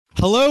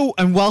Hello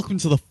and welcome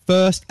to the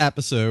first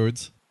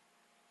episode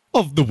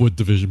of the Wood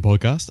Division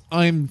podcast.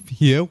 I'm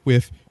here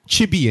with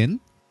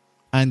Chibian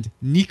and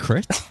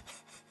Nikrit,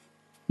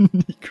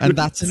 and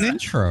that's an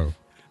intro.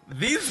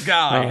 This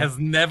guy has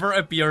never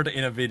appeared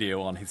in a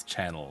video on his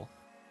channel,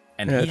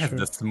 and he has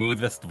the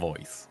smoothest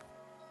voice.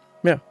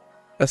 Yeah,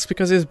 that's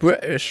because he's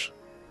British.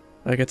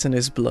 Like it's in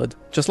his blood.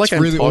 Just like it's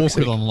I'm really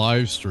toxic. awkward on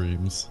live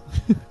streams.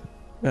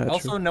 Yeah,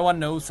 also, no one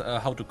knows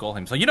how to call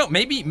him. So,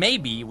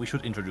 maybe we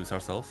should introduce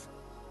ourselves.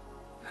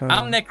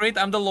 I'm Nekrit,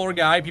 I'm the lore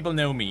guy, people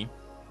know me.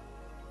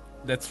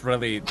 That's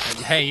really...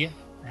 hey,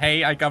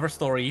 I cover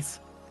stories.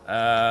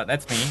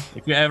 That's me.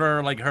 If you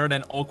ever heard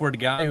an awkward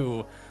guy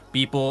who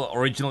people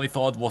originally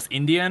thought was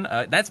Indian,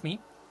 that's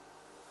me.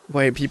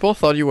 Wait, people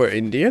thought you were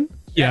Indian?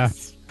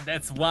 Yes,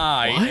 that's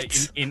why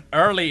in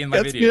early in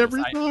my That's videos, me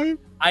every time.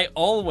 I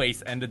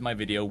always ended my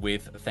video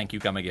with "Thank you,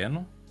 come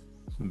again,"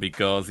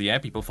 because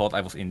people thought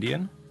I was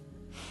Indian.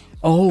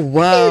 Oh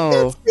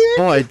wow!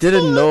 Oh, I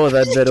didn't know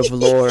that bit of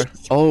lore.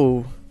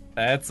 Oh,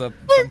 that's some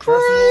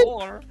personal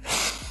lore.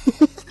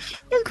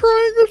 I'm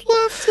crying with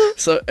laughter.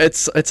 So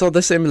it's on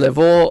the same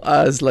level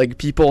as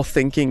people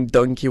thinking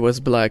Donkey was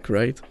black,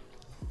 right?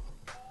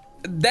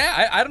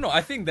 I don't know.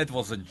 I think that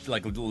was a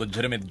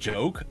legitimate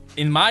joke.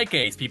 In my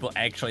case, people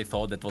actually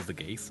thought that was the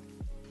case.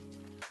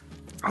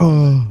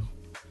 Oh.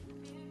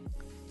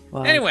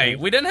 Wow, Anyway,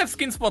 we then have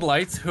Skin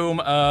Spotlights, whom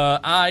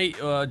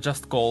I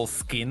just call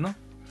Skin.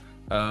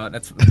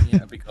 That's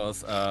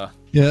because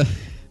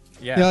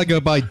Yeah, I go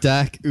by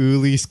Dak,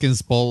 Uli, Skin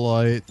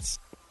Spotlights.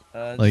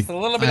 just a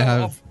little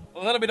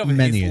bit of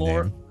many his a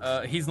lore.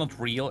 He's not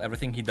real.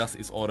 Everything he does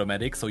is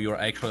automatic. So you're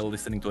actually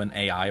listening to an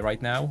AI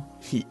right now.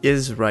 He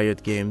is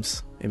Riot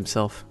Games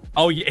himself.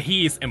 Oh, yeah,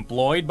 he is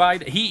employed by.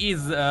 He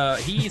is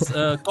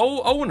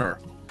co-owner.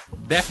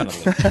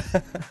 Definitely.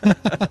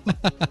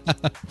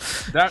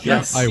 There are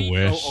I three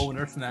wish.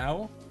 co-owners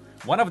now.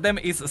 One of them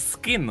is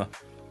Skin,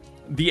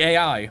 the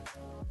AI.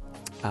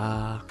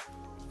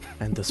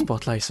 And the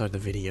spotlights are the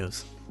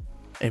videos.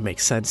 It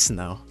makes sense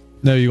now.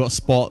 No, you got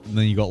Spot, and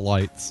then you got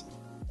Lights.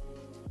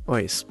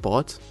 Wait,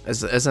 Spot?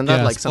 Isn't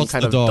that some Spot's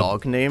kind the of dog.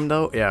 dog name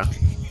though? Yeah.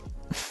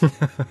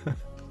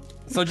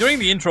 So during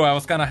the intro, I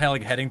was kind of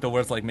heading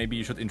towards maybe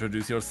you should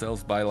introduce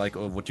yourself by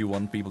what you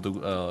want people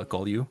to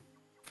call you.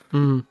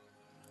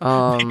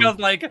 Because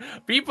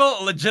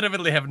people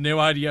legitimately have no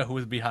idea who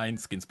is behind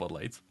Skin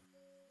Spotlights.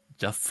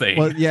 Just saying.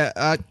 Well, yeah,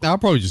 I'll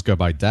probably just go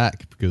by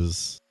Dak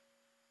because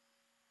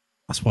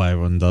that's what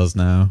everyone does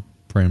now,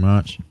 pretty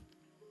much.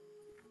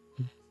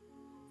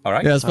 All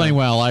right. Yeah, it's funny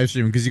when I live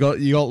stream because you got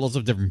lots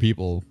of different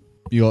people.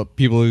 You got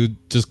people who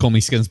just call me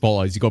Skin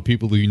Spotlights. You got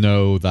people who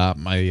know that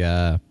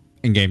my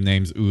in-game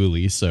name's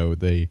Uli, so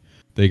they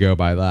go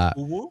by that.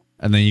 Ooh.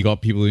 And then you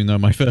got people who know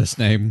my first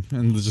name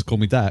and they just call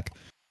me Dak.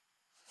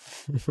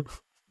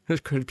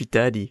 It could be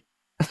Daddy.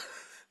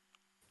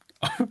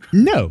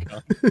 No.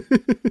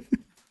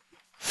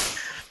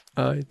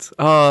 Alright.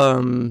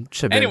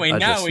 Chibin, Anyway, I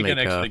now just we can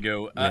make actually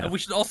go. yeah. We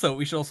should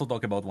also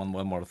talk about one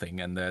more thing,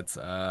 and that's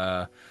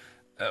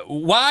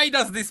why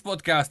does this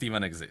podcast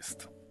even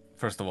exist?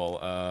 First of all,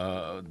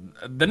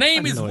 the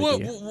name is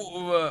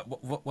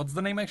what's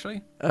the name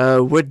actually?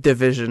 Wood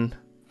Division.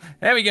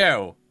 There we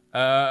go.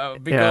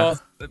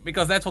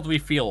 Because that's what we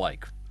feel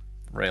like,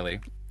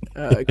 really.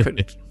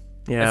 Could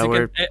yeah,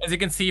 as you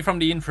can see from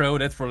the intro,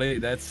 that's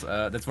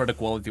where the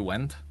quality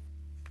went.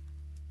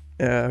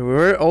 yeah, we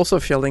were also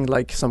feeling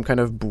like some kind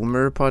of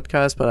boomer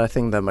podcast, but I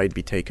think that might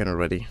be taken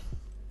already.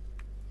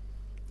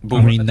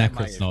 Boomer, I mean, that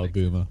Necrot's might not a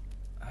be. boomer.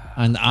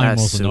 And I'm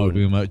That's also not a soon.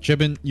 boomer.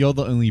 Chibin, you're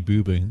the only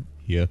boomer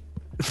here.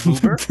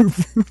 Boomer?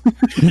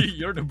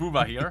 You're the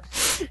boomer here.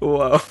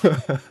 Wow.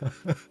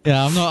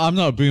 Yeah, I'm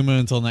not a boomer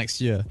until next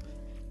year.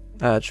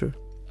 True.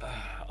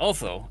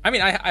 Also, I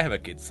mean, I have a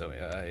kid, so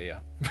yeah.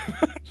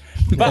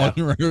 But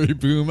Honorary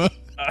boomer.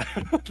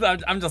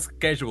 I'm just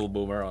casual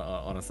boomer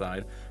on a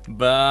side.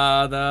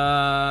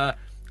 But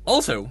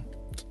also,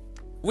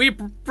 we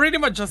pretty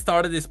much just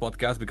started this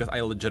podcast because I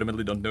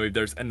legitimately don't know if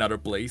there's another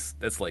place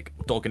that's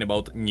talking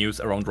about news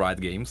around Riot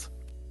Games.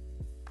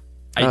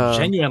 I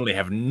genuinely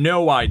have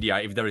no idea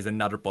if there is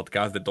another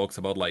podcast that talks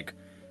about whatever.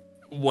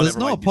 There's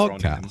not a might be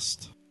surrounding them.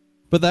 podcast.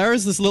 But there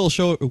is this little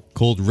show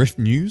called Rift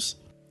News.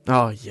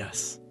 Oh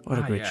yes, what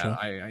a great show.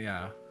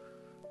 Yeah.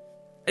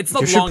 It's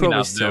not You should long probably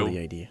enough sell though. the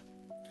idea.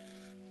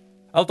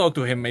 I'll talk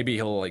to him. Maybe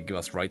he'll give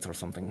us rights or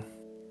something.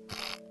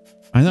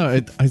 I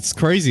know, it's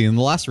crazy. In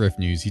the last Rift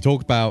News, he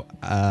talked about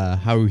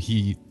how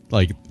he,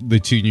 the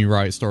two new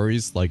Riot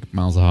stories,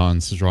 Malzahar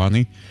and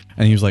Sejuani.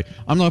 And he was like,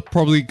 I'm not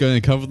probably going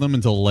to cover them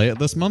until later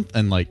this month.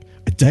 And, a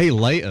day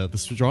later, the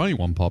Sejuani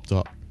one popped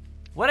up.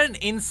 What an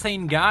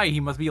insane guy. He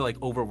must be,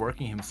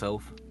 overworking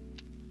himself.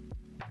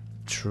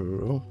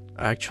 True.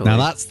 Actually. Now,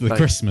 that's the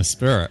Christmas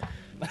spirit.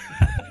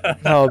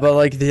 No,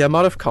 but, the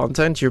amount of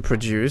content you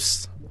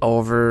produced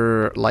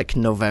over,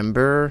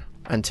 November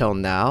until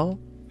now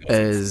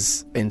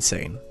is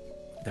insane.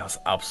 That was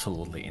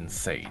absolutely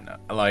insane.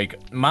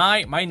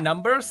 My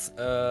numbers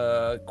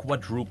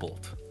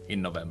quadrupled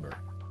in November.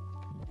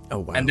 Oh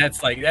wow. And that's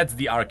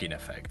the Arcane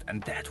effect,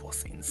 and that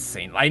was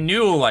insane. I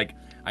knew like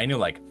I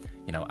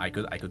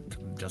could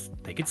just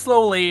take it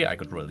slowly. I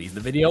could release the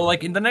video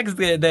like in the next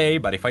day,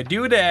 but if I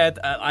do that,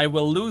 I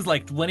will lose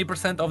like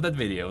 20% of that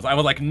video. So I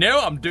was like, no,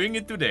 I'm doing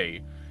it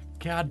today.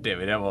 God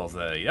damn it, that was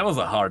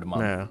a hard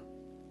month. Yeah.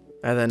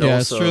 And then Yeah,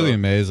 also, it's truly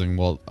amazing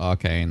what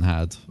Arcane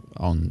had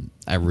on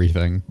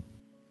everything.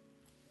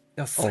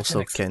 It was such also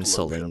an explosion.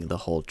 canceling the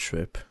whole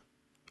trip,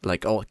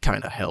 like all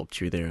kind of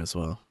helped you there as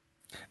well.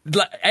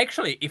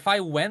 Actually, if I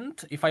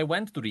went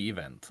to the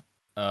event,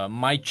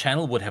 my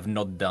channel would have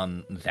not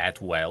done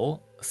that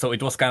well. So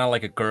it was kind of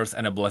like a curse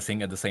and a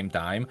blessing at the same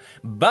time.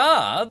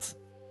 But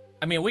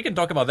I mean, we can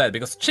talk about that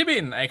because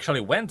Chibin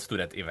actually went to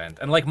that event,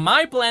 and like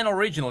my plan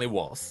originally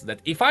was that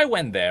if I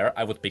went there,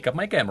 I would pick up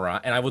my camera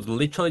and I would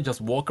literally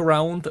just walk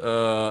around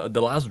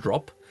the last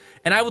drop.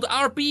 And I would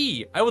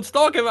RP. I would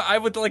talk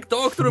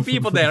to the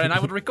people there, and I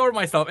would record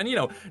myself. And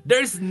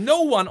there's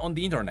no one on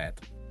the internet,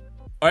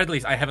 or at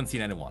least I haven't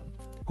seen anyone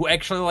who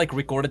actually like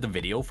recorded the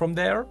video from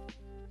there.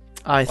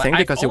 I think I've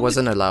because it only-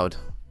 wasn't allowed.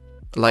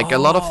 Like a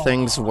lot of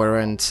things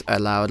weren't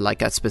allowed,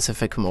 like at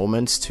specific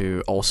moments,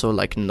 to also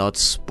like not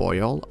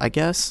spoil, I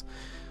guess.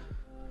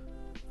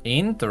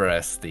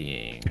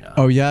 Interesting.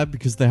 Oh yeah,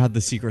 because they had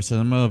the secret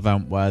cinema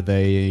event where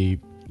they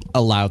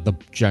allowed the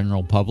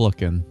general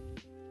public in.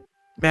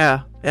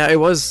 Yeah, it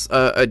was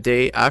a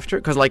day after,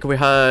 because like we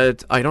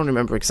had, I don't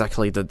remember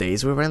exactly the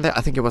days we were in there.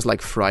 I think it was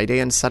like Friday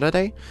and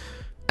Saturday.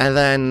 And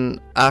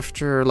then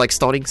after, like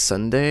starting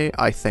Sunday,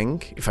 I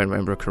think, if I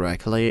remember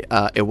correctly,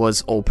 it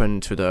was open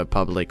to the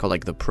public or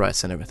like the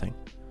press and everything.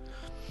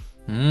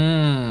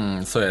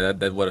 So yeah,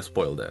 that would have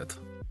spoiled that.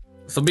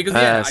 So because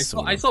yeah,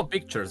 so- I saw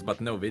pictures but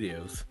no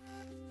videos.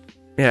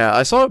 Yeah,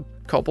 I saw a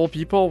couple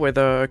people with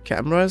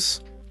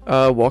cameras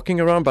walking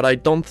around, but I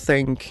don't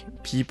think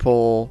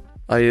people...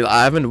 I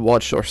haven't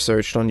watched or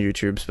searched on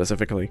YouTube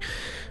specifically,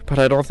 but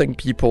I don't think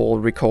people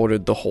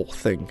recorded the whole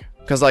thing.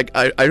 Because like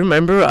I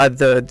remember at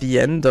the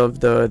end of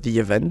the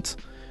event,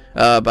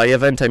 by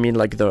event I mean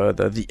like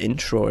the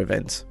intro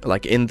event,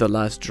 like in the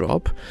last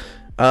drop,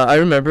 I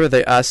remember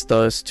they asked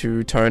us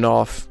to turn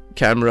off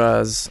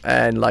cameras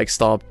and like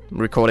stop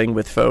recording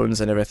with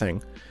phones and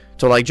everything,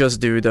 to like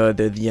just do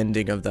the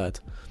ending of that.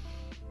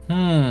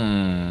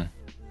 I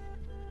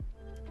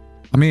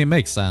mean, it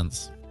makes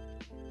sense.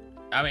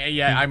 I mean,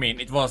 yeah, I mean,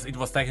 it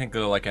was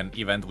technically like an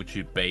event which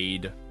you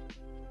paid.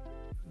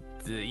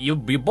 You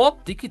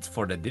bought tickets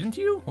for that, didn't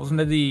you? Wasn't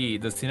that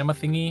the cinema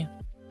thingy?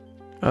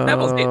 That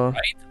was it,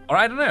 right? Or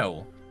I don't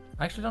know.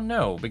 I actually don't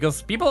know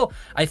because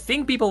I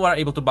think people were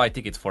able to buy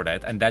tickets for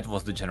that, and that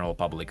was the general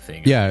public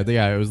thing. Yeah,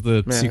 it was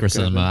the Yeah, secret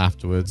okay. cinema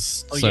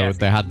afterwards. Oh, so yes,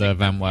 they had the yeah.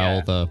 event where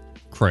all the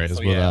creators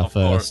So, were yeah, there of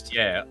course, first.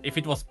 yeah. If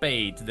it was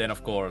paid, then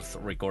of course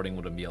recording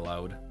wouldn't be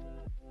allowed.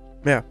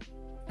 Yeah.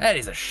 That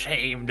is a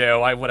shame,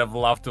 though. I would have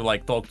loved to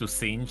like talk to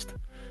Singed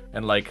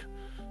and like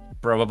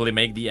probably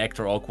make the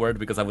actor awkward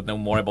because I would know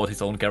more about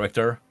his own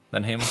character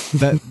than him.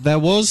 There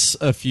was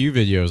a few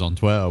videos on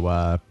Twitter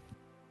where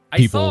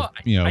people,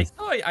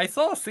 I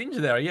saw Singe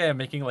there, yeah,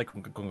 making like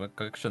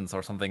concoctions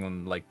or something,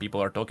 and like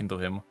people are talking to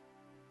him.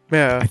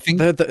 Yeah, I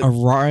think a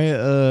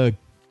rioter.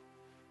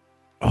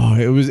 Oh,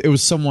 it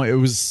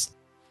was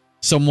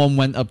someone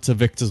went up to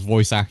Victor's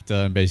voice actor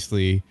and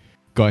basically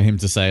got him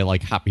to say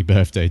like "Happy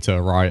Birthday" to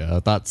a rioter.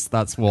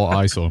 That's what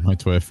I saw on my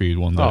Twitter feed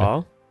one day.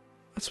 Aw,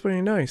 that's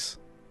pretty nice.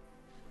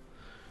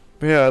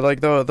 But yeah,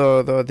 like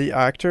the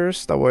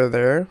actors that were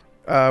there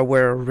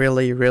were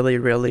really, really,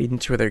 really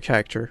into their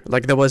character.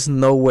 Like there was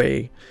no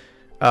way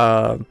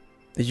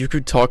you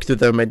could talk to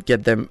them and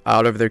get them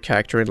out of their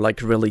character and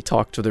like really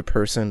talk to the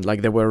person.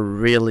 Like they were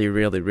really,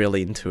 really,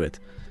 really into it,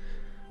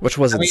 which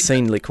was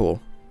insanely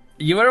cool.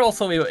 You were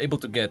also able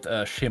to get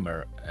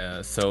Shimmer,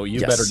 so you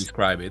Yes. better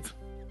describe it.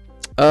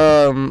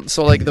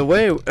 So like the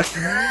way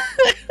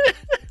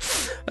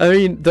I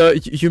mean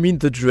you mean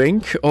the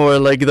drink or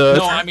like the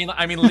No,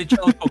 I mean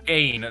literal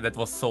cocaine that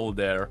was sold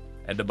there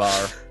at the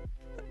bar.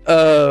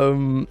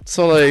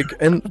 So like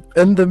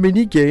in the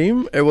mini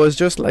game it was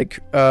just like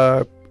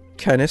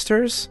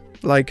canisters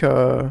like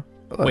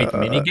Wait,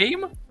 mini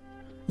game?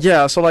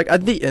 yeah, so like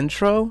at the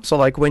intro, so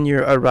like when you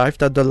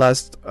arrived at the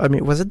last, I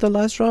mean, was it the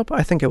last drop?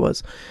 I think it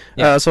was.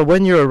 Yeah. So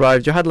when you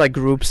arrived, you had like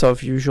groups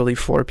of usually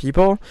 4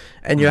 people,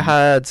 and you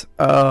had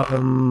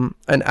an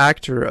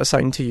actor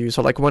assigned to you.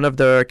 So like one of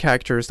the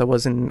characters that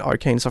was in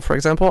Arcane. So for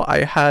example,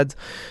 I had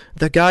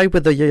the guy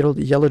with the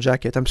yellow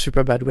jacket. I'm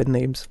super bad with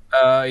names.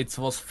 It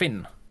was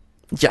Finn.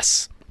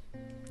 Yes.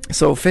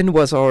 So Finn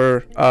was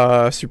our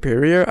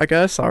superior, I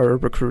guess, our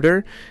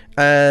recruiter,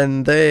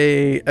 and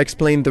they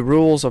explained the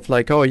rules of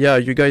like, oh yeah,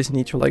 you guys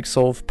need to like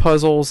solve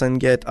puzzles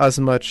and get as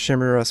much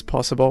shimmer as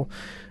possible.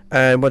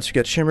 And once you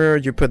get shimmer,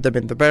 you put them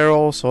in the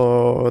barrel.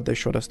 So they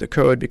showed us the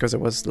code because it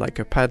was like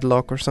a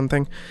padlock or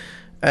something.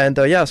 And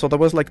yeah, so there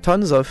was like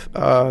tons of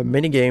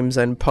mini games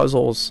and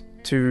puzzles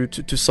to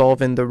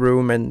solve in the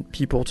room and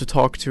people to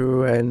talk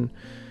to and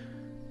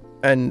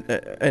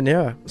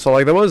yeah. So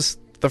like there was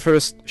the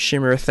first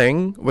shimmer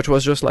thing, which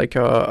was just like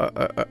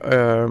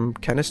a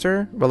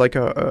canister, but like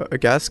a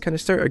gas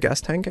canister, a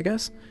gas tank, I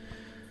guess.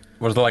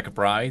 Was there like a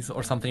prize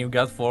or something you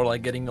got for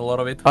like getting a lot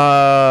of it?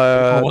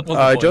 What was the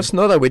I point? just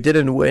know that we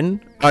didn't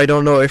win. I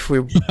don't know if we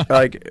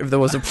like if there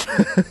was a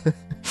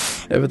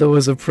if there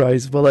was a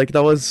prize, but like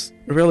that was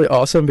really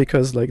awesome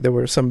because like there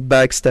were some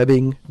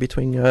backstabbing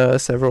between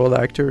several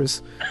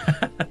actors,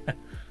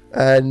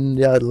 and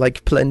yeah,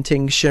 like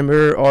planting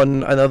shimmer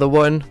on another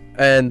one,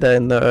 and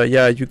then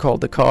yeah, you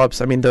called the cops.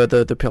 I mean the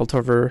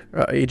Piltover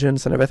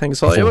agents and everything.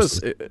 So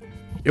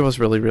it was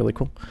really really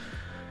cool.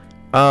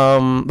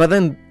 But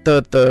then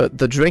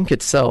the drink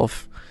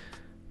itself,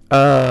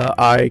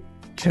 I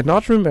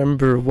cannot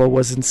remember what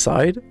was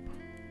inside.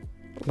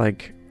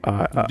 Like,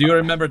 do you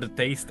remember the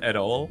taste at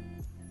all?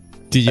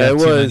 Did you have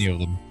too many of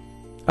them?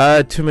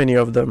 Too many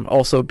of them.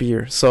 Also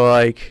beer. So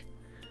like,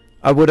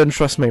 I wouldn't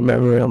trust my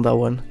memory on that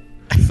one.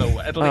 So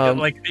at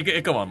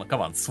least, come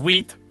on,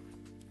 sweet.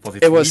 Was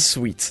it? It was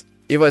sweet.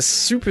 It was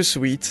super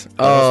sweet.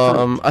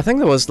 I think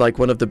that was like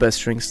one of the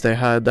best drinks they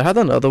had. They had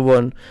another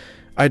one.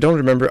 I don't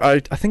remember. I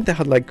think they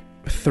had like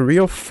 3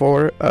 or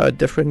 4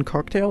 different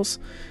cocktails.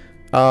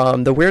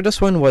 The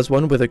weirdest one was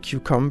one with a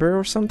cucumber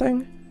or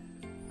something,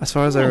 as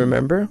far as I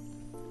remember.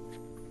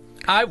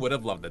 I would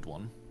have loved that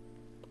one.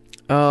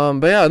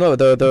 But yeah, no,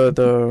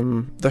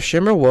 the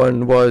shimmer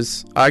one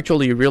was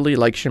actually really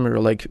like shimmer,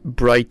 like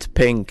bright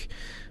pink,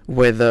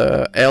 with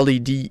a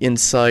LED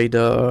inside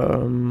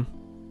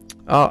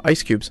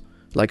ice cubes,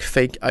 like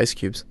fake ice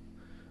cubes,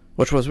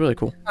 which was really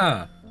cool.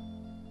 Ah,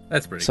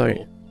 that's pretty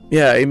cool.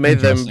 Yeah, it made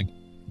them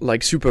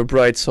like super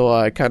bright, so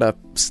I kind of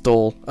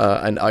stole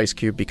an ice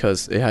cube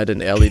because it had an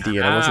LED,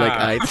 and I was like,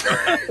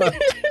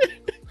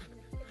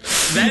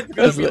 That's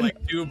gonna be like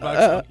 $2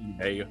 on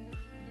eBay.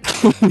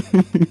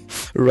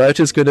 Raj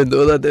is gonna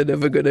know that they're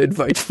never gonna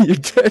invite me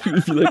again.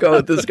 He'll be like,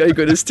 oh, this guy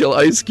gonna steal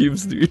ice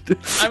cubes, dude.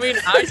 I mean,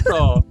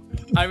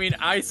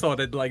 I saw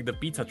that like the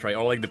pizza tray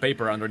or like the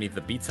paper underneath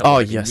the pizza. Oh,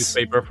 like, yes.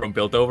 Newspaper from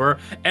Piltover,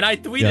 and I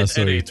tweeted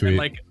at it,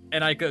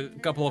 and like a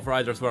couple of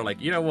writers were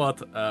like, you know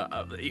what,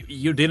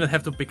 you didn't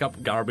have to pick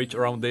up garbage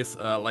around this.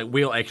 Like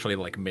we'll actually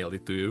like mail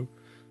it to you.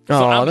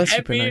 Oh, that's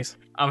super nice.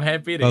 I'm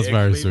happy they That's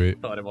very actually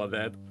sweet. thought about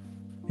that.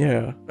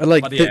 Yeah, and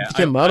like But the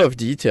yeah, amount of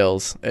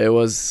details, it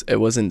was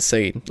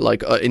insane.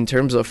 Like in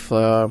terms of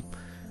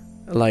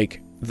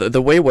like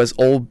the way it was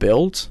all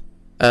built,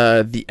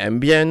 the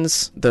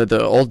ambience,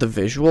 the all the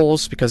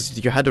visuals,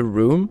 because you had a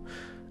room,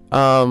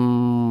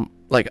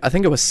 like I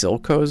think it was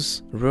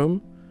Silco's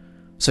room,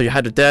 so you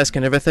had a desk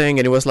and everything,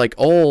 and it was like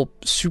all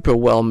super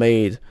well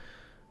made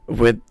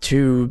with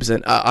tubes,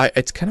 and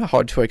it's kind of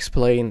hard to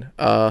explain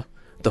the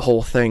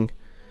whole thing.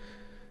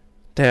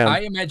 Damn. I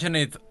imagine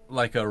it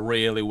like a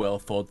really well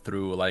thought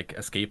through like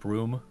escape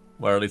room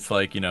where it's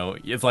like, you know,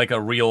 it's like a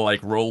real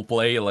like role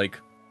play, like,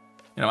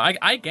 you know, I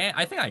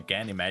think I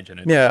can imagine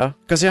it. Yeah,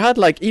 because you had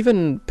like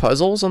even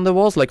puzzles on the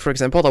walls. Like for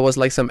example, there was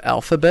like some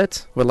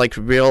alphabet with like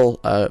real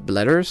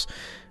letters,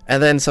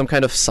 and then some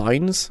kind of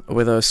signs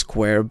with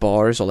square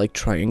bars or like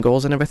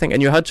triangles and everything.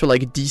 And you had to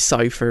like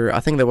decipher. I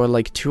think there were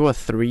like 2 or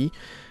 3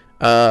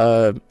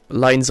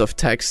 lines of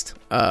text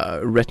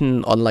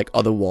written on like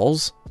other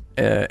walls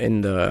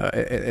in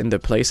the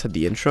place at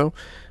the intro,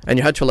 and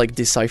you had to like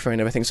decipher and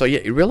everything. So yeah,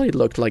 it really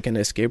looked like an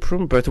escape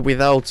room, but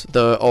without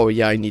the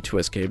I need to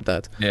escape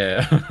that.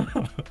 Yeah.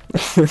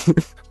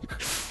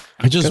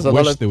 I just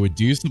wish they would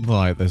do something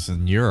like this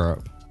in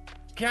Europe.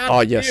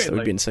 God yes, it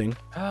would be insane.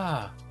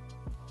 God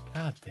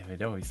damn it,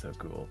 that would be so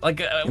cool.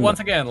 Like once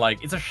again,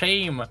 like it's a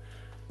shame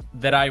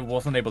that I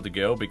wasn't able to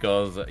go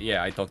because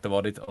I talked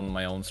about it on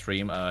my own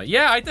stream.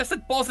 I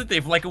tested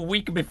positive like a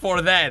week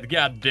before that.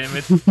 God damn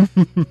it.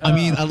 I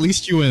mean, at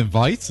least you were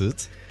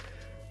invited.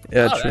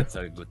 Yeah, true. That's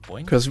a good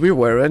point. Because we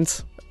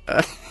weren't.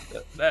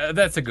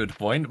 That's a good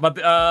point. But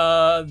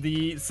I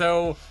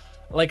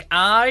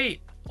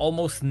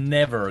almost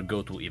never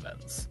go to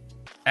events.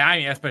 I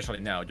mean, especially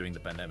now during the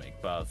pandemic,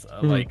 but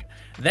like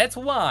that's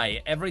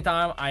why every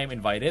time I am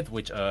invited,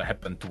 which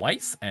happened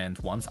twice, and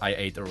once I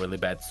ate a really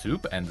bad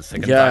soup, and the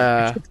second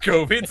time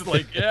COVID,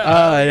 like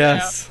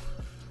yes,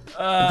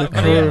 the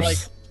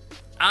curse.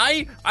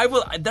 I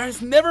will.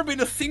 There's never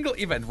been a single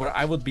event where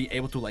I would be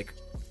able to like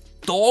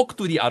talk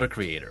to the other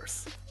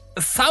creators.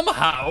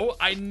 Somehow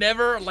I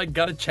never like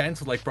got a chance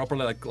to like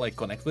properly like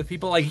connect with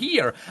people. Like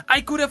here,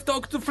 I could have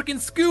talked to freaking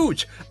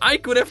Scooch. I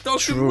could have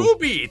talked to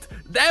Rubeat.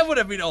 That would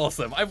have been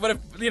awesome. I would have,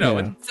 you know.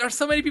 And there are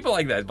so many people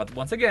like that. But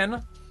once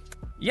again,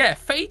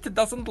 fate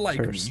doesn't like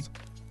me.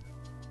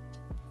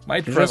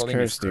 My traveling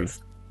is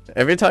cursed.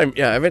 Every time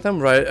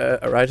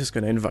Riot is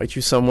gonna invite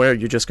you somewhere,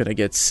 you're just gonna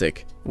get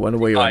sick one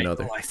way or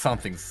another. Like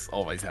something's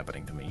always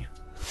happening to me.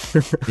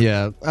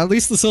 Yeah, at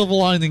least the silver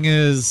lining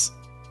is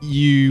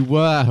you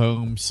were at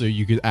home, so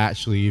you could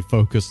actually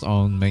focus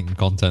on making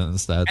content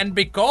instead. And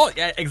because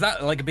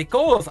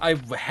because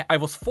I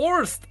was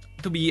forced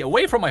to be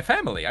away from my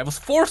family. I was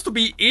forced to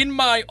be in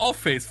my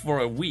office for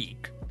a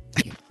week.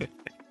 You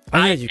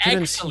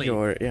couldn't see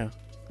your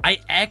I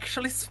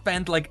actually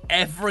spent like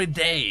every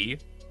day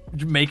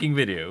making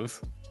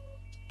videos.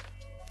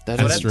 That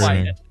So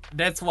is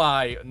that's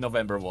why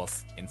November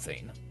was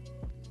insane.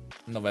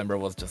 November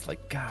was just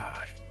like,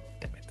 God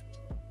damn it.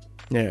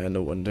 Yeah,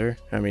 no wonder.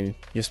 I mean,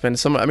 you spend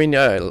some. I mean,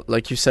 yeah,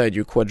 like you said,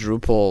 you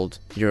quadrupled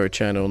your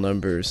channel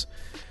numbers,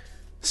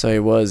 so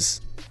it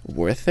was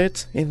worth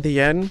it in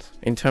the end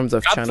in terms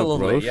of channel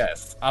growth.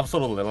 Yes,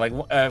 absolutely. Like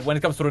when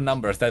it comes to the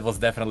numbers, that was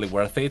definitely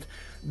worth it.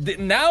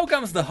 Now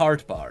comes the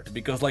hard part,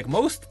 because like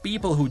most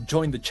people who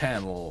join the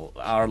channel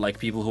are like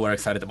people who are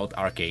excited about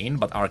Arcane,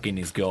 but Arcane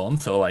is gone.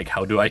 So like,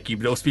 how do I keep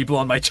those people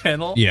on my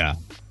channel? Yeah.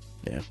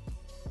 Yeah.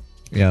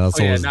 Yeah, that's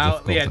always now,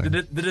 a difficult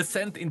thing. the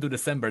descent into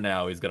December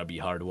now is gonna be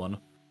a hard one.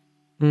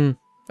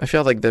 I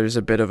feel like there's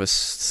a bit of a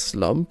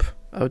slump,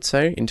 I would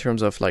say, in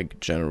terms of like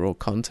general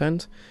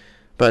content.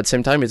 But at the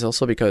same time, it's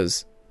also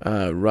because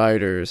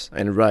writers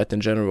and Riot in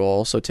general are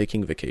also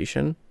taking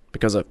vacation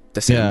because of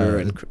December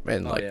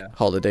and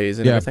holidays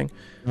and everything.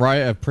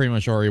 Riot have pretty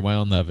much already went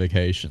on their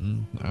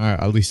vacation.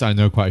 At least I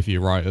know quite a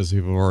few writers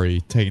who've already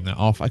taken it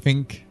off. I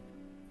think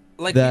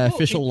Like the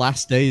official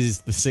last day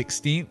is the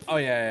 16th. Oh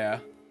yeah.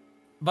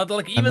 But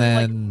like even and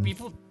then like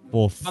people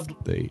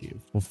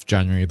 4th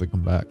January they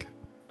come back.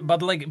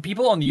 But like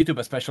people on YouTube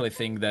especially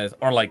think that,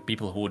 or like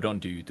people who don't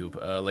do YouTube,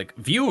 like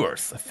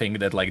viewers think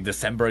that like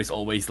December is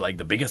always like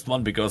the biggest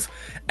one because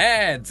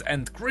ads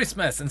and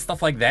Christmas and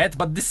stuff like that.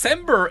 But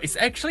December is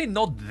actually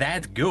not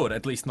that good,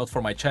 at least not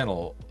for my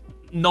channel.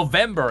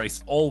 November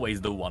is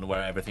always the one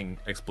where everything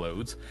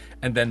explodes,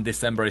 and then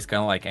December is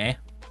kind of like eh.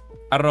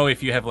 I don't know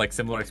if you have like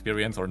similar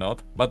experience or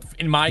not, but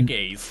in my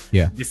case,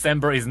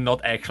 December is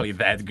not actually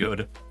that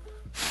good.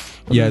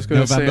 Yeah,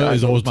 November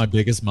is always my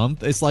biggest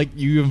month. It's like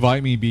you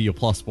invite me to be your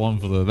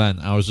 +1 for the event.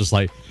 I was just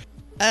like,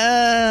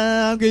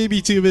 I'm gonna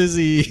be too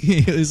busy.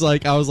 It's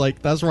like I was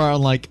like, that's right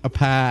on like a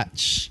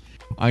patch.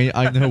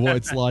 I know what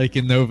it's like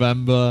in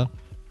November.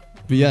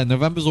 But yeah,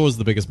 November's always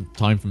the biggest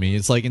time for me.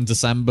 It's like in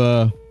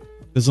December,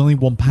 there's only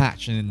one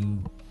patch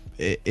and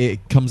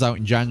it comes out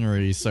in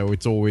January, so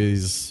it's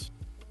always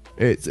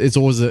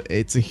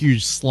a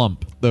huge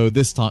slump. Though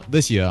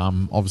this year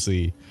I'm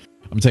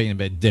taking it a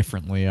bit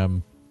differently.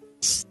 I'm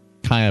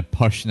kind of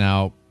pushing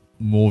out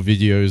more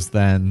videos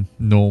than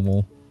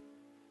normal,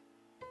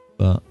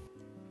 but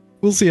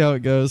we'll see how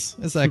it goes.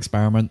 It's an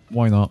experiment.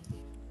 Why not?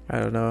 I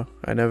don't know.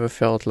 I never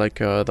felt like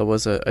there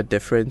was a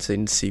difference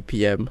in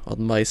CPM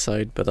on my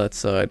side, but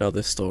that's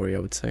another story, I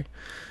would say.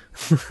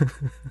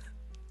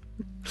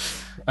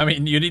 I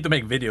mean, you need to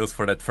make videos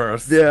for that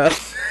first. Yeah.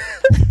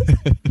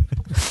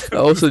 I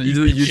also need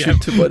YouTube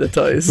to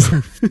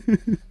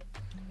monetize.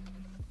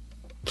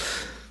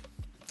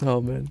 Oh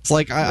man. It's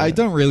like I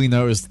don't really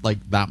notice like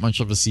that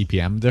much of a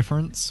CPM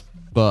difference,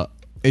 but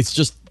it's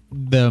just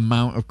the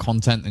amount of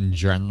content in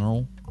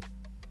general.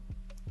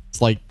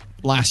 It's like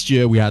last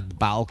year we had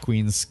Battle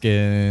Queen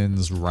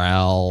skins,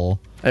 Rel.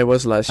 It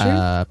was last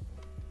year?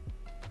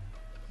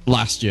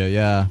 Last year,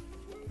 yeah.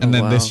 And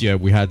then this year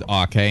we had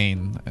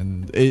Arcane,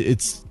 and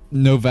it's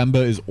November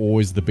is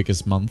always the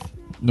biggest month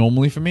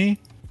normally for me,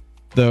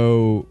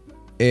 though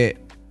it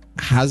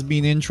has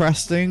been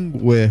interesting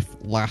with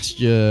last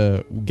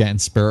year getting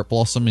Spirit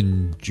Blossom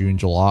in June,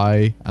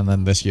 July, and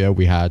then this year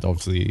we had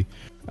obviously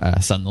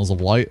Sentinels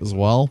of Light as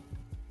well.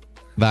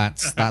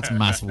 That's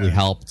massively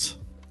helped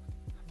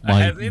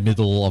my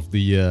middle of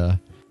the year.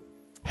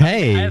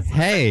 Hey,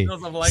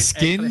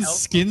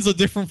 skins are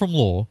different from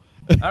lore.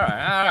 All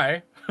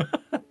right.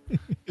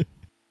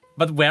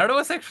 But were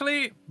those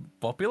actually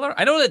popular?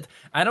 I know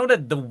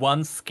that the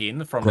one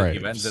skin from the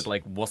event that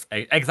like was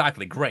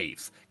exactly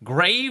Graves.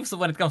 Graves,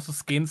 when it comes to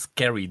skins,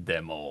 carried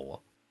them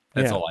all.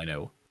 That's all I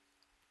know.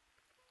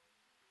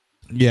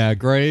 Yeah,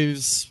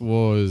 Graves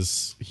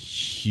was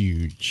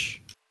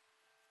huge.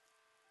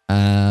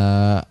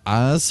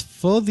 As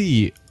for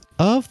the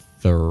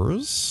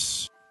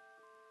others,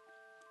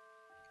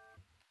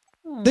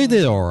 they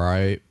did all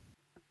right.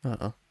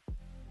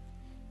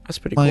 That's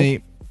pretty cool.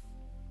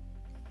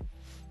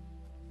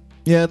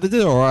 Yeah, they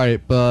did alright,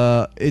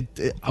 but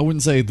I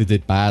wouldn't say they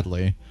did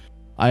badly.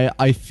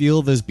 I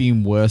feel there's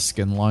been worse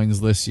skin lines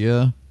this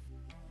year.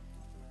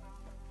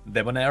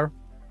 Debonair?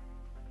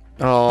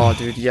 Oh,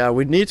 dude, yeah,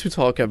 we need to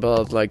talk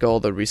about like all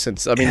the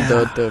recent. I mean,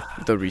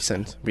 the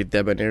recent with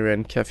Debonair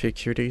and Cafe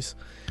Cuties.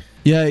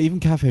 Yeah, even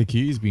Cafe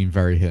Cutie's been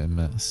very hit and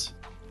miss.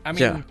 I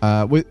mean,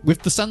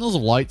 with the Sentinels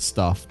of Light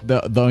stuff,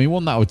 the only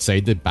one that I would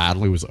say did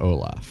badly was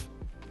Olaf.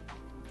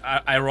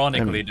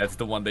 Ironically, that's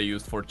the one they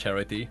used for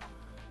charity.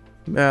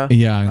 Yeah,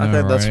 I know,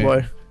 think that's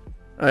why.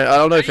 I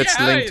don't know if it's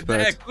linked, but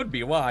that could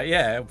be why.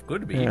 Yeah, it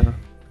could be. Yeah.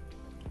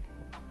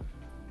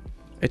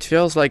 It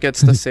feels like it's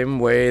the same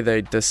way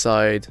they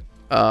decide.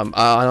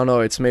 I don't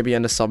know. It's maybe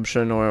an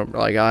assumption, or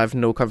like I have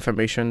no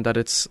confirmation that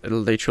it's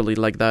literally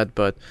like that.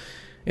 But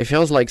it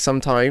feels like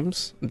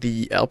sometimes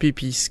the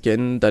LPP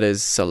skin that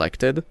is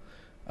selected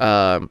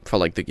for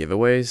like the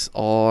giveaways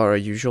are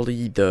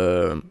usually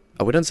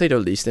I wouldn't say the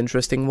least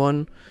interesting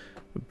one,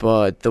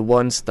 but the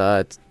ones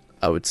that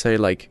I would say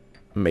like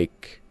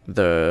make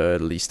the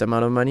least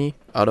amount of money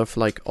out of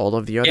like all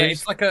of the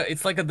others. Yeah,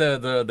 it's like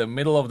the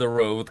middle of the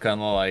road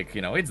kind of like,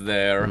 it's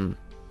there.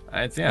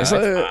 It's, it's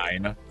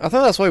fine. I think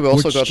that's why we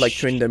also got like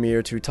Which-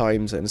 Tryndamere 2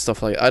 times and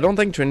stuff like. I don't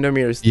think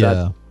Tryndamere is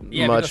Yeah.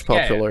 Yeah, much because,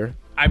 yeah, popular.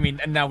 I mean,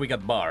 and now we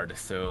got Bard,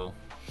 so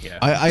yeah.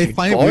 I Dude,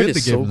 find it Bard weird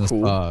is they're giving so us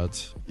cool. Bard.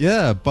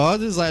 Yeah,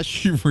 Bard is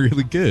actually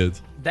really good.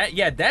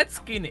 That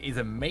skin is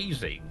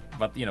amazing,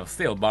 but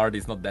still Bard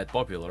is not that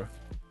popular.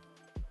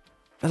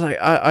 Like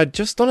I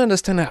just don't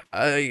understand.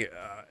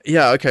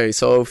 Yeah, okay.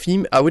 So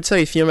I would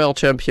say female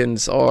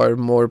champions are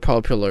more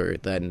popular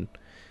than,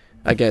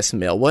 I guess,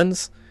 male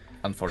ones.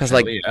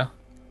 Unfortunately, yeah.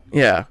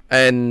 Yeah,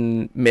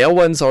 and male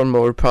ones are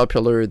more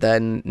popular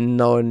than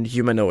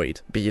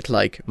non-humanoid, be it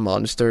like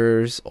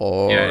monsters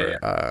or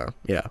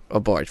or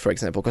Bard, for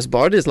example, because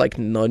Bard is like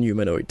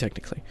non-humanoid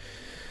technically.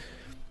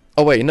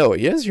 Oh wait, no,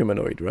 he is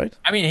humanoid, right?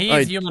 I mean, he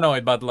is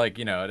humanoid, but like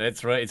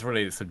it's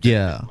really subjective.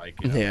 Yeah. Like,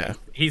 Yeah.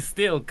 he's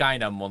still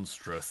kind of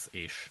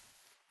monstrous-ish.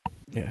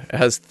 Yeah, it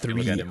has Look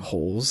 3 at him.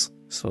 holes,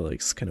 so like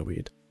it's kind of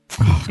weird.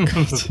 Oh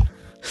god.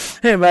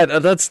 Hey man,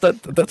 that's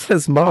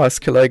his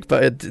mask. Like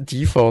by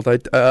default, I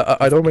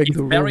don't make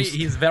the rules.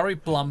 He's very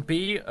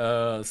plumpy,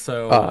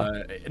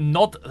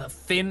 not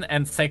thin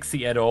and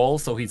sexy at all.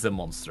 So he's a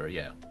monster.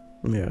 Yeah.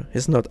 Yeah,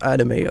 he's not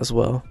anime as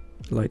well,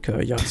 like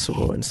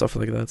Yasuo and stuff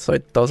like that. So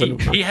it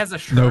doesn't. He has a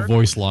shirt. No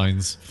voice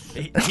lines.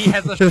 He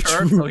has a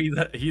shirt, so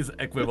he's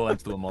equivalent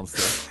to a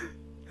monster.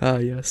 Ah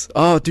yes.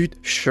 Oh dude,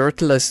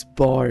 shirtless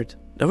Bard.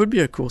 That would be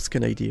a cool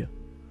skin idea.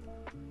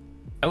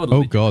 I would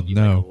Oh god, literally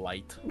no. make a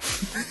light.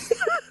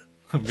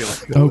 I'd be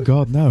like, Oh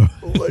god, no.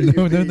 What do you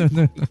No, no, no,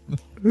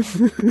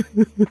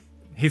 no.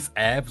 his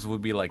abs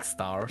would be like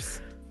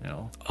stars.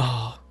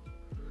 Oh,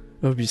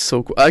 that would be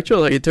so cool.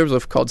 Actually, like, in terms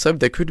of concept,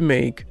 they could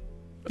make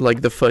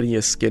like the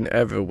funniest skin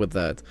ever with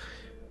that.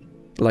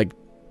 Like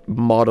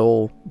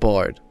model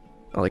Bard.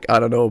 Like I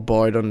don't know,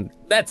 Bard on.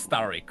 That's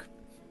Tariq.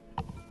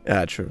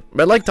 Yeah, true.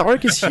 But like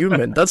Tariq is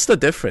human. That's the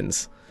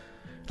difference.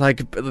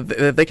 Like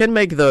they can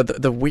make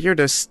the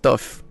weirdest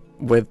stuff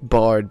with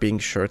Bard being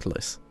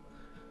shirtless.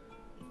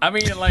 I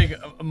mean, like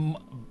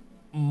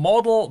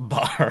model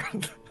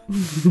Bard.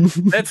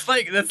 that's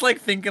like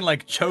thinking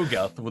like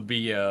Cho'Gath would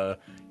be,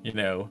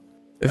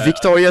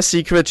 Victoria's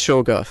Secret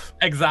Shogoth.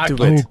 exactly.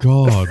 Do it.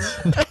 Oh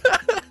god.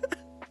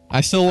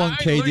 I still want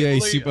I KDA literally-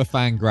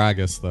 Superfan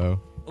Gragas though.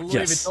 Louis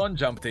Yes. Vuitton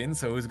jumped in,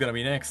 so who's gonna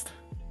be next?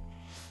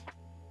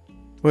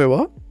 Wait,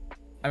 what?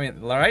 I mean,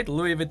 right?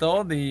 Louis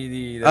Vuitton, the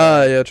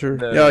Yeah, true.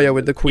 the- Yeah,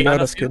 with the Queen Anna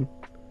Anna skin.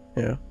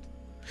 Yeah.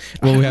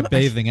 Well, we have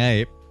Bathing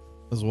Ape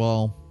as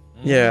well.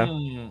 Yeah.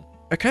 Mm.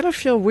 I kind of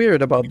feel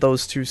weird about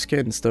those 2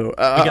 skins, though.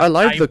 Because I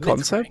like the Blitzcrank.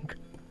 concept.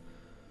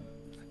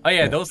 Oh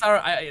yeah, those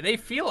are they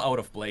feel out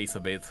of place a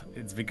bit.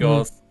 It's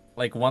because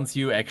like once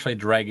you actually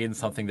drag in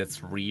something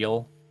that's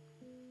real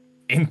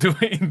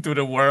into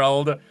the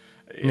world,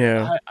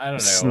 Yeah. I don't know.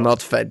 It's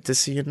not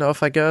fantasy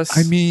enough, I guess.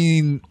 I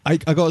mean, I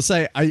gotta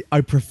say,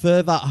 I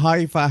prefer that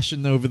high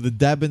fashion over the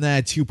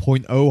Debonair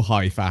 2.0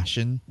 high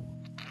fashion.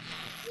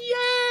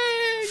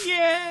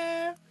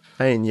 Yeah.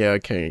 yeah,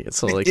 okay.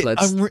 So like,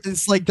 let's.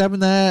 It's like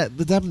the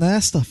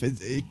Debonair stuff.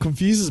 It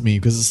confuses me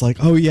because it's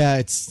like, oh yeah,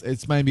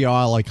 it's maybe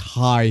our like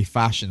high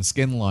fashion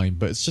skin line,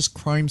 but it's just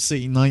Crime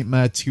City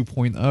Nightmare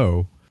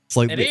 2.0. It's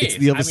like it's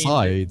the other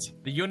side.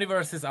 The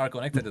universes are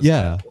connected as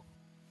Yeah. well.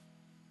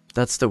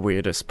 That's the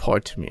weirdest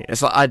part to me.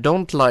 It's like, I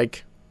don't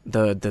like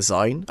the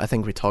design. I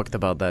think we talked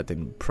about that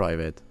in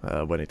private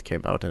when it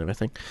came out and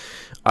everything.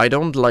 I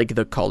don't like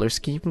the color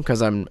scheme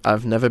because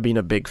I've never been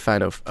a big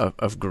fan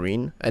of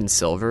green and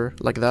silver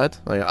like that.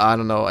 Like I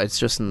don't know, it's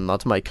just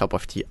not my cup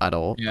of tea at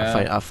all.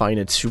 Yeah. I find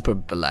it super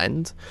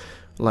bland.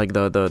 Like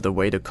the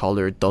way the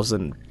color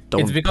don't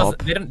It's because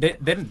pop.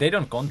 they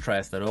don't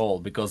contrast at all,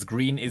 because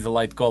green is a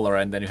light color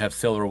and then you have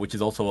silver, which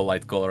is also a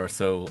light color,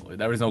 so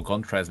there is no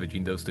contrast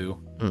between those two.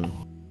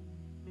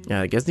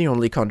 Yeah, I guess the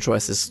only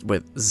contrast is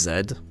with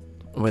Zed,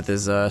 with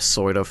his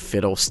sort of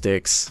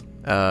fiddlesticks,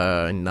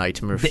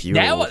 nightmare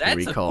fuel That's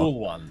recall. a cool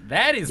one.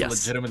 That is Yes.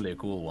 legitimately a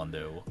cool one,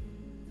 though.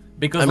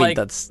 Because I mean, like,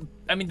 that's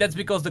that's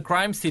because the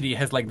Crime City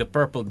has like the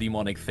purple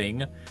demonic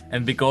thing,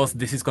 and because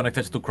this is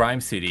connected to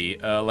Crime City,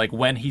 like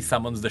when he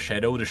summons the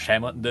shadow, the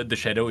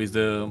shadow is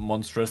the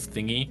monstrous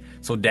thingy,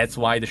 so that's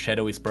why the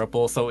shadow is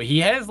purple. So he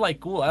has like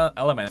cool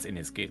elements in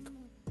his kit.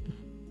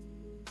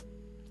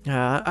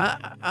 yeah.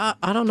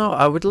 I don't know.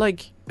 I would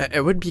like.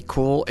 It would be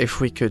cool if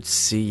we could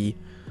see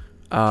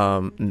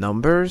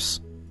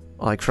numbers,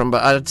 like from.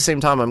 But at the same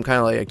time, I'm kind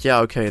of like, yeah,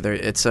 okay.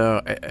 It's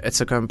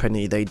a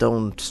company. They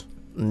don't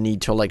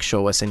need to like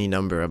show us any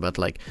number about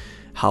like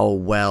how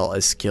well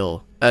a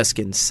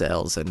skin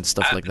sells and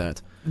stuff like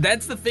that.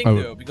 That's the thing,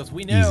 though, because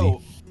we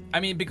know. I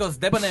mean, because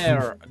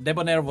Debonair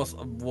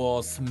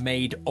was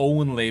made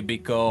only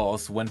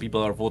because when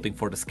people are voting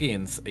for the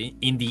skins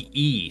in the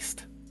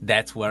East,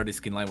 that's where the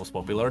skin line was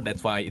popular.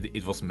 That's why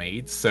it was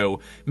made.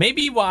 So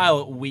maybe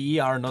while we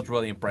are not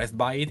really impressed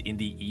by it in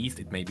the East,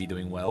 it may be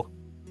doing well.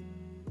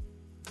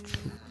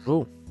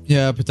 Oh,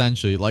 Yeah,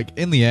 potentially. Like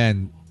in the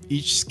end,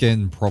 each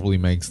skin probably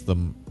makes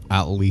them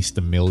at least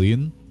 $1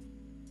 million.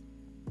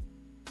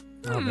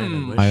 oh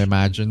man, I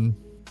imagine.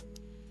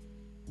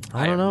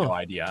 I don't have know. no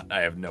idea.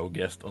 I have no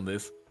guess on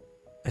this.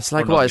 It's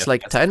like Or not what? It's yet,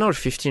 like yes. 10 or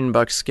 15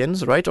 bucks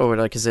skins, right? Or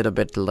like is it a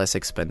bit less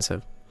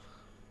expensive?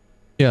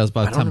 Yeah, it's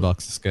I about don't know. $10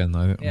 a skin.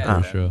 I'm Yeah,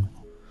 pretty sure.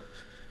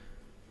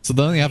 So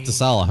they only have to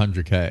sell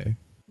 100k.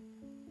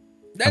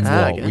 That's And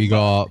I what guess. we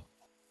got?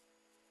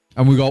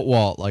 And we got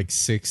what, like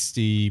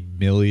 60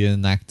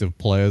 million active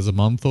players a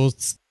month, or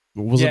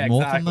was it yeah,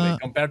 more than exactly. that?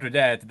 Compared to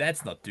that,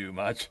 that's not too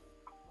much.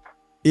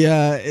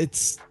 Yeah,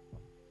 it's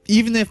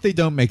even if they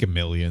don't make 1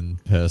 million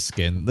per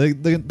skin,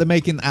 they're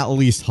making at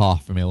least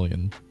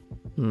 500,000.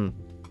 Hmm.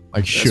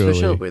 Like Especially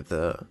surely, with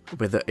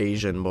the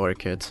Asian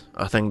market,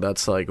 I think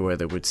that's like where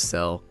they would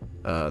sell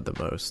the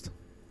most.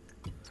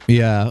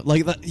 yeah,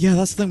 like that. Yeah,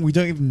 that's the thing. We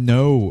don't even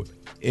know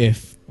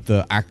if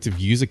the active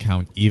user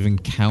count even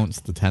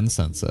counts the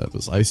Tencent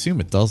servers. I assume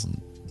it doesn't.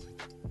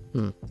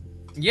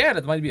 Yeah,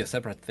 that might be a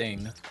separate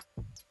thing.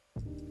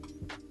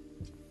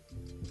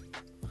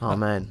 Oh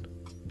man,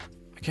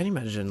 I can't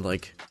imagine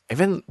like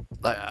even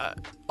like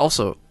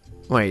also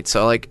wait.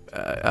 So like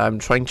I'm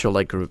trying to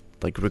like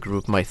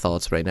regroup my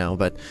thoughts right now,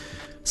 but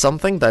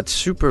something that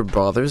super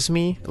bothers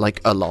me like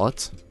a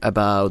lot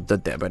about the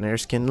Debonair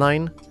skin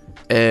line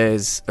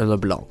is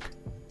LeBlanc.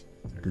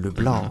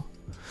 LeBlanc.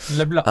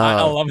 LeBlanc.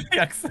 I love the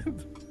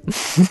accent.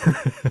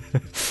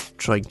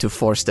 Trying to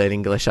force that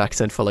English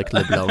accent for like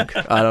LeBlanc.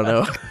 I don't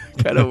know,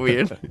 kind of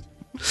weird.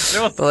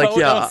 It was, Like, that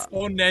yeah. was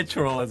so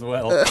natural as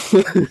well.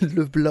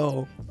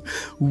 LeBlanc.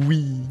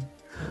 Oui.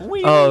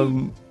 Whee!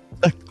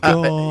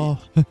 Oh,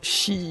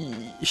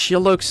 She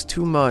looks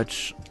too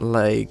much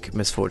like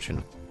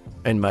Misfortune,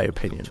 in my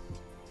opinion.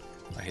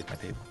 I hate my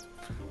table.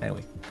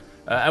 Anyway.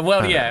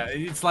 Well, yeah,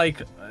 it's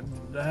like...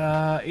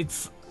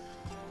 it's...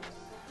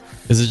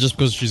 is it just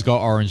because she's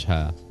got orange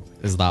hair?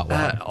 Is that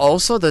why?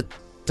 Also,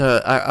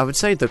 I would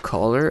say the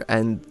color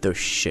and the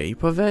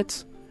shape of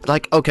it.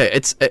 Like, okay,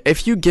 it's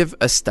if you give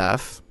a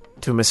staff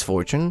to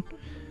Misfortune,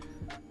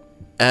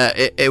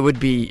 it would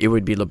be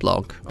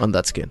LeBlanc on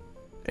that skin,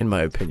 in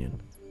my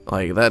opinion.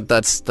 Like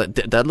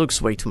that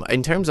looks way too much.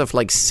 In terms of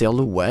like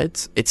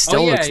silhouette, it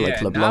still looks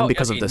like LeBlanc now,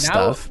 because okay, of the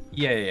now, staff.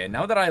 Yeah.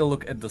 Now that I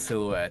look at the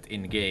silhouette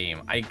in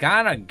game, I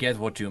kinda get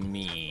what you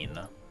mean.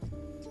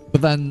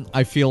 But then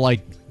I feel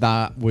like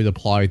that would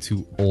apply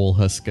to all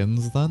her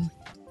skins then,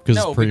 because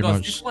No, pretty because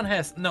much. this one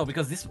has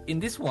because in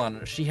this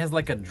one she has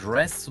like a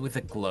dress with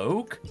a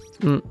cloak,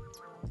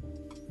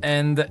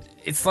 and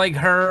it's like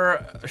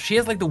she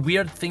has like the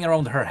weird thing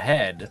around her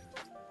head,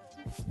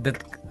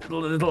 that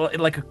little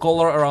like a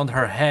collar around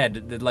her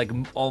head that like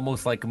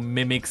almost like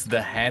mimics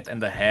the hat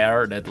and the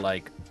hair that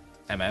like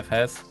MF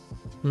has.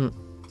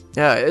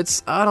 Yeah,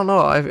 it's I don't know.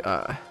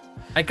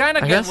 I kind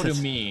of I get guess what you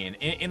it's- mean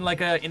in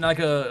like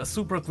a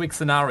super quick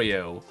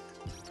scenario.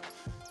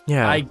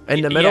 Yeah,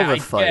 in the middle of a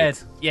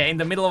fight. In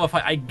the middle of a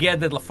fight, I get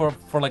that for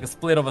like a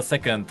split of a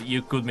second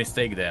you could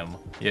mistake them.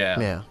 Yeah.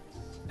 Yeah.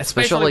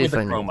 Especially with if the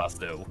I- chromas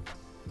though.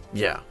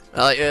 Yeah.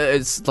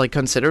 It's like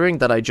considering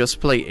that I just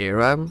play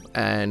Aram,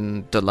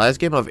 and the last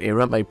game of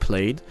Aram I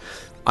played,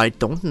 I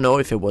don't know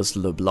if it was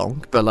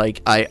LeBlanc, but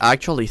like I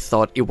actually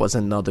thought it was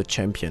another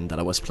champion that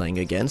I was playing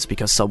against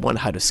because someone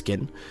had a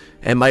skin.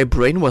 And my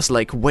brain was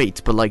like,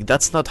 wait, but like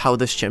that's not how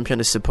this champion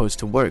is supposed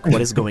to work.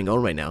 What is going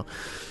on right now?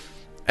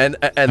 And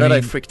then I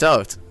mean- freaked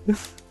out.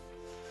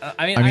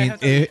 I mean, I mean, have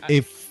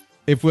to-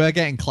 if we're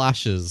getting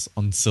clashes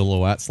on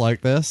silhouettes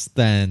like this,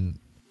 then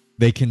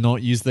they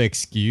cannot use the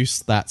excuse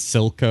that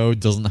Silco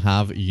doesn't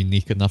have a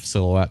unique enough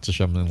silhouette to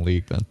show them in the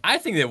league. Then I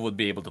think they would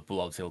be able to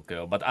pull out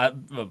Silco, but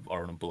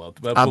or not pull out,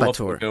 but Ah, pull out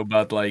Bator. Silco.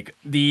 But like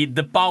the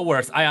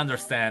powers, I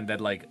understand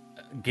that like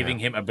giving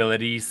him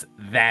abilities,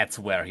 that's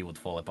where he would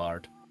fall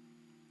apart.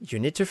 You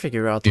need to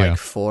figure out Yeah. like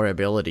 4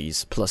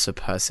 abilities plus a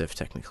passive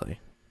technically.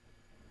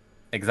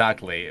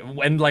 Exactly,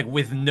 and like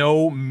with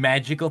no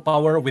magical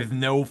power, with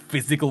no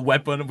physical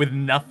weapon, with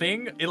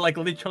nothing, like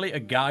literally a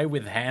guy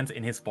with hands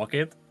in his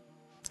pocket.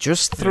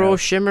 Just throw Yeah.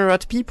 Shimmer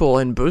at people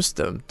and boost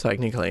them,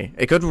 technically.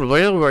 It could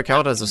really work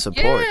out as a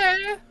support.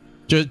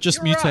 just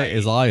You're mutate right.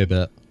 his eye a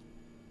bit.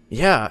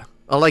 Yeah.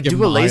 Or like Give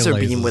do a him eye laser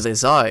beam lasers. with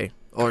his eye.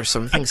 Or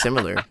something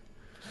similar.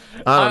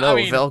 I don't I know,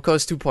 mean-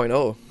 Velcos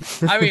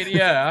 2.0. I mean,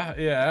 yeah.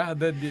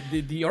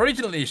 The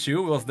original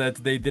issue was that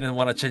they didn't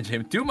want to change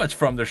him too much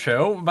from the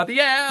show, but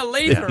yeah,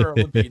 later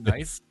would be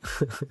nice.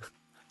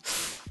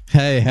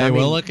 Hey, we're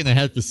mean- looking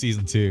ahead for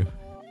season 2.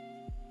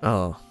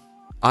 Oh.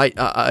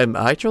 I'm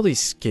actually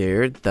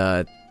scared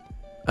that...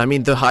 I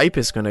mean, the hype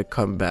is gonna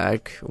come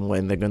back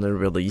when they're gonna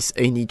release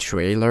any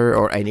trailer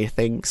or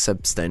anything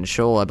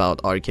substantial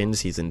about Arcane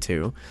Season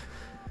 2.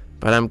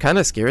 But I'm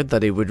kinda scared that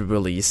they would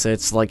release it.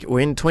 It's like, we're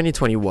in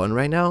 2021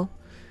 right now.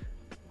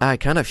 I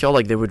kinda feel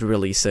like they would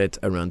release it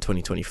around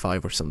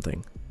 2025 or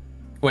something.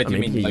 Wait, you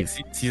Maybe- mean like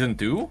season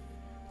 2?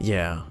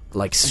 Yeah,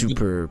 like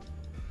super...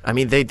 I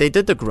mean, they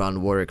did the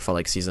groundwork for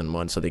like Season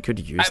 1, so they could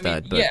use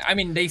that, but... Yeah, I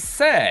mean, they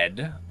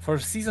said for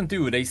season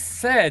 2, they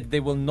said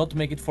they will not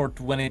make it for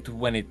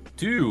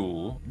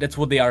 2022. That's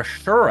what they are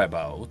sure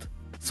about.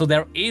 So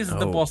there is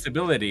the Oh.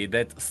 possibility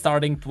that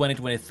starting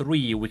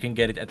 2023, we can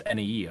get it at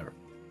any year.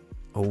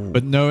 Oh.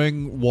 But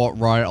knowing what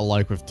Riot are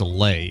like with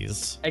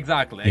delays,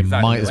 Exactly. You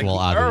might as Like, well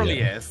the add it in.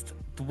 earliest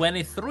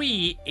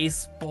 23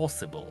 is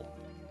possible.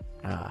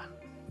 Ah,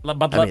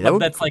 But, I mean, that would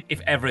be that's like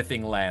if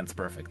everything lands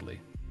perfectly.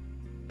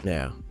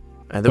 yeah.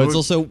 And But it's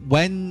also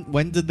when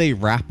did they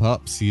wrap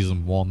up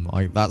season 1?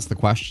 Like that's the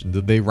question.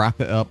 Did they wrap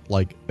it up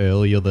like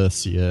earlier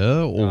this year,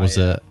 or was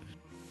yeah. it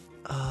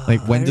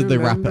like when I did they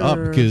wrap it up?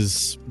 remember-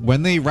 Because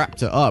when they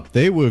wrapped it up,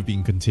 they would have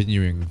been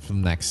continuing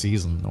from next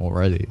season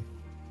already.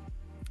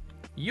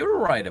 You're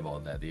right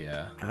about that,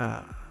 yeah.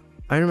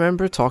 I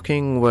remember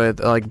talking with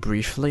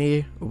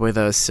briefly with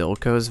a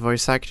Silco's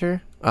voice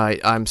actor.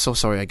 I'm so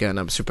sorry again.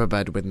 I'm super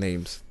bad with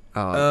names.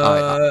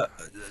 God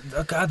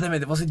damn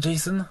it, was it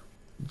Jason?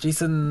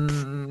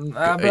 Jason...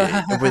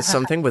 with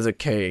something with a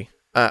K.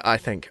 I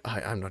think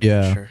I'm not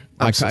Yeah, even sure.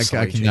 I'm so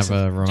sorry, I can Jason.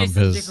 never remember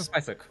Jason his.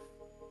 Spicek.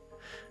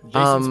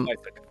 Jason Spicek.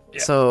 Yeah.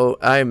 So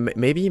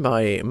maybe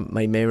my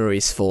memory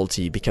is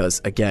faulty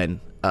because again,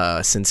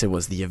 since it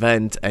was the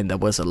event and there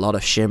was a lot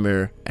of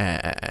shimmer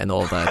and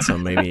all that, so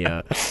maybe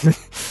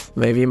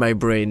maybe my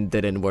brain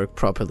didn't work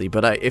properly.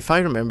 But if I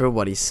remember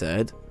what he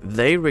said,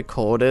 they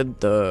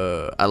recorded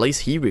at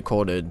least he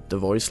recorded the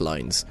voice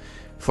lines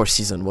for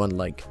season 1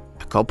 like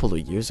a couple of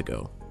years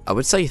ago. I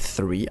would say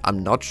 3.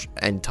 I'm not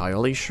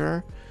entirely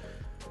sure,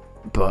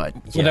 but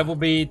So yeah, that would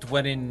be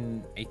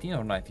 2018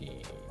 or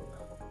 19?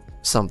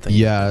 something.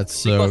 Yeah,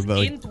 so Because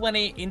like,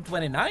 in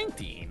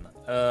 2019,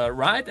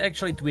 Riot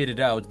actually tweeted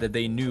out that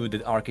they knew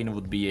that Arcane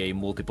would be a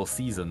multiple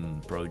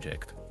season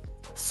project.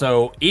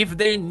 So if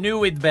they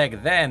knew it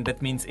back then,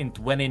 that means in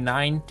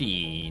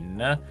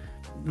 2019,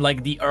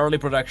 like the early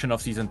production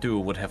of season 2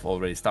 would have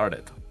already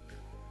started.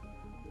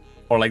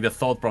 Or like the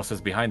thought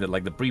process behind it,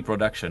 like the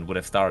pre-production would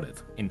have started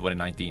in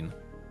 2019.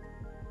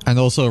 and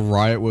also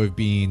Riot would have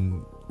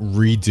been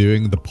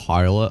redoing the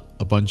pilot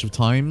a bunch of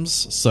times,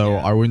 so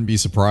Yeah. I wouldn't be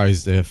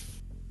surprised if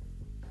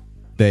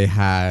they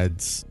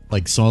had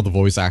like some of the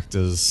voice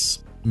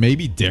actors,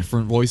 maybe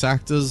different voice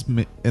actors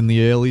in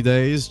the early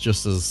days,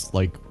 just as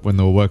like when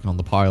they were working on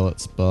the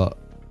pilots, but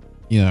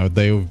you know,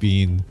 they have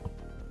been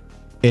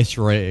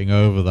iterating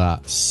over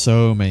that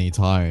so many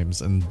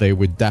times, and they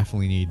would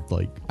definitely need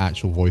like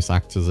actual voice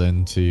actors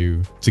in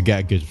to get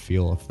a good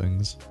feel of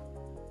things.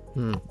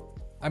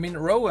 I mean,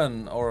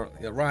 Rowan or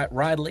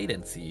Riot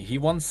Latency, he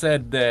once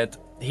said that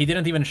he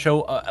didn't even show,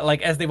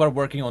 like, as they were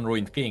working on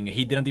Ruined King,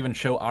 he didn't even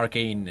show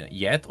Arcane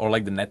yet, or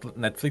like the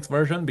Netflix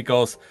version,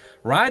 because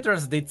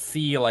writers did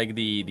see like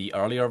the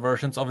earlier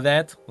versions of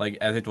that, like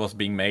as it was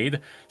being made.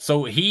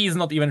 So he's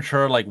not even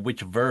sure like which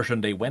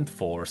version they went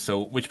for.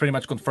 So which pretty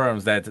much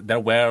confirms that they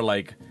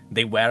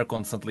were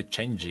constantly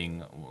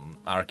changing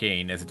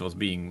Arcane as it was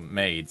being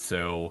made.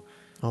 So.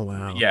 Oh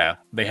wow. Yeah,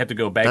 they had to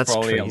go back That's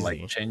probably and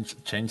crazy. like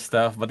change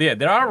stuff. But yeah,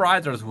 there are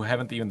writers who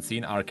haven't even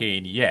seen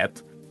Arcane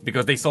yet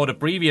because they saw the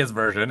previous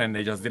version and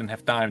they just didn't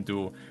have time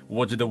to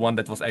watch the one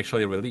that was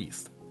actually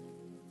released.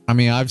 I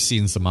mean, I've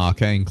seen some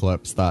Arcane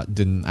clips that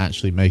didn't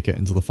actually make it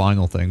into the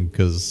final thing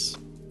because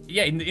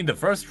Yeah, in the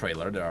first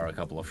trailer there are a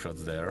couple of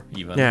shots there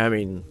even. Yeah, I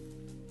mean,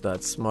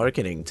 that's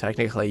marketing.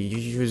 Technically, you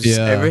use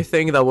Yeah.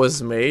 everything that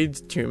was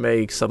made to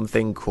make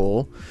something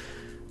cool.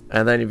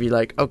 And then you'd be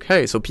like,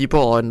 okay, so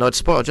people are not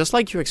spoiled. Just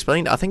like you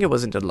explained, I think it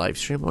was in the live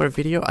stream or a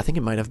video. I think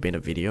it might have been a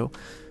video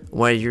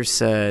where you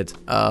said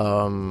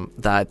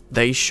that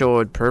they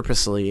showed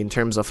purposely in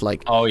terms of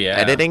like Oh, yeah.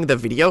 editing the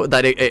video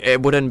that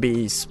it wouldn't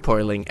be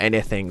spoiling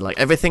anything. Like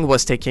everything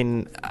was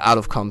taken out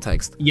of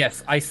context.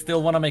 Yes, I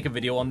still want to make a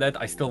video on that.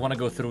 I still want to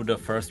go through the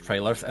first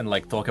trailers and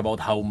like talk about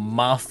how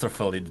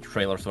masterfully the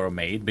trailers were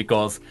made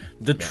because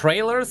the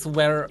trailers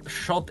were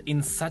shot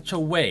in such a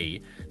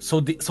way so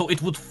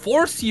it would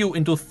force you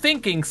into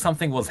thinking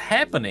something was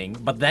happening,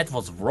 but that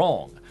was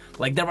wrong.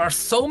 Like there are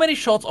so many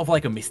shots of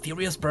like a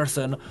mysterious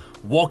person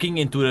walking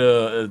into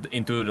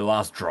the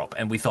last drop,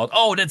 and we thought,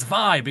 oh, that's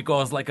Vi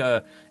because like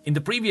in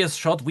the previous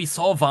shot we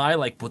saw Vi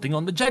like putting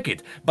on the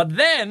jacket, but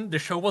then the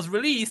show was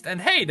released, and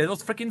hey, that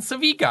was freaking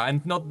Savika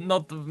and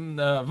not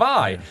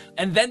Vi,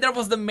 and then there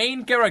was the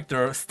main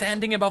character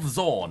standing above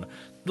Zone.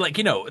 Like,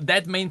 you know,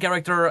 that main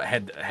character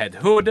had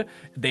hood,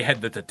 they had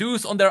the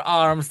tattoos on their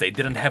arms, they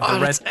didn't have the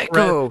that's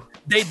Echo.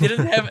 they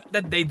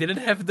didn't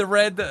have the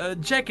red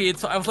jacket,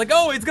 so I was like,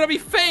 oh, it's gonna be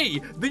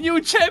Faye, the new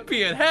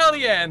champion, hell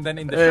yeah! And then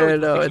in the show,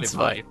 No, was it's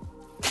actually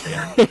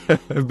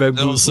fine.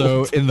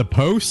 also in the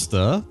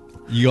poster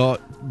you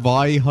got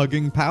Vi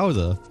hugging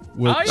Powder.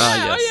 Which, Oh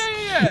yeah, yes.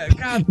 yeah.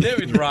 God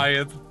damn it,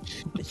 Riot.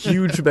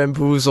 Huge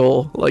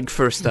bamboozle, like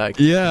first act.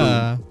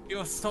 yeah. It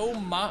was so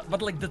much,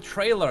 but like the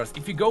trailers,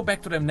 if you go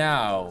back to them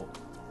now,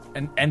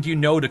 and you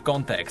know the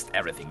context,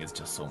 everything is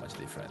just so much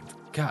different.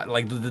 God,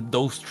 like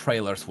those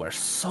trailers were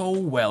so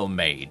well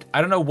made.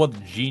 I don't know what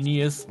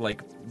genius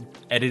like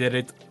edited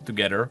it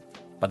together,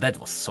 but that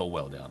was so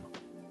well done.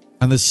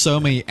 And there's so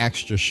many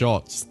extra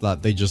shots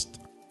that they just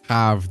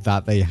have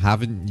that they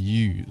haven't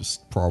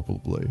used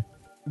probably.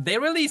 They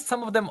released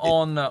some of them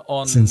on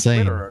It's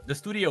insane. Twitter. The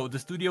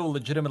studio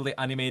legitimately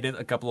animated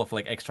a couple of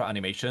like extra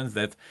animations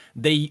that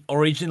they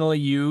originally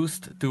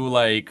used to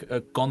like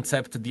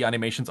concept the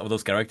animations of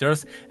those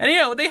characters, and you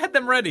know they had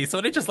them ready,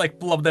 so they just like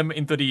plugged them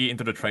into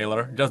the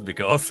trailer just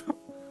because.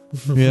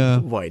 Yeah.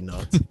 Why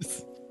not?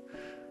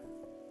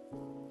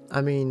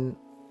 I mean,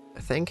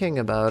 thinking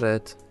about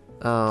it,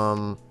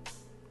 I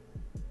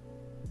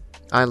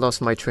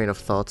lost my train of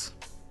thought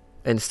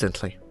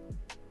instantly.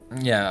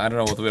 Yeah, I don't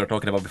know what we were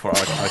talking about before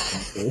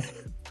Arcane.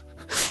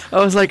 I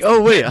was like,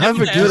 oh wait, I have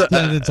a good.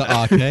 Turned into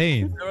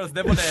Arcane. There was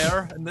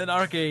Debonair, and then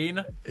Arcane.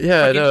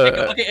 Yeah, Freaking no.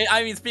 Echo. Okay,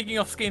 I mean, speaking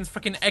of skins,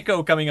 freaking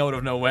Echo coming out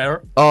of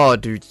nowhere. Oh,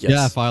 dude, yes.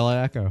 Yeah, Firelight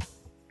Echo.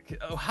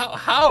 Oh,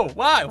 how?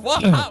 Why?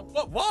 What? How?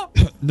 What?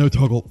 No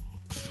toggle.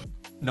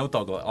 No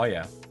toggle. Oh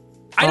yeah.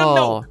 I don't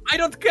know. Oh. I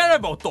don't care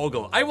about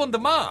toggle. I want the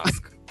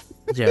mask.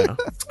 Yeah.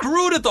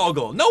 Screw the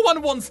toggle. No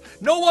one wants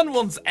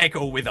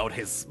Echo without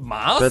his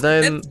mask. But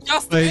then- That's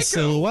just A Echo.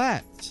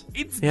 silhouette.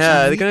 It's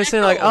Yeah, they're just gonna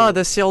say like, Echo. oh,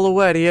 the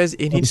silhouette.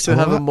 He needs to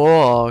have a silhouette?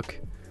 mohawk.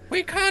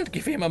 We can't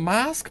give him a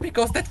mask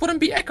because that wouldn't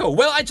be Echo.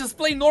 Well, I just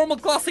play normal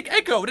classic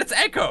Echo. That's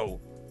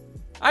Echo.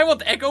 I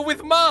want Echo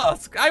with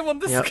mask. I want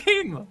the Yep.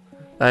 skin.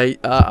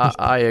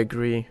 I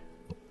agree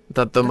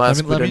that the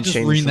mask Let me wouldn't just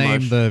change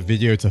rename so much. the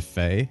video to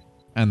Faye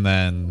and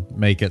then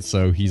make it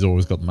so he's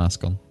always got the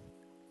mask on.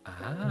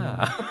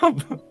 Ah.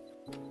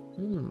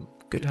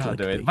 Good I'll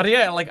do it. clickbait. But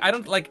yeah, like I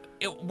don't like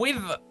it, with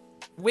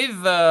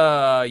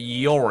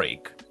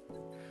Yorick.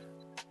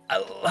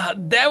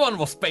 That one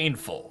was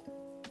painful,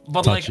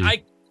 but Touchy. like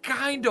I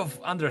kind of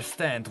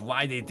understand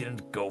why they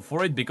didn't go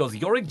for it because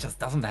Yorick just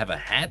doesn't have a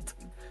hat,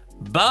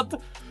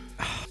 but.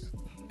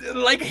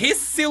 Like his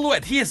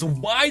silhouette, he has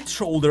wide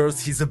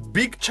shoulders. He's a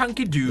big,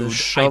 chunky dude.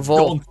 shovel. I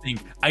don't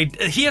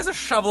think he has a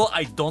shovel.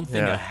 I don't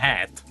think Yeah. a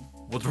hat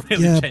would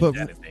really Yeah, change but-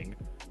 anything.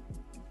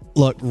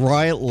 Look,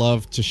 Riot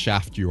loved to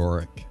shaft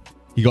Yorick.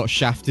 He got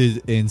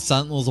shafted in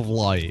Sentinels of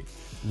Light,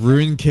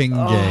 Ruin King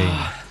game.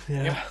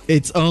 Yeah,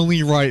 It's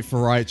only right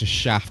for Riot to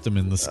shaft him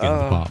in the skin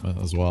department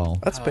as well.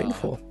 that's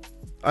painful.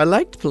 I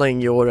liked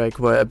playing Yorick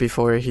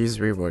before his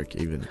rework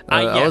even.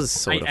 I That was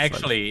sort of fun.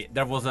 actually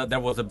there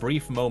was a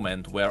brief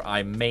moment where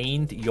I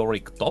mained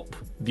Yorick top,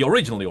 the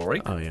original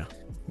Yorick, Oh yeah.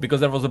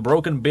 because there was a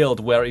broken build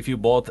where if you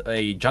bought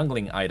a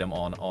jungling item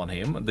on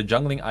him, the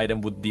jungling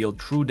item would deal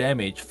true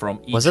damage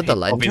from each Was it the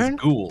hit of his lantern?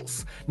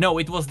 ghouls. No,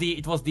 it was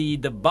the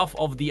buff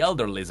of the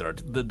Elder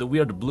Lizard, the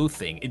weird blue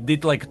thing. It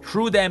did like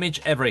true damage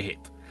every hit.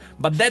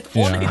 But that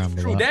Yeah, I on its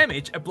remember true that.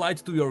 damage applied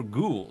to your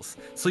ghouls.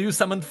 So you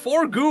summoned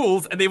 4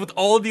 ghouls and they would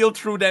all deal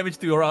true damage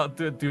to your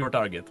to your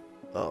target.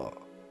 Oh.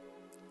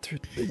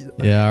 Dude,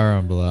 Yeah, I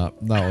remember that.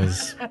 That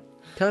was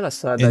kind of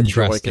sad that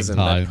Yorick Interesting isn't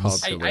that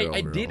times. popular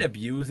I did overall.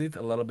 abuse it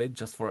a little bit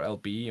just for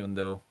LP, even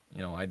though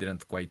I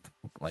didn't quite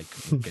like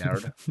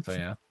cared. So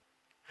yeah.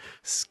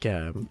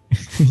 Scam.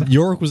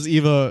 Yorick was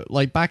either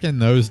like back in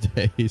those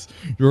days,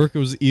 Yorick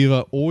was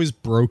either always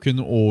broken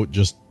or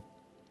just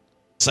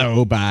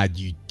so bad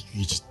you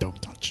just don't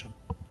touch him.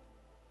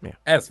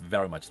 That's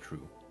very much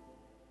true.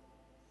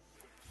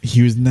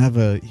 He was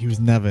never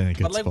in a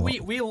good But like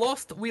spot.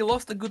 we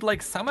lost a good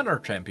like summoner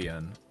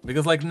champion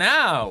because like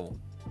now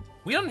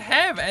we don't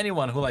have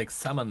anyone who like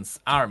summons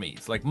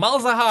armies. Like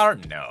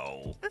Malzahar,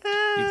 no.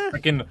 He's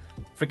freaking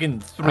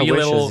I three wish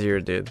little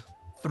Azir did.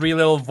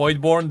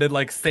 Voidborn that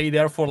like stay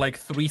there for like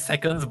 3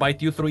 seconds,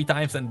 bite you 3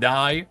 times and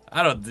die.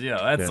 I don't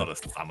that's not a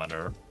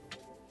summoner.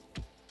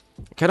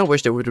 Kind of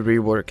wish they would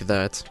rework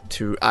that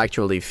to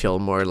actually feel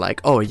more like,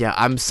 oh yeah,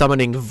 I'm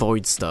summoning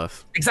void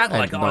stuff. Exactly,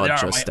 And like, not there are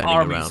just my standing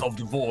armies around. of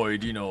the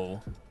void,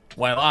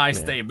 while I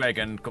stay back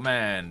and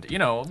command. We I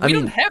don't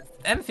mean- have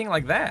anything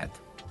like that.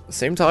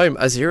 Same time,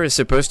 Azir is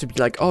supposed to be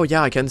like, oh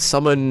yeah, I can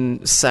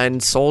summon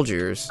sand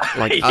soldiers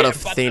like Yeah, out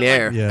of but thin like-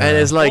 air, Yeah. and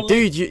it's like, Well,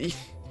 dude, you.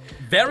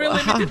 Very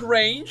limited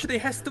range. They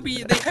have to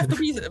be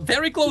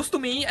very close to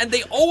me, and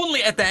they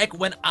only attack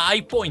when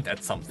I point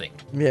at something.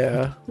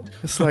 Yeah,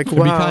 it's like It'd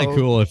wow. be kind of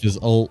cool if his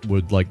ult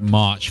would like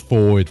march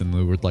forward and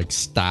they would like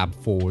stab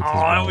forward. Oh,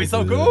 that'd be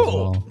so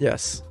cool.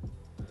 Yes.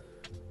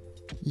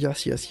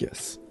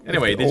 Yes.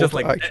 Anyway, If the they just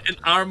ult like an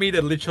army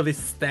that literally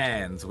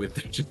stands with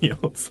their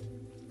shields.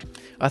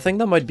 I think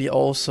that might be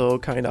also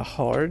kind of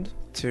hard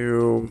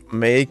to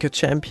make a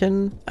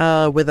champion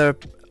with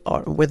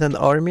an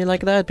army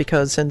like that,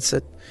 because since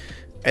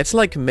it's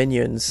like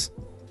minions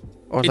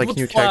or like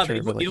new character.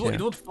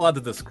 It would flood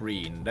the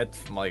screen.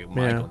 That's my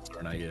Yeah.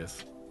 concern, I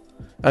guess.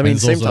 I mean,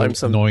 it's same also time,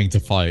 some annoying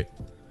to fight.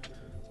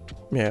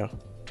 yeah,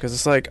 because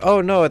it's like, oh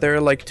no, there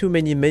are like too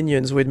many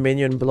minions with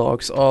minion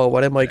blocks. Oh,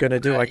 what am I gonna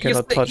do? I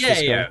cannot touch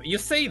this guy. You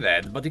say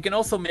that, but you can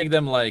also make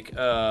them like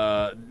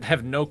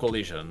have no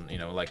collision,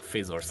 like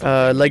Fizz or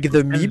something. Like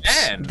the And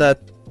meeps then- that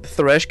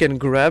Thresh can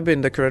grab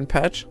in the current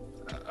patch.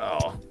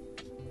 Oh.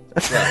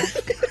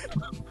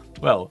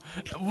 Well,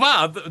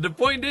 the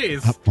point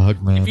is, That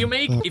bug, man.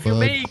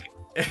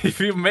 if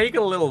you make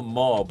a little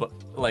mob,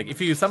 like if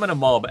you summon a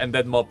mob and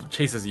that mob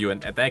chases you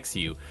and attacks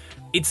you,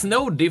 it's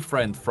no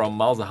different from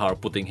Malzahar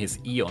putting his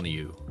E on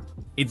you.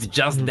 It's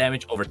just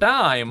damage over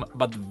time,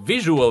 but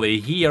visually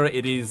here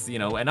it is,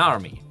 an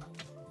army.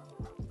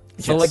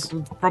 So Yes.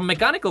 like from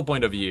mechanical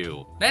point of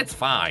view, that's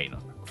fine.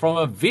 From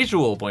a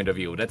visual point of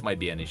view, that might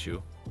be an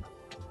issue.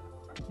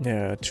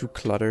 Yeah, too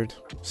cluttered.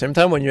 Same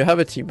time, when you have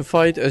a team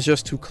fight, it's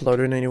just too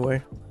cluttered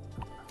anyway.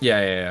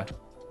 Yeah.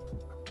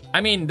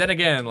 I mean, then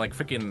again, like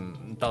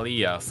freaking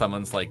Thalia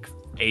summons like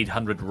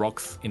 800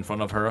 rocks in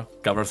front of her,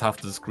 covers half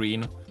the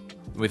screen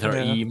with her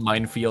E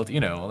minefield. You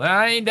know,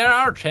 there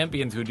are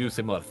champions who do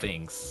similar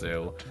things.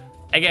 So,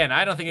 again,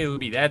 I don't think it would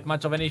be that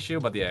much of an issue.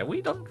 But yeah,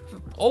 we don't.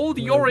 Old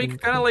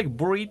Yorick kind of like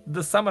buried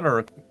the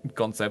summoner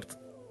concept.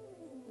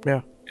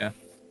 Yeah. Yeah.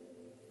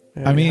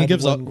 I mean, it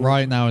gives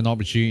right now an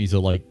opportunity to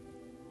like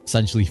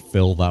essentially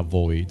fill that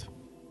void.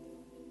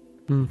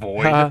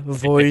 Void.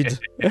 Void.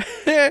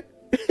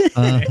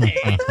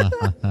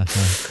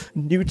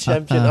 New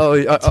champion. Uh-huh. Oh, are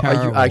you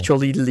Terrible.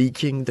 actually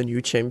leaking the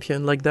new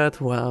champion like that?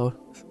 Wow,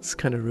 it's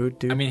kind of rude,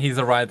 dude. I mean, he's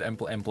a Riot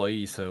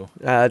employee, so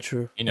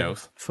True. he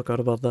knows. Forgot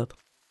about that.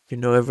 You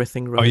know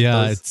everything, right? Oh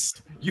yeah,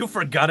 it's You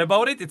forgot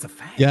about it? It's a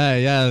fact. yeah.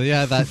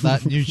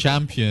 That new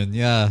champion.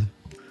 Yeah.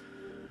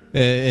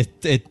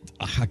 It.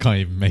 I can't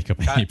even make up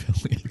any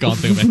ability. I can't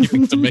think of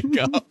anything to make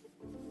up.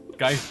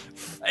 Guys,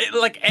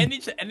 like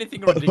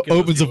anything ridiculous.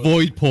 Opens a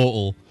void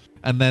portal,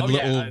 and then Oh,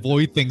 little yeah.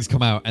 void things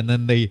come out, and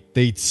then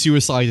they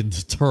suicide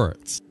into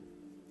turrets.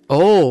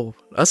 Oh,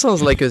 that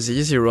sounds like a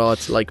ZZ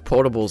Rod, like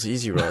portable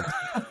ZZ Rod.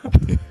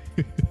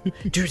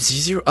 Dude,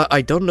 ZZ Rod,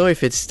 I don't know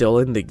if it's still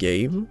in the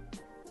game.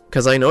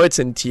 Because I know it's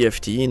in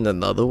TFT in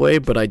another way,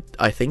 but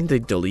I think they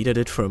deleted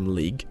it from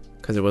League.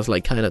 Because it was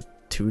like kind of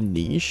too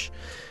niche.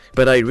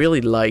 But I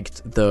really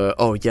liked the,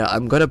 oh yeah,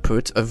 I'm gonna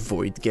put a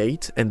void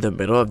gate in the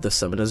middle of the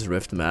Summoner's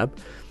Rift map.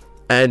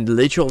 And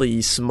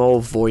literally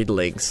small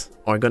voidlings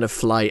are gonna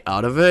fly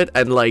out of it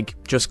and like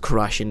just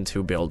crash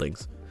into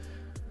buildings.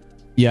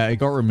 Yeah, it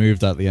got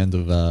removed at the end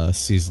of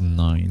season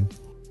 9.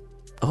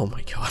 Oh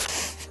my god.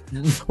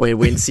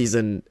 We're in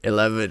season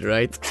 11,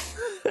 right?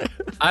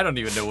 I don't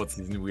even know what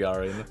season we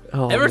are in.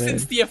 Oh, Ever man.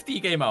 since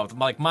TFT came out,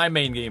 like my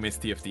main game is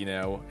TFT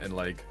now, and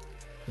like,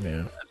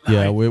 Yeah.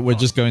 Yeah, we're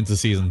just going to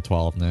season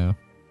 12 now.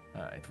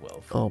 alright,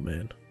 well, Oh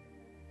man.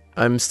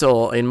 I'm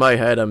still, in my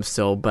head, I'm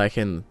still back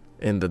in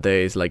the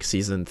days like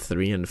season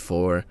 3 and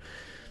 4.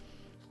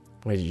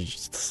 Where you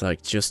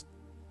just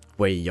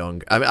way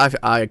young.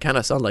 I kind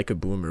of sound like a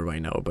boomer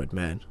right now, but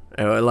man.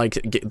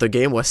 The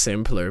game was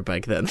simpler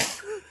back then.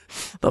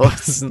 There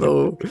was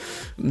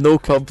no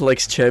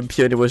complex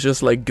champion. It was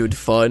just like good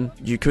fun.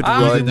 You could You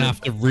run. didn't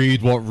have to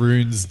read what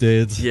runes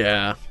did.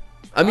 Yeah.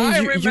 I mean, I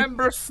you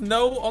remember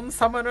Snow on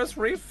Summoner's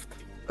Rift.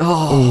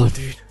 Oh,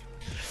 dude.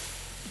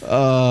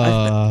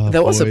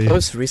 There was a boy.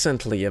 post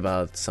recently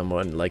about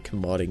someone like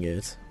modding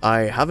it.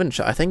 I haven't.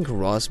 I think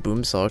Ross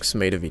Boomsocks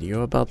made a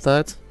video about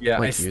that. Yeah,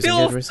 like, I using it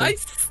still recently.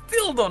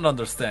 don't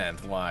understand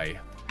why.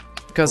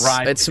 Because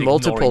Riot it's is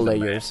multiple ignoring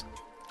the layers.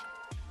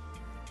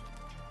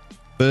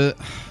 But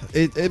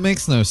it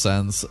makes no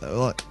sense.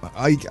 Like,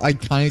 I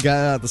kind of get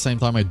it, at the same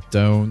time I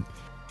don't.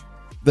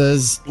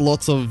 There's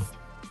lots of,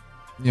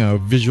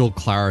 visual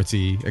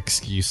clarity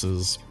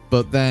excuses.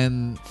 But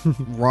then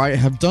Riot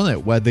have done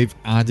it where they've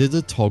added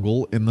a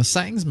toggle in the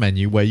settings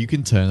menu where you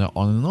can turn it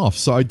on and off.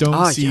 So I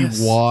don't see yes.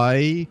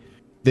 why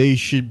they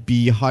should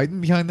be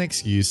hiding behind the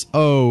excuse.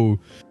 Oh,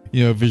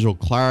 visual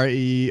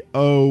clarity.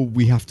 Oh,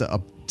 we have to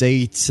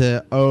update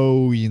it.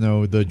 Oh,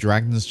 the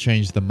dragons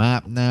changed the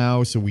map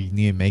now, so we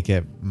need to make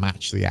it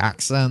match the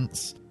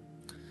accents.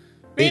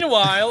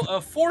 Meanwhile,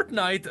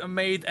 Fortnite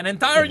made an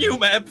entire new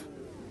map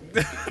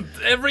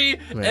every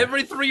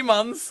 3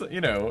 months.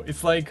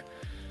 It's like.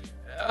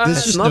 There's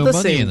It's just not no the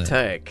money same in it.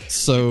 tech.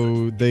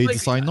 So they Like,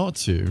 decide not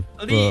to.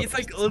 It's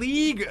like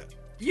League.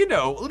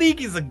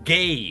 League is a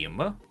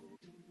game,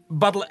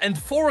 and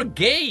for a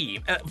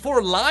game,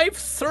 for live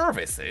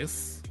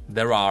services,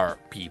 there are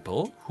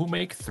people who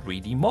make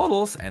 3D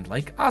models and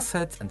like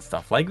assets and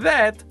stuff like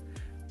that.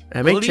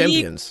 I make League-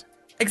 champions.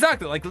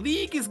 Exactly, like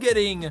League is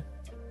getting,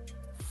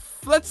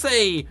 let's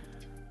say,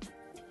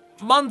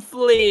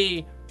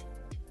 monthly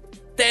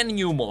 10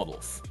 new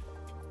models,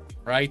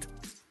 right?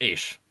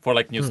 Ish, for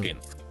like new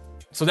skins.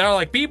 So there are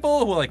like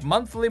people who like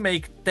monthly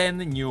make 10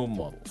 new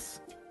models.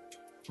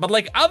 But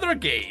like other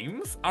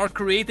games are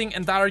creating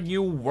entire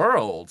new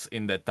worlds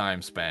in that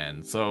time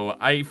span. So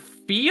I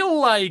feel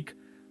like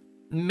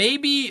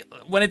maybe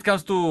when it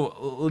comes to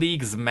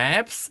League's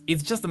maps,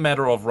 it's just a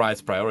matter of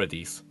Riot's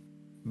priorities.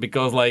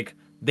 Because like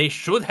they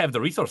should have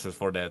the resources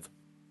for that.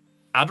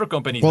 Other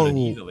companies do it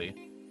easily.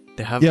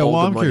 They have Yeah, all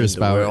what the I'm money curious in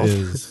the about world.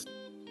 is,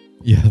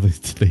 yeah,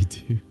 they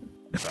do.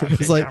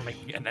 It's like They're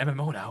making an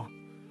MMO now.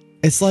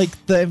 it's like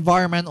the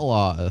environmental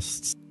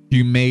artists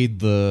who made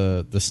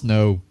the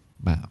snow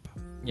map.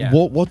 Yeah.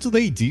 What do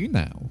they do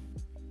now?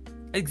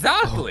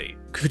 Exactly.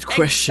 Good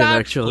question,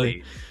 actually.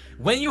 Exactly.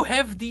 When you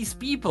have these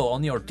people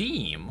on your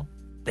team,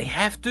 they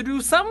have to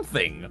do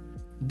something.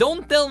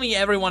 Don't tell me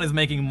everyone is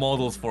making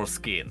models for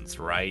skins,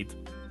 right?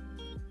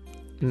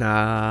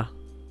 Nah.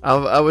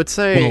 I would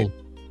say...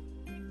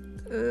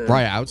 Well,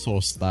 Riot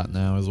outsourced that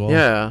now as well.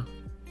 yeah.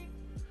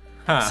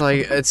 Huh. It's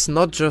like, it's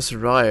not just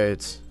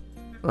Riot,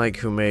 like,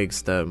 who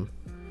makes them.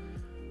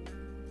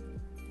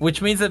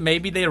 Which means that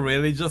maybe they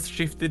really just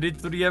shifted it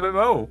to the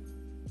MMO.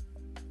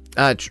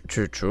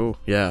 True.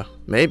 Yeah.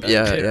 Maybe,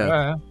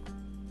 yeah.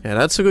 Yeah,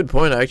 that's a good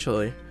point,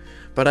 actually.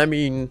 But I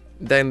mean,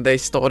 then they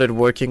started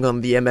working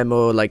on the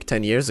MMO like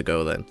 10 years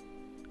ago then.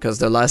 because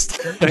the last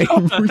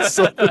time we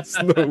saw the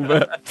snow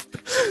map,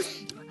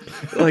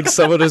 like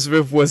Summoner's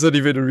Rift wasn't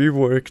even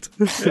reworked.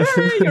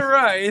 Yeah, you're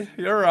right.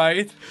 You're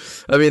right.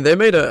 I mean, they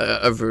made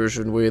a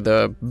version with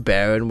a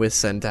Baron with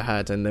Santa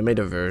hat, and they made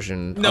a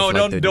version. No, of,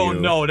 like,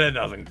 no, that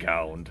doesn't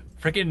count.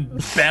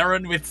 Freaking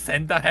Baron with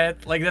Santa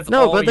hat, like that's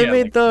No, all. but they yeah,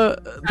 made like,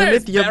 the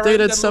there's Baron that updated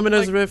looks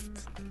Summoner's like-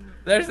 Rift.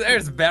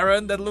 There's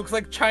Baron that looks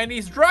like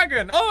Chinese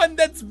dragon. Oh, and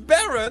that's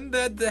Baron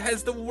that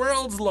has the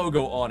world's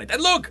logo on it.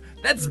 And look,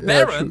 that's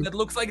Baron true. that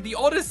looks like the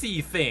Odyssey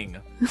thing.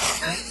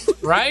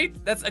 Right?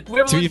 That's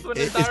equivalent To be, to an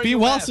it's entire been a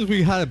while map. since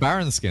we had a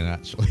Baron skin,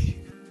 actually.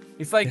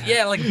 It's like,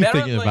 yeah, like Baron,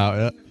 Thinking like,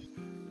 about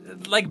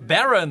it. like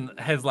Baron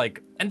has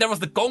like, and there was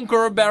the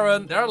Conqueror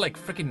Baron. There are like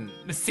freaking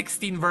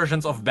 16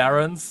 versions of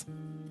Barons.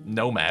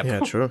 No map. Yeah,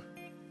 true.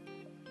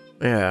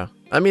 Yeah.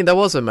 I mean, there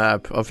was a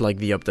map of, like,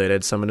 the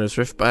updated Summoner's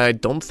Rift, but I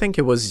don't think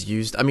it was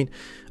used. I mean,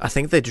 I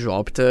think they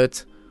dropped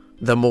it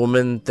the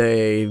moment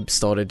they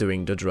started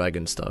doing the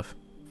dragon stuff.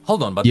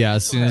 Hold on, but Yeah,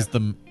 as soon as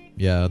the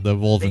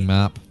evolving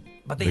map.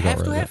 but they they got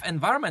have to rid of have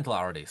environmental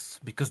artists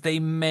because they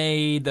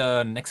made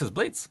Nexus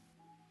Blitz.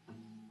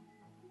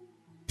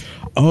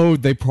 Oh,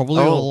 they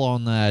probably Oh. all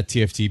on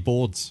TFT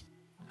boards.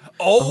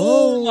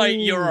 Oh, my!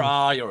 You're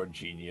a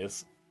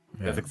genius.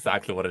 That's Yeah.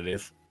 exactly what it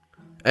is.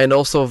 And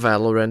also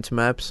Valorant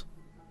maps.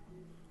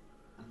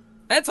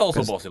 That's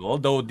also possible,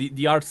 though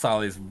the art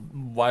style is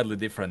widely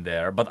different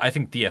there. But I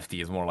think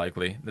TFT is more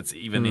likely. That's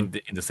even in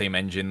the same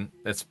engine.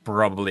 That's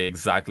probably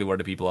exactly where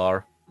the people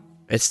are.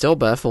 It still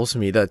baffles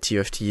me that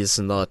TFT is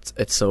not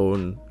its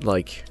own,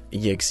 like,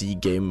 EXE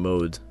game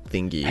mode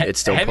thingy.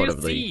 It's still have part you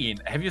of the...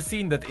 Have you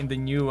seen that in the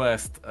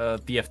newest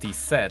TFT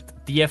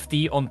set?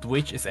 TFT on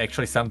Twitch is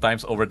actually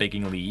sometimes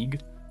overtaking League.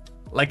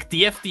 Like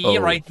TFT Oh.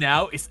 right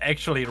now is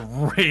actually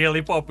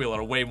really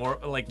popular, way more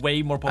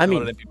popular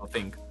mean- than people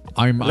think.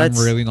 I'm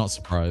Let's- really not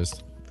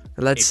surprised.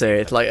 Let's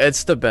say it, like,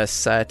 it's the best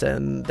set,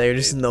 and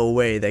there's no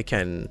way they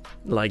can,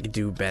 like,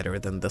 do better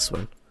than this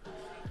one.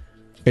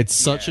 It's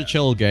such a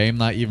chill game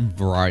that even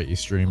variety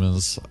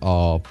streamers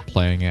are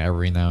playing it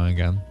every now and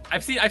again.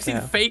 I've seen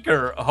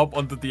Faker hop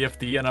onto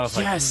TFT, and I was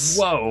Yes.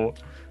 like, whoa.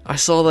 I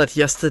saw that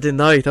yesterday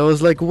night. I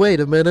was like, wait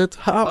a minute,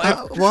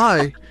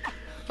 why?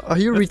 Are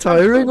you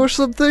retiring or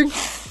something?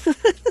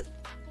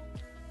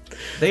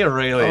 They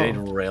really did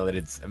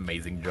an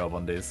amazing job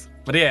on this.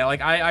 But yeah,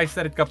 like I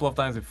said it a couple of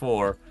times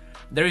before,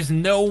 there is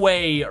no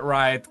way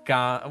Riot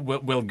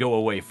will go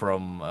away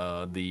from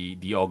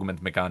the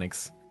augment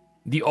mechanics.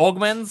 The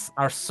augments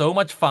are so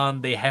much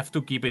fun, they have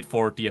to keep it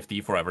for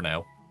TFT forever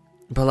now.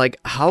 But, like,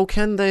 how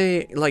can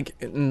they, like,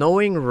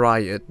 knowing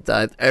Riot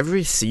that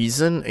every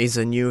season is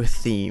a new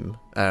theme,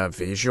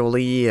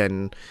 visually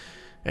and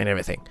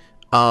everything,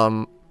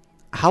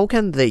 how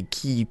can they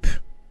keep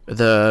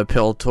the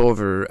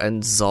Piltover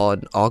and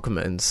Zod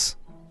augments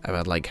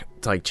about, like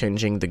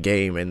changing the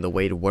game and the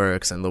way it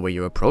works and the way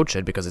you approach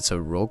it, because it's a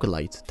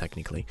roguelite,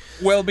 technically?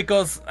 Well,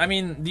 because, I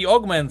mean, the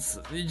augments,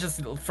 you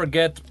just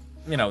forget,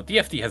 you know,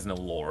 TFT has no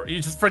lore.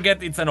 You just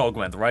forget it's an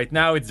augment. Right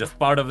now, it's just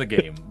part of the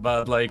game.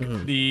 But, like,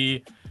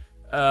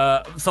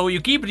 so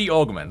you keep the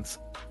augments,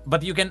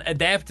 but you can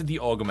adapt the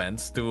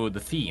augments to the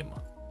theme.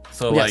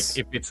 So, Yes.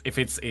 like,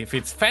 if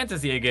it's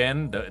fantasy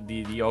again,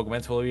 the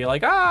augments will be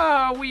like,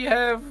 we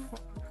have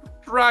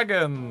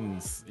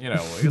dragons. You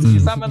know, you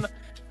summon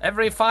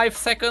every 5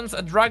 seconds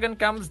a dragon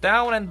comes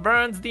down and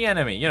burns the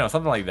enemy. You know,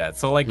 something like that.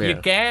 So, like, you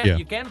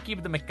can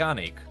keep the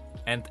mechanic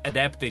and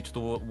adapt it to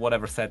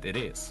whatever set it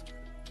is.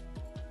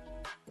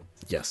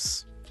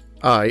 Yes,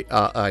 I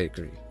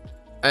agree.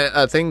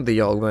 I think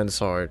the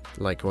augments are,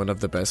 like, one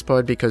of the best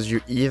part, because you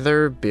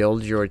either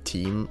build your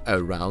team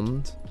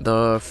around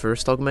the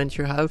first augment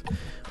you have,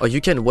 or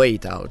you can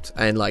wait out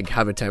and, like,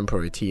 have a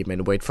temporary team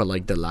and wait for,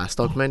 like, the last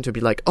augment to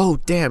be like, oh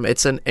damn,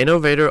 it's an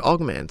innovator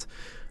augment.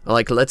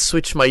 Like, let's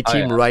switch my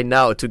team right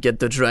now to get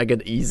the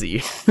dragon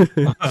easy.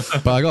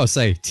 But I gotta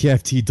say,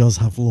 TFT does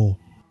have lore.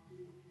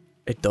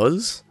 It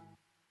does?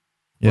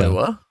 Yeah, Wait,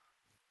 what?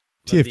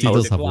 TFT The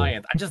does have lore.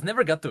 client. I just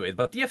never got to it,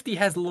 but TFT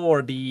has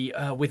lore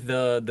with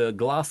the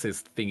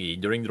glasses thingy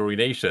during the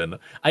ruination.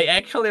 I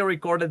actually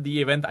recorded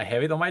the event. I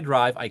have it on my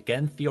drive. I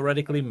can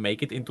theoretically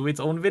make it into its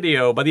own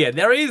video. But yeah,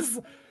 there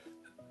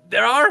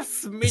are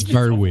smidges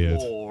very of weird.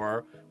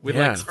 lore with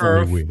Yeah, like it's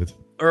Very weird.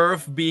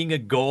 Earth being a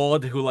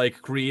god who like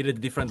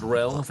created different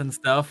realms and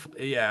stuff.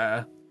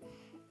 Yeah.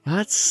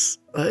 That's...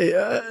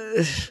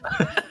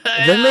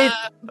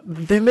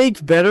 they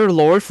make better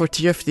lore for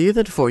TFT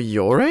than for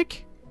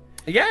Yorick?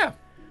 Yeah.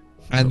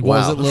 And what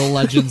was Wow. it? Little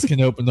Legends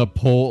can open up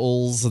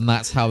portals, and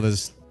that's how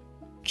there's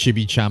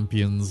chibi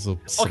champions. Or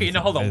Okay, something.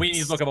 now hold on. We need to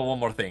It's- talk about one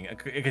more thing.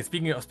 Okay,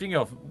 speaking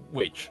of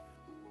which,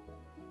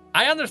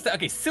 I understand.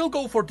 Okay, still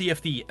go for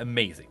TFT.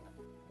 Amazing,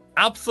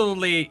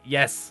 absolutely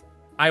yes.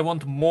 I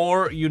want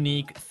more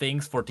unique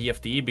things for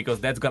TFT because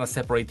that's gonna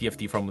separate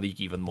TFT from League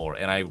even more,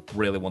 and I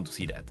really want to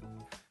see that.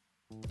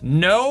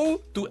 No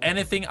to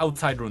anything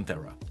outside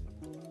Runeterra.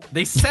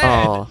 They said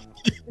Aw,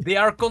 they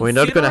are considering.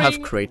 we're not gonna have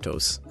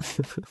Kratos.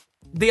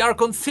 They are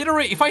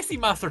considering. If I see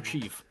Master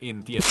Chief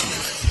in TFT,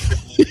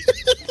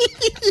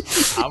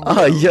 I'm Ah,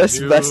 gonna yes,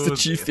 lose Master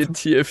Chief it. in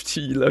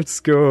TFT. Let's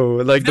go.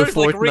 Like the There's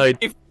like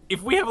Fortnite.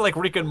 if we have like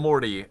Rick and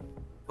Morty,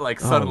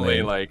 like Oh, suddenly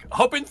man. like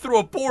hopping through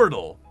a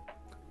portal.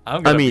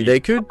 I'm I gonna mean, be,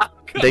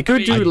 they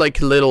could do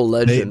like little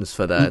legends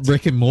for that.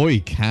 Rick and Morty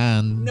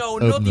can no,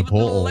 open not the even Little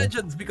portal.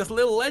 Legends, because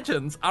Little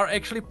Legends are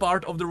actually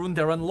part of the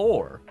Runeterran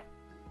lore.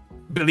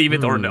 Believe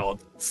it or not.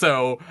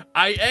 So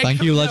I actually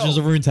Thank you, Legends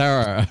of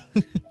Runeterra.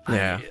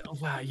 Yeah.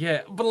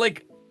 Yeah, but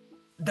like,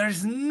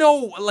 there's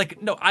no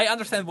like no. I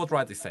understand what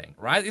Riot is saying.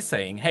 Riot is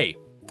saying, hey,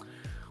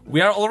 we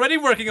are already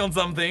working on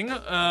something.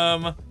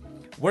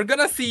 We're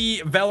gonna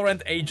see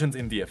Valorant agents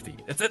in DFT.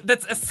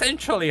 That's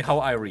essentially how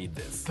I read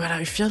this. But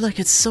I feel like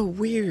it's so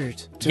weird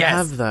to Yes.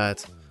 have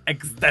that.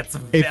 That's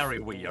very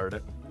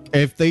weird.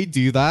 If they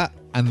do that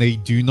and they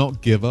do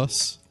not give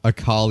us a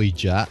Kali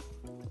Jet,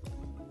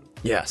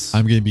 Yes.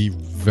 I'm gonna be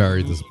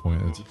very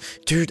disappointed.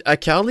 Dude,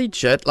 Akali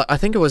Jet, like I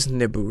think it was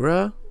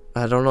Nebura.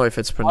 I don't know if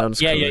it's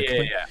pronounced Yeah.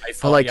 correctly. I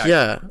saw. But like,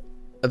 yeah,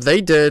 they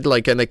did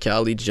like an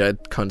Akali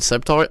Jet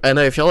concept art, and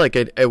I feel like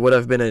it would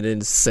have been an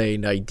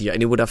insane idea,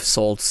 and it would have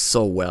sold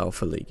so well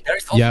for League.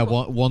 There's also, Yeah,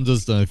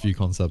 Wanda's done a few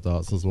concept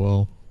arts as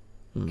well.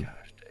 Gosh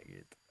dang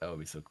it, that would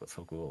be so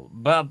cool.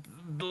 But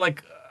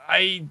like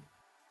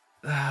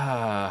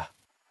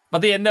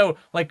but yeah, no,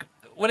 like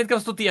when it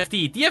comes to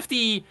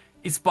TFT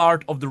is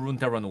part of the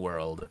Runeterran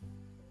world.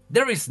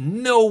 There is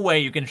no way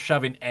you can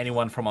shove in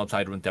anyone from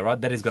outside Runeterra.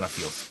 That is gonna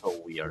feel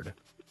so weird.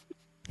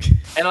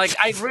 And like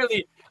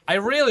I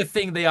really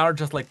think they are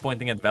just like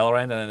pointing at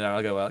Valorant, and then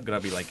they're gonna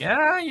be like,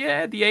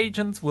 yeah, the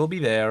agents will be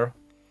there.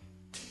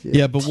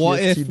 Yeah, but what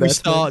TFT if we Batman.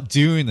 start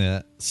doing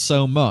it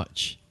so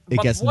much it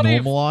But gets what if-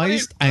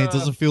 normalized and it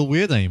doesn't feel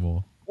weird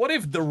anymore? What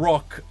if The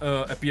Rock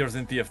appears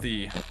in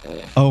TFT?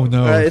 Oh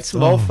no! It's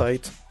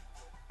Malphite.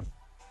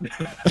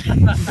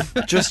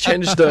 Just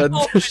change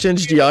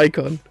the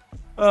icon.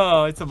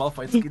 Oh, it's a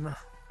Malphite skin.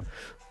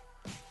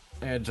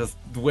 And just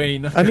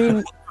Dwayne. I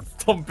mean,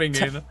 stomping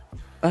in.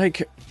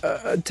 like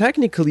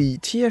technically,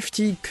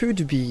 TFT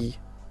could be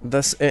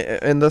this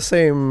in the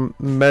same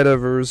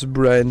metaverse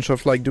branch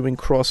of like doing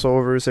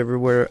crossovers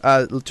everywhere,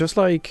 just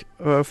like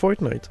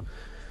Fortnite.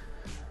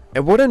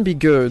 It wouldn't be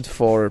good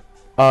for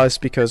us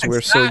because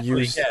we're so Exactly,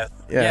 used. Yes,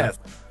 Yeah.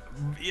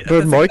 yes.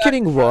 But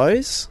marketing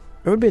wise,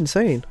 it would be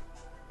insane.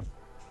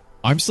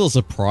 I'm still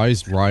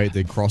surprised, right?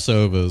 They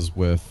crossovers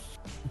with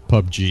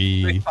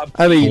PUBG,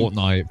 I mean,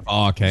 Fortnite,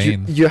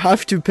 Arcane. you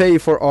have to pay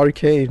for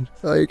Arcane.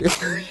 Like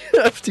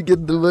you have to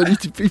get the money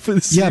to pay for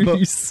the Yeah,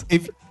 but series.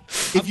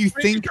 if you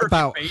pretty think sure they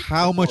about paid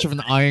how for much of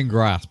an iron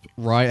grasp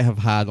Riot have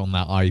had on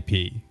that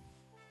IP,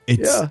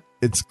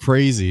 it's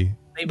crazy.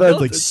 They But,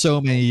 milked Like it.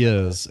 so many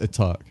years it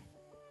took.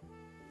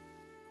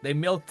 They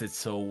milked it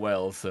so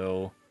well.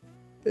 So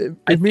It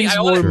I think means I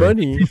more honestly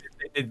money.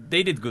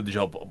 they did good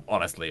job,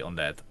 honestly, on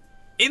that.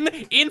 In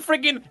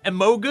freaking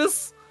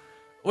Amogus,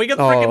 we got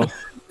Oh. freaking.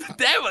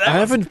 Damn, I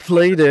haven't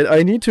played it.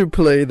 I need to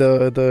play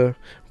the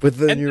with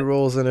the new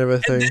rules and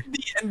everything.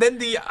 And then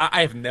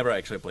I have never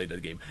actually played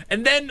that game.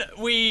 And then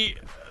we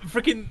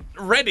freaking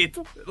Reddit,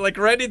 like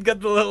Reddit got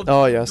the little.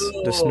 Oh yes,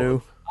 the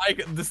snoo.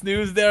 The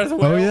snooze there as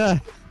well. Oh yeah.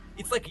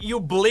 It's like you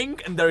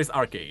blink and there is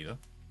Arcane.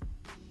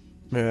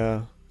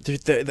 Yeah.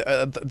 Dude,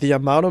 the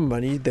amount of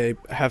money they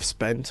have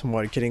spent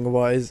marketing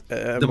wise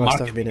must have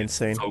marketing been is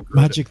insane. so good.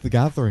 Magic the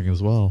Gathering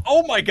as well.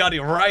 Oh my god,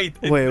 you're right.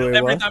 Wait,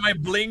 Every what? time I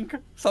blink,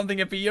 something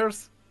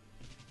appears.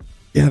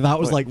 Yeah, that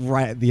was like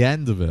right at the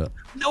end of it.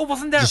 No,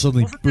 wasn't there? Just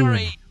something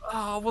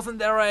Wasn't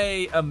there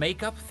a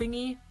makeup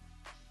thingy?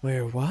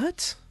 Wait,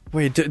 what?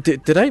 Wait,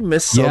 did I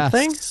miss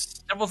something?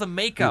 Yes. There was a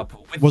makeup.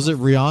 With Was it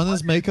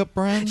Rihanna's makeup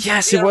brand?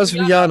 Yes, Yeah, it was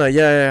Rihanna. Rihanna.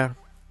 Yeah.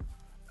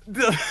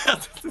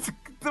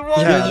 the one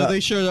Yeah, Yeah, no, that- they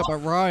showed up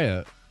at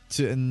Riot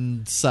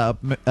and set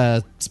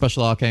up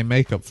special Arcane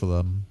makeup for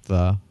them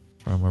there.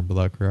 If I remember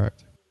that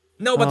correct.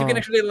 No, but you can Oh.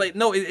 actually like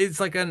it's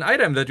like an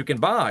item that you can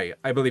buy.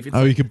 I believe it's.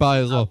 Oh, you could buy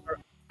as well.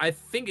 I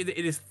think it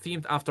is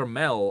themed after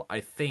Mel.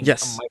 I think.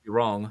 Yes. I might be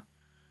wrong.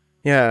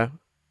 Yeah.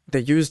 They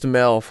used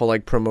Mel for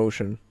like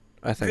promotion,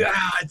 I think. Yeah,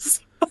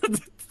 it's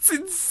it's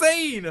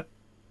insane.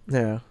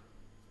 Yeah.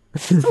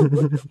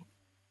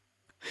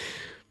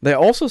 They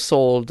also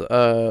sold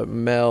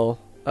Mel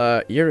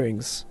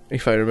earrings,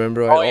 if I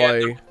remember Oh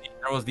right. yeah,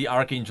 there was the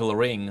Archangel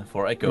ring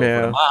for Echo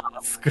Yeah. for the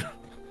mask.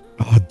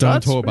 Oh, don't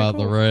That's talk pretty about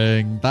the cool.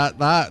 ring.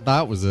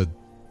 That was a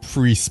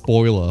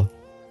pre-spoiler,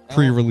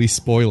 pre-release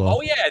spoiler.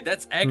 Oh yeah,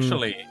 that's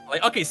actually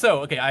like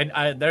okay.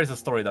 I there's a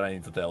story that I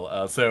need to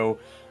tell. So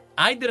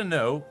I didn't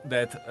know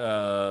that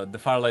the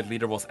Firelight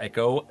leader was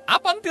Echo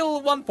up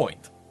until one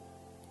point.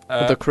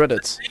 The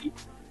credits.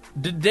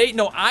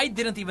 No, I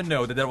didn't even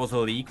know that there was a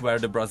leak where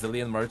the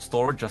Brazilian merch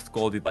store just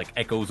called it like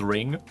Echo's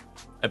ring.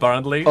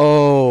 Apparently.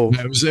 Oh.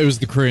 It was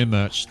the Korean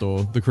merch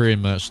store. The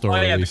Korean merch store Oh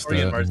yeah, the released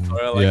Korean it. merch and-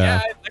 store. Like,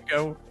 yeah, it's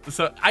Echo.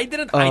 So I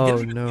didn't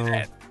even no. see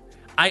that.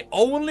 I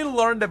only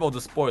learned about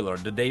the spoiler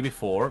the day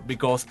before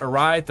because a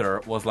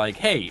writer was like,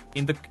 "Hey,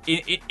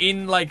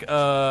 in like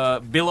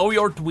below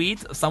your tweet,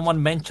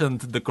 someone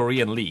mentioned the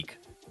Korean leak,"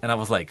 and I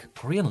was like,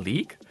 "Korean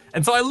leak?"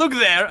 And so I looked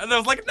there, and I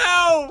was like,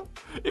 no!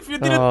 If you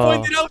didn't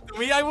point it out to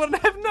me, I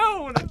wouldn't have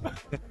known.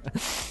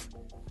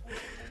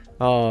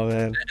 Oh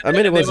man, I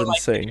mean it was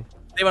insane.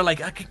 They were like,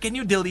 can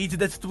you delete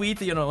that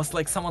tweet? You know, it's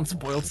like someone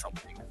spoiled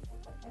something.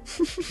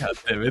 God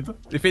damn it.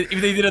 If they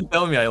didn't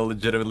tell me, I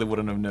legitimately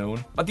wouldn't have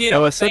known. But It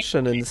was such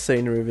an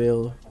insane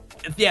reveal.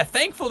 Yeah,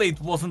 thankfully it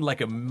wasn't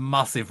like a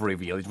massive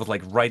reveal. It was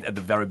like right at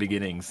the very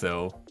beginning,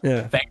 so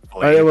Yeah,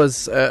 thankfully. it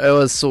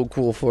was so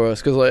cool for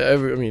us because like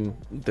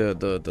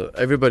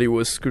everybody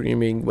was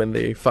screaming when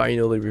they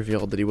finally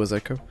revealed that he was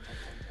Echo.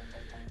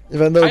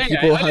 Even though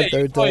people had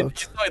their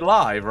doubts. You saw it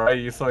live, right?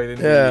 You saw it in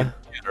Yeah. the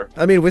theater.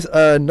 I mean, with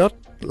not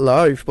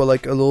live, but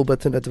like a little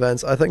bit in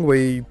advance. I think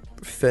we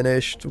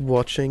finished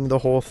watching the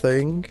whole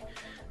thing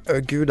a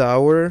good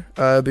hour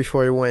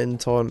before it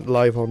went on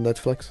live on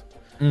Netflix.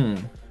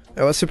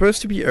 It was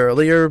supposed to be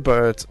earlier,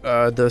 but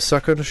the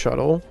second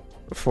shuttle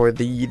for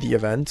the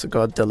event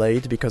got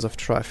delayed because of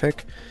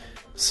traffic,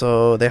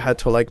 so they had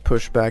to like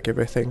push back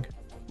everything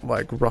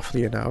like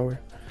roughly an hour.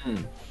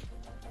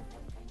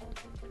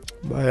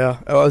 But yeah,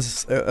 it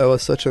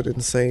was such an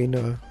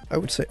insane I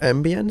would say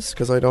ambience,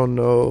 because I don't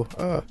know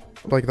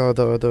like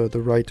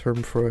the right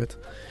term for it.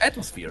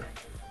 Atmosphere.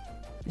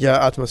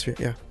 Yeah, atmosphere.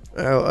 Yeah,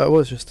 I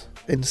was just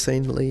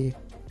insanely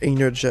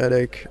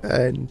energetic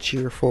and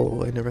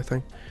cheerful and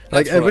everything.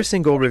 Like That's every right.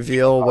 single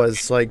reveal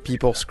was like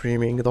people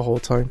screaming the whole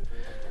time.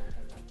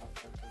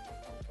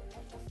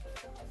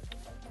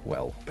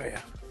 Well,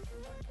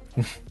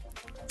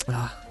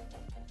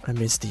 I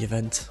missed the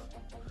event.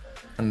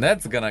 and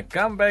that's gonna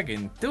come back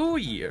in 2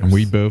 years. And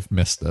we both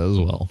missed it as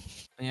well.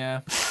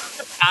 Yeah.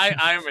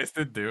 I missed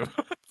it too.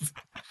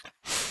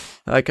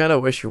 I kind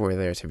of wish you were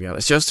there, to be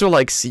honest, just to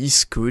like see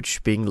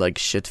Scooch being like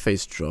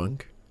shit-faced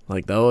drunk.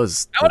 Like that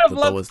was I would have that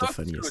loved was the to talk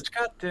to funniest. Scrooge,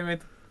 God damn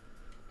it.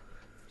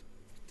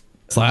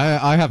 So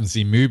I haven't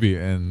seen Mubi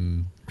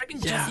in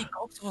Freaking Jesse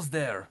Cox was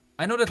there.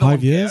 I know that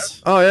 5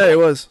 years. Oh yeah, it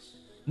was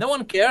No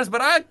one cares,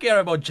 but I care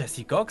about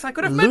Jesse Cox. I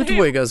could have met him.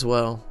 Ludwig as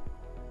well.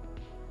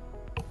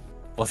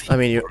 Was he? I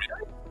mean, you.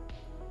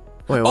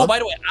 Wait, Oh, what? by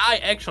the way, I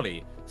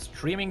actually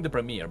streaming the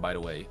premiere. By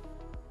the way,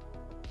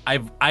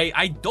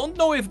 I don't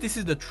know if this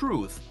is the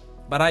truth,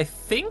 but I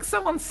think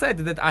someone said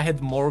that I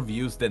had more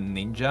views than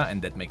Ninja,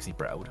 and that makes me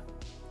proud.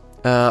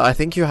 I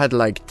think you had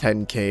like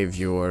 10k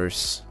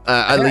viewers.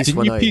 At least Didn't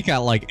when you I. peak at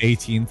like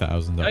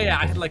 18,000? Oh yeah,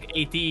 I had like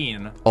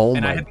 18. Oh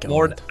and my I had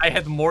God. I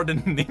had more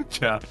than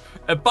Ninja.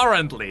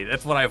 Apparently,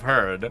 that's what I've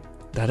heard.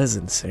 That is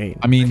insane.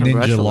 I mean,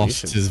 Ninja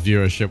lost Congratulations. his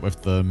viewership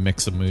with the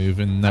mixer move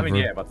and never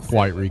yeah, but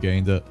quite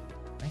regained it.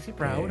 Makes me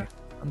proud.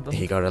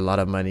 He got a lot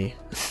of money.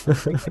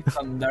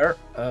 Thunder.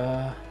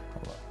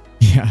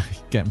 Yeah,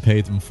 getting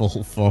paid in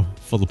full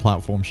for the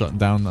platform shutting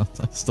down. I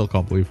still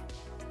can't believe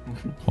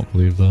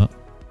that.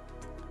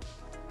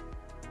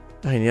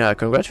 I mean, yeah,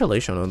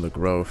 congratulations on the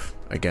growth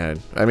again.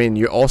 I mean,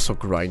 you also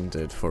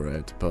grinded for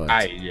it, but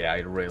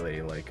I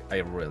really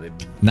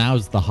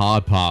Now's the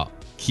hard part,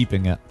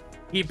 keeping it.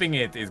 keeping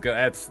it is good.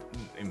 That's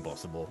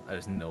impossible.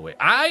 There's no way.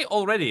 I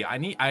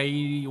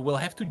will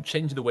have to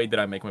change the way that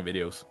I make my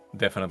videos.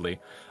 Definitely.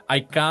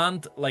 I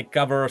can't like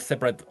cover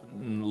separate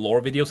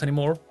lore videos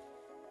anymore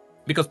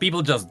because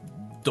people just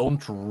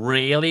don't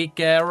really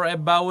care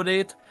about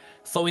it.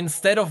 So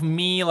instead of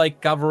me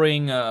like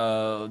covering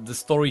the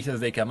stories as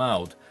they come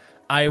out,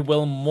 I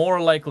will more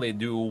likely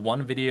do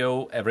one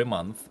video every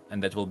month,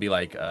 and that will be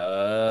like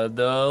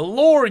the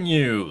lore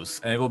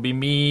news, and it will be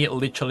me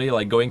literally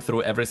like going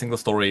through every single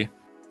story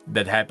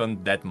that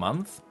happened that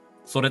month,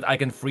 so that I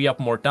can free up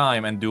more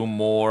time and do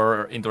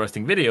more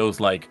interesting videos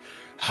like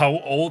how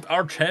old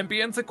are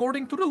champions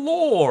according to the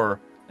lore,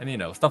 and you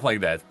know, stuff like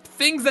that.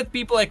 Things that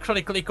people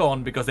actually click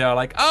on because they are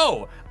like,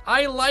 oh,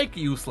 I like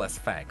useless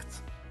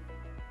facts.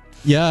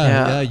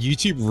 Yeah.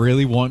 YouTube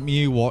really want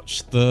me to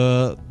watch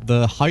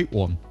the height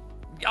one.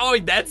 Oh,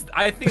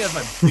 I think that's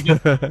my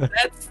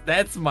biggest,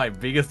 that's my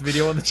biggest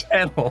video on the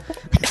channel.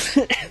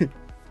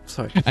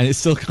 sorry. And it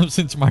still comes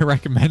into my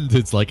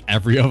recommendeds like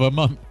every other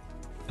month.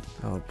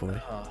 Oh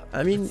boy.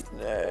 I mean,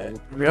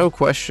 real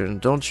question.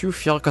 Don't you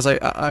feel? Because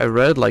I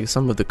read like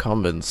some of the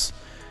comments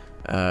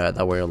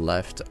that were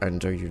left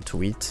under your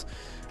tweet.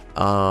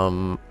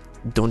 Don't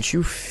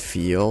you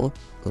feel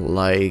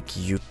like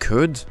you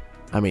could?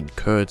 I mean,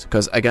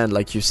 because again,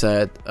 like you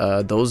said,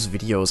 those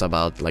videos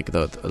about like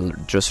the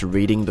just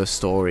reading the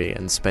story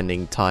and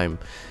spending time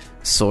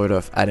sort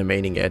of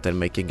animating it and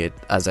making it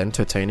as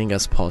entertaining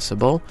as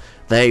possible,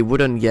 they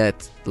wouldn't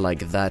get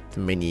like that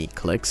many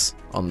clicks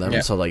on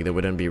them, so like they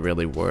wouldn't be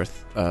really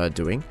worth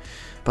doing.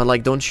 But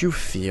like, don't you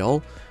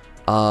feel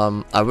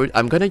I'm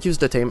gonna use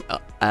the term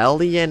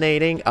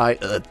alienating.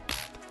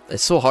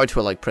 It's so hard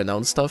to like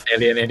pronounce stuff.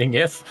 Alienating,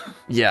 yes.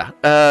 Yeah.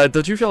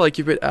 Don't you feel like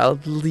you could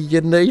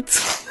alienate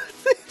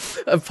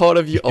a part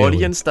of your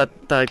audience that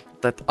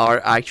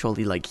are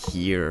actually like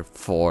here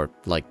for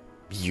like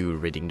you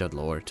reading the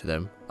lore to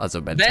them as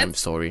a bedtime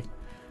story?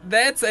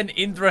 That's an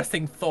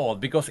interesting thought,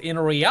 because in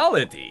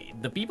reality,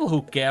 the people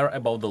who care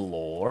about the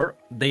lore,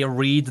 they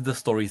read the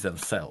stories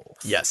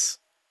themselves. Yes.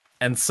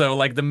 And so,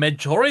 like, the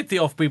majority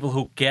of people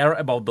who care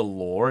about the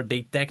lore,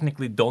 they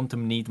technically don't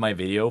need my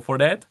video for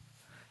that.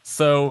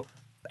 So,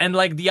 and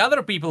like the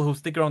other people who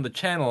stick around the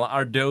channel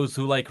are those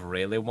who like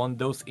really want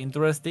those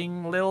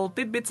interesting little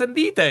tidbits and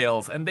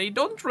details, and they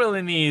don't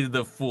really need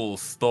the full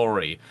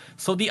story.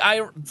 So the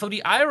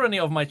irony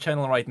of my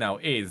channel right now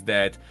is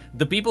that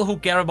the people who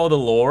care about the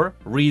lore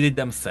read it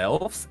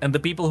themselves, and the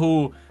people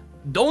who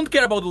don't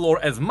care about the lore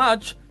as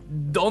much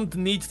don't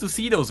need to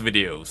see those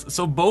videos.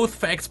 So both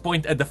facts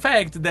point at the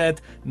fact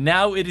that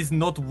now it is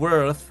not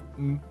worth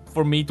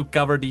for me to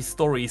cover these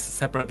stories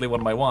separately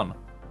one by one.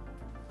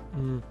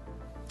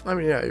 I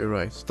mean, yeah, you're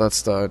right.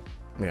 That's the...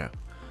 yeah.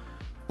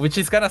 Which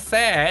is kind of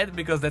sad,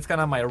 because that's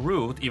kind of my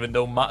root, even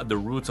though the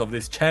roots of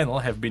this channel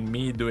have been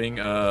me doing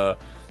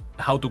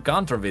how to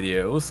counter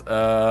videos.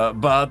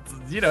 But,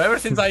 you know, ever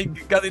since I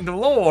got into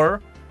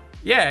lore,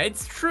 yeah,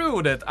 it's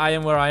true that I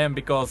am where I am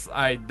because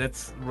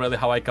that's really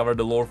how I covered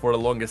the lore for the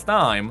longest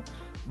time.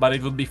 But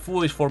it would be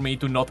foolish for me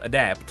to not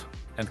adapt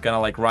and kind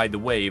of like ride the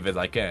wave as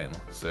I can.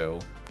 So,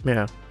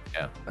 Yeah.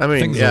 yeah. I mean,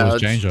 Things yeah,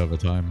 always change over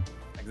time.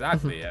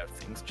 Exactly, yeah,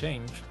 things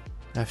change.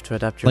 have to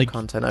adapt your Like-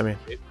 content. I mean...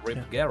 Rip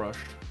Garrosh.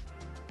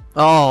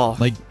 Oh,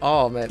 Like,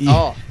 oh man,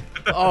 oh,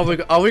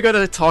 are we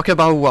gonna talk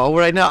about WoW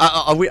right now?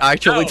 Are we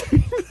actually?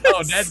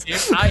 No, that game,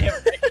 I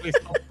have actually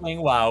stopped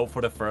playing WoW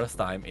for the first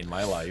time in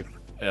my life.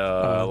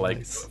 Like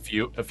nice.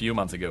 a few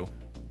months ago.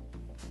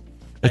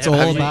 it's have all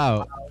actually-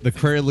 about the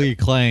critically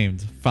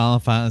acclaimed Final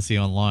Fantasy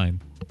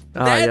Online.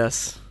 Ah, That-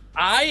 yes.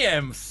 I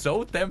am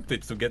so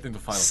tempted to get into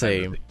Final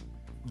Same. Fantasy.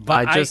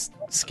 But I just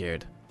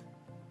scared.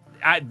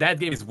 that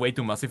game is way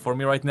too massive for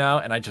me right now,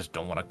 and I just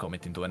don't want to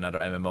commit into another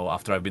MMO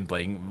after I've been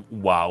playing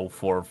WoW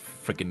for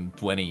freaking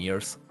 20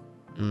 years.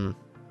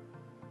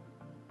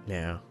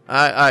 Yeah,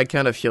 I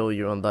kind of feel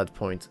you on that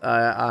point.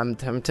 I'm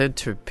tempted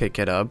to pick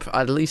it up,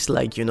 at least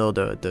like you know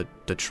the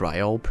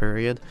trial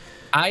period.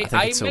 I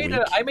think it's a week.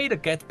 I made a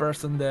cat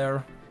person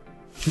there.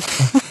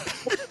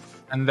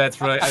 And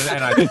that's right.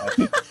 And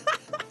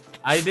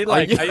I did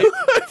like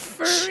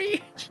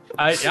furry?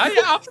 yeah,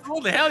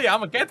 absolutely, hell yeah,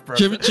 I'm a cat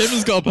person. Jim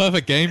has got a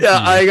perfect game Yeah,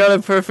 for you. I got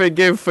a perfect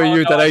game for Oh,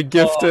 you no, that I I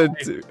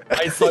gifted.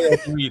 I saw your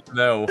tweet.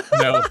 No,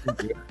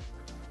 thank you.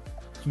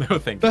 No,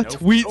 thank you. That No,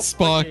 tweet no,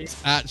 sparked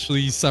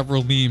actually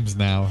several memes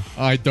now.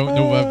 I don't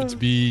know whether to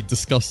be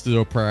disgusted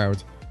or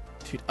proud.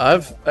 Dude,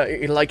 I've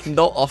like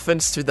no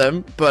offense to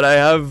them, but I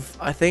have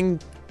I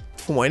think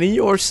 20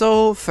 or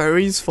so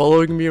furries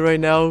following me right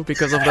now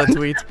because of that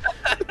tweet.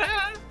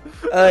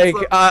 Like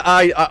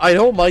I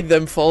don't mind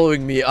them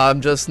following me. I'm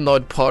just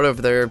not part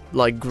of their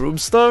like group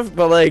stuff.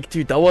 But like,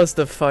 dude, that was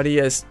the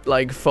funniest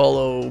like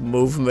follow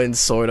movement,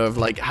 sort of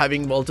like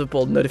having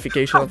multiple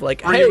notifications of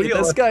like, hey,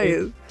 this guy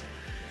is.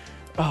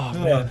 Oh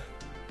man,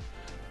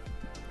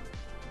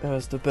 that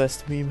was the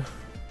best meme.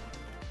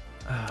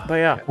 But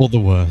yeah, Or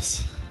the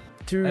worst.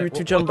 to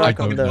what- jump what back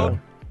I on don't the. know.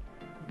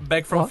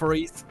 Back from What?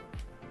 furries.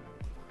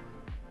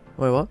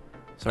 Wait, what?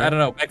 Sorry. I don't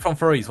know. Back from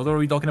furries. What were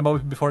we talking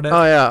about before that?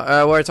 Oh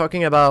yeah, we're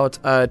talking about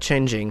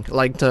changing,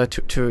 like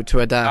to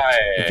adapt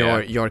yeah.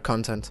 your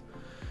content.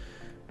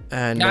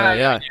 And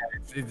yeah.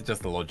 It's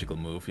just a logical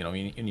move. You know,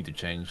 you need to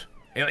change.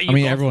 I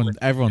mean,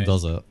 everyone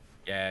does it.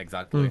 Yeah,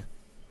 exactly.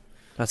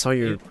 that's how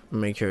you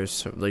make your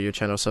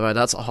channel survive.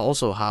 That's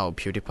also how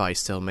PewDiePie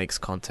still makes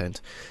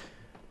content.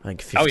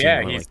 Like 15 Oh yeah,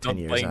 or he's like 10 not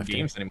years playing after.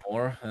 games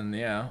anymore, and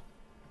yeah.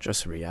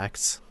 Just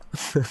reacts.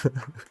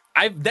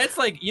 That's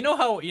like you know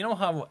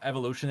how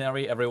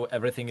evolutionary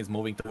everything is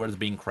moving towards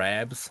being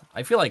crabs.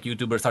 I feel like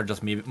YouTubers are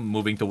just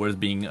moving towards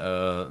being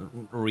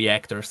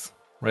reactors.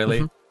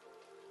 Really,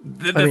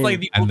 that's mean- like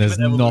the And there's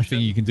ultimate evolution. nothing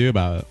you can do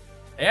about it.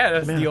 Yeah,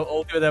 that's Yeah. the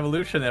ultimate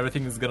evolution.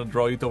 Everything is gonna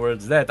draw you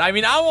towards that. I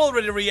mean, I'm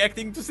already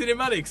reacting to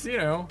cinematics, you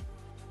know.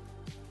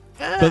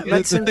 But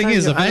the thing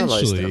is,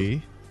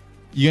 eventually,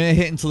 you're going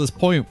to hit into this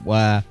point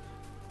where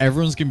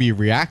everyone's going to be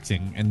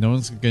reacting and no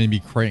one's going to be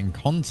creating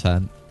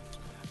content.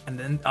 And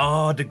then,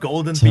 the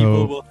golden So-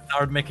 people will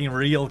start making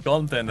real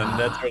content, and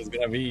that's where it's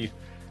gonna be.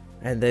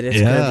 And then it's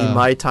gonna Yeah. be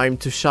my time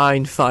to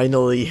shine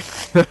finally.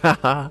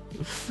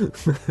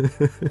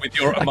 With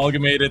your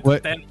amalgamated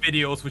What- 10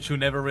 videos, which you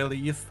never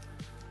released.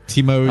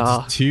 T-Mode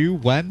Ah. 2,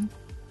 when?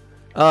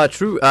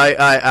 True. I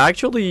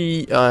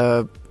actually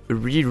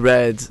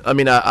reread. I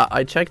mean,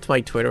 I checked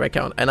my Twitter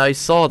account and I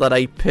saw that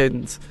I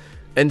pinned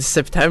in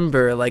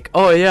September, like,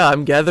 oh yeah,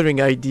 I'm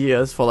gathering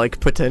ideas for like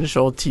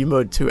potential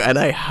T-Mode 2, and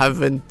I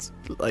haven't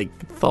like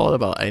thought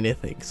about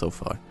anything so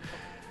far.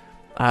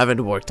 I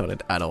haven't worked on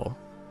it at all.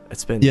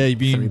 It's been Yeah, you've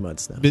been 3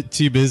 months now. a bit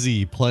too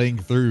busy playing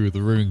through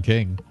The Ruined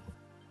King.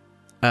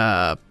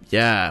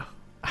 Yeah.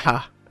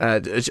 Ha. I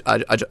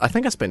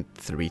think I spent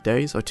 3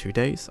 days or 2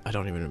 days. I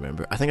don't even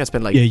remember. I think I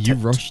spent like Yeah, you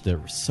 10 rushed it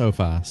so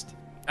fast.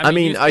 I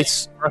mean, you I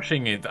say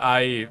rushing it.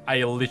 I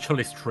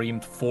literally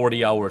streamed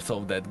 40 hours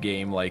of that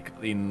game, like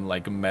in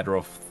like a matter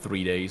of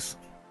 3 days.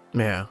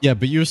 yeah. Yeah,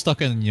 but you were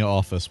stuck in your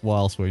office. What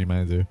else were you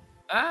meant to do?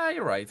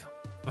 You're right.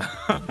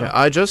 Yeah,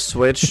 I just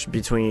switched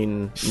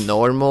between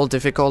normal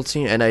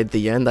difficulty, and at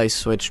the end I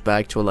switched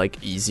back to like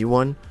easy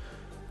one,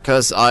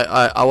 cause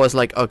I was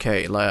like,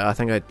 okay, like I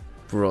think I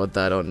wrote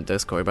that on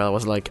Discord, but I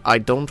was like, I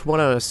don't want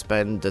to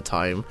spend the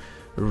time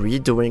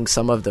redoing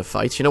some of the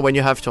fights. You know, when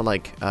you have to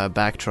like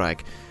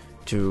backtrack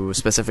to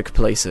specific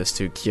places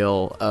to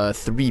kill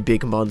 3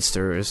 big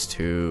monsters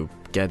to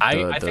get the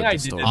I think I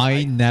did story. this.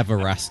 I never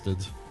rested.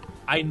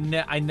 I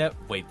never.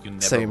 Wait, you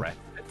never Same. read?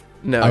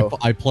 No.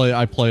 I play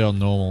on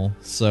normal,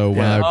 so when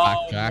Yeah. I Oh,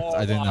 backtracked,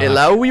 I didn't. wow. Have,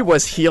 Ilaoi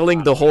was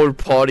healing the whole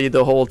party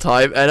the whole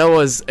time, and that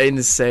was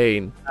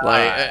insane.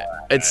 Like,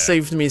 it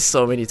saved me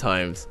so many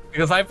times.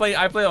 Because I play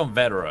on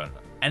veteran,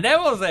 and that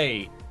was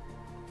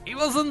it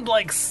wasn't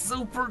like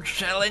super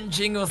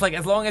challenging. It was like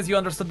as long as you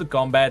understood the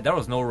combat, there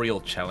was no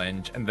real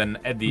challenge. And then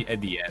at the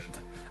end,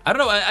 I don't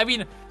know. I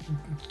mean,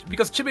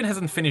 because Chibin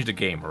hasn't finished the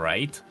game,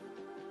 right?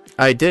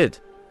 I did.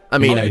 I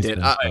mean, Yeah, I he's did.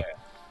 finished it.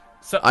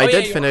 So I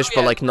did yeah, finish, yeah.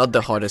 but like not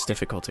the hardest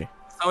difficulty.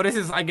 So this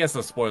is, I guess,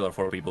 a spoiler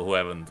for people who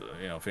haven't,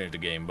 finished the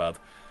game. But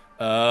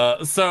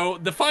so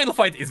the final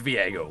fight is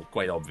Viego,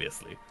 quite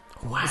obviously.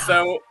 Wow.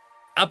 So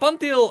up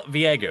until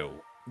Viego,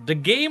 the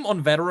game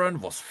on veteran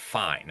was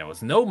fine. There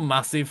was no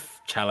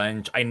massive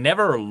challenge. I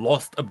never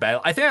lost a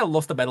battle. I think I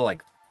lost a battle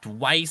like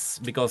twice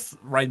because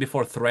right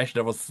before Thresh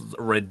there was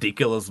a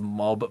ridiculous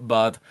mob.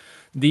 But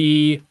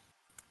then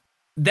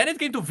it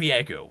came to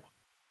Viego,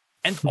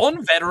 and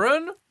on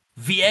veteran,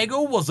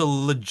 Viego was a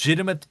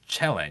legitimate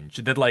challenge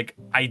that like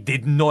I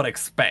did not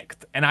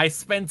expect, and I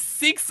spent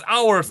 6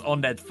 hours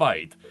on that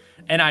fight,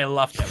 and I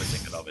loved every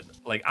single of it.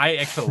 Like I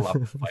actually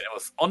loved the fight. It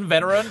was on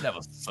veteran, that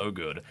was so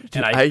good,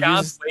 and I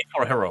can't wait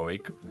for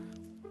heroic.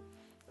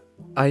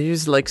 I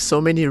used like so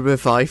many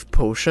revive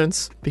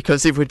potions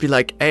because it would be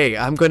like, hey,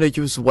 I'm gonna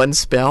use one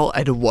spell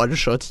and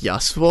one-shot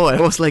Yasuo. And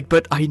I was like,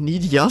 but I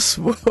need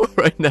Yasuo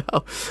right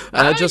now.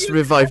 And I just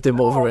revived him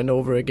over and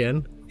over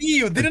again.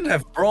 You didn't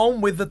have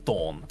Braum with the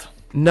taunt.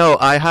 No,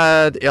 I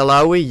had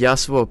Ilaoi,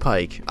 Yasuo,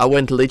 Pike. I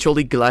went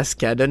literally Glass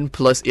Cannon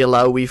plus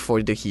Ilaoi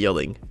for the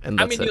healing.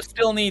 And I that's mean, you it.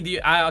 still need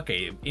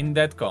okay, in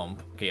that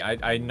comp. Okay,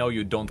 I know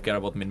you don't care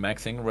about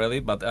min-maxing really,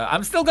 but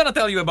I'm still gonna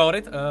tell you about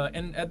it.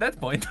 And at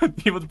that point,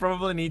 you would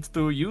probably need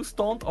to use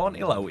taunt on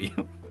Ilaoi.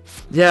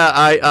 Yeah,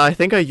 I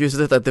think I used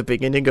it at the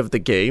beginning of the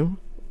game.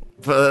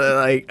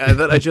 But and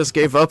then I just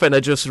gave up and I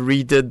just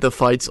redid the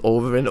fights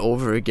over and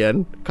over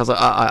again. Because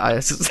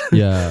I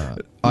yeah,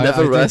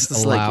 Never I rest, Did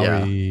it's like,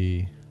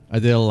 yeah. I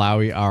did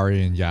Alawi,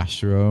 Ari, and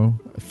Yashiro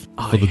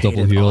for the double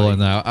hated heal, Ari.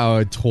 and I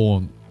would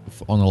taunt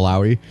on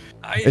Alawi.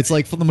 It's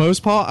like for the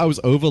most part, I was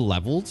over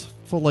leveled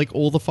for like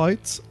all the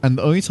fights, and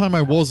the only time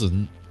I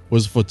wasn't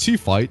was for 2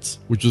 fights,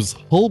 which was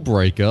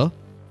Hullbreaker,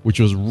 which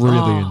was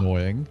really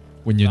annoying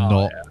when you're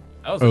not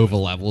That was over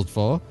leveled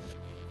for,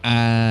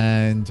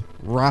 and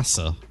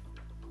Rasa.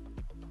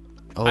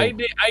 Oh,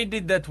 I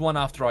did that one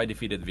after I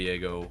defeated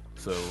Viego,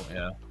 so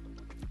yeah.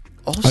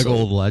 also, I got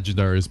all the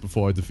legendaries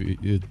before I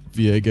defeated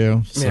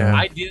Viego. So. Yeah.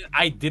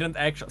 I didn't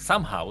actually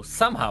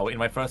somehow in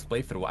my first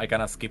playthrough I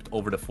kinda skipped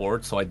over the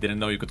fort, so I didn't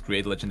know you could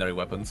create legendary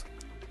weapons.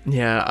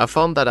 yeah, I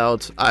found that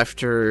out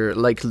after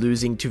like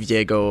losing to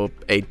Viego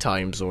 8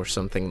 times or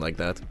something like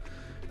that.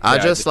 I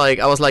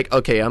was like,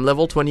 okay, I'm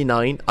level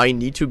 29. I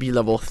need to be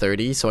level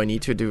 30, so I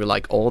need to do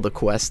like all the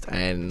quests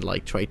and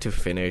like try to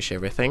finish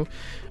everything.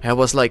 And I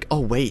was like,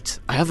 oh wait,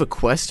 I have a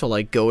quest to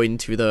like go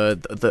into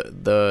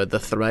the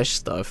Thresh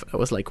stuff. I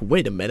was like,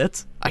 wait a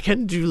minute, I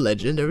can do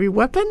legendary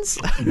weapons.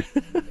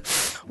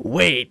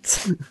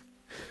 Wait.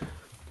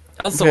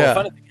 Also, Yeah. a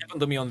funny thing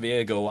happened to me on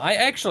Viego.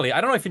 I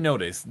don't know if you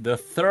noticed, the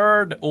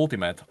third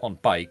ultimate on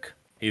Pike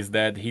is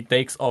that he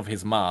takes off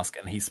his mask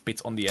and he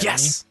spits on the enemy.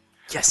 Yes.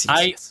 Yes.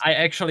 I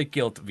actually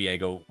killed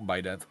Viego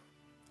by that.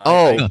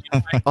 Oh.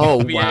 Oh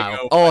Viego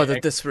wow. by Oh, the actually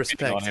spitting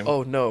disrespect. on him.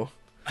 Oh no.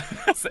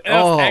 So it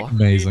was Oh. actually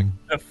Amazing.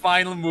 the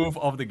final move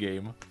of the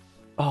game.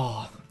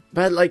 Oh,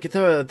 but like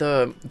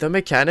the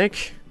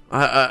mechanic,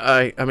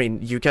 I mean,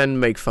 you can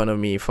make fun of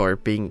me for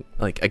being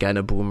like again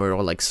a boomer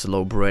or like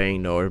slow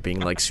brain or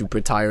being like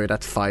super tired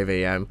at 5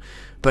 a.m.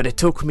 But it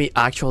took me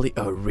actually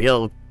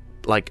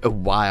a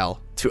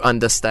while to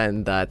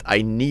understand that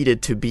I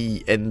needed to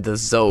be in the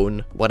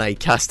zone when I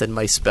casted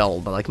my spell,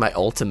 but like my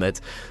ultimate,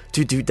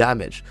 to do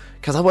damage.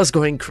 Cause I was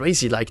going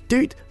crazy, like,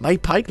 dude, my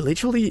Pike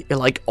literally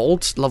like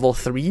ult level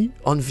 3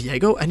 on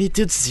Viego and he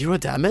did 0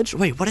 damage?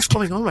 Wait, what is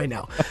going on right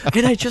now?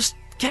 And I just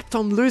kept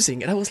on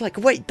losing and I was like,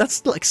 wait,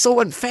 that's like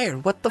so unfair,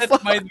 what the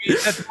fuck?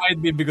 That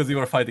might be because you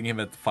were fighting him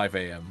at 5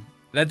 a.m.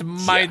 That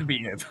might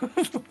be it.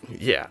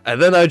 Yeah,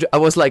 and then I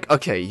was like,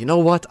 okay, you know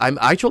what? I'm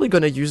actually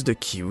gonna use the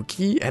Q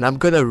key and I'm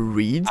gonna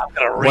read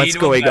what's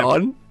going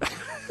on.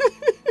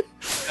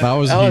 That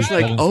was I a was huge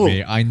like, problem oh. for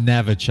me. I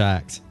never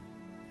checked.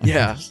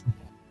 Yeah.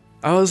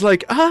 I was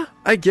like,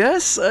 I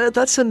guess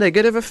that's a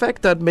negative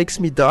effect that makes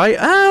me die.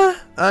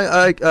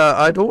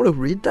 I don't want to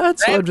read that,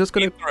 so I'm just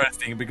gonna.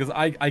 Interesting because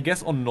I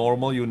guess on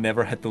normal you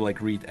never had to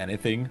like read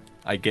anything.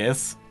 I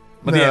guess.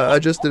 But No, yeah, I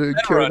just didn't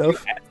care veteran, you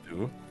enough. had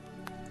to.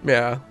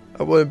 Yeah,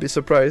 I wouldn't be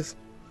surprised.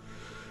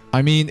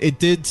 I mean, it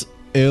did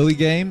early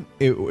game.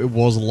 It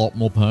was a lot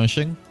more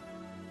punishing.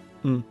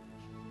 Hmm.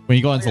 When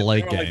you got into Yeah,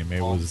 late they were, like, game,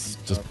 it was boss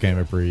just stuff, became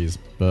a breeze.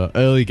 But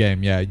early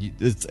game, yeah,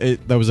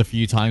 there was a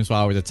few times where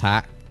I would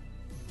attack,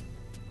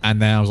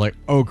 and then I was like,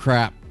 oh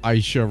crap, I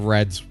should have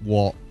read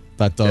what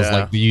that does. Yeah.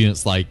 Like the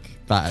units like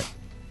that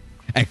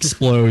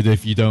explode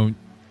if you don't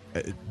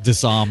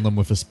disarm them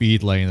with a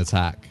speed lane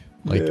attack.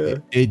 Like Yeah.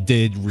 it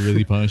did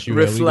really punish you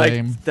early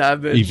game, Reflect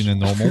damage. even in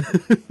normal.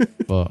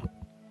 But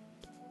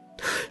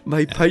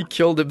My pike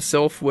killed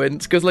himself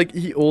once because like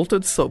he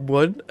altered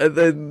someone and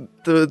then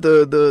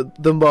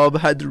the mob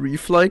had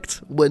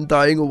reflect when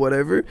dying or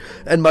whatever,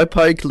 and my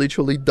pike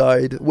literally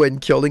died when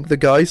killing the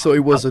guy, so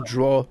it was a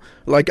draw.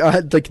 Like I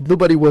had like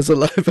nobody was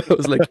alive. I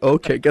was like,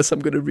 okay, guess I'm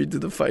gonna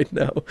redo the fight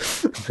now.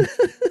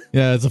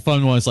 yeah, it's a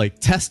fun one. It's like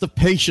test of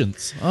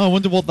patience. Oh, I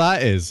wonder what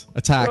that is.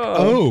 Attack.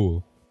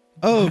 Oh,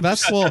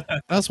 that's what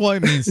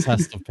it means.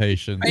 Test of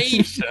patience.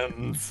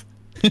 Patience.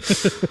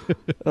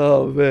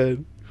 Oh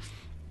man.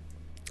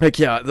 Like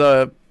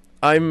yeah,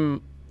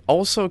 I'm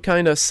also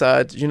kind of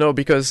sad, you know,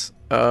 because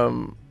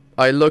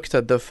I looked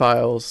at the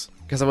files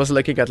because I was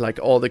looking at like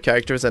all the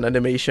characters and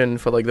animation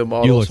for like the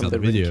models. You looked from at the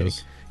Ring King.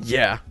 videos.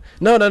 Yeah.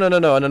 No.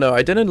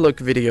 I didn't look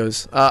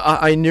videos.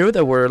 I knew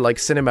there were like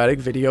cinematic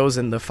videos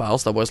in the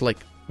files that was like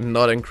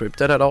not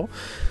encrypted at all.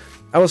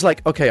 I was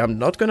like, okay, I'm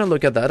not gonna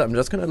look at that. I'm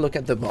just gonna look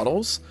at the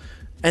models,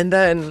 and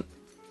then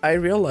I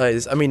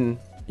realized. I mean,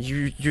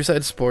 you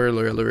said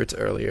spoiler alert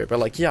earlier, but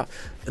like yeah,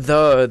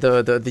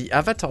 the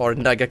avatar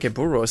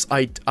Nagakeburos,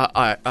 I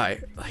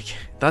like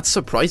that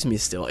surprised me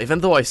still. Even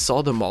though I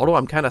saw the model,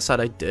 I'm kind of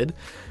sad I did,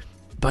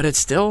 but it's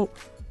still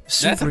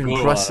super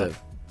impressive.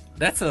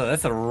 That's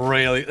a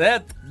really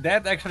that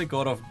actually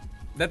caught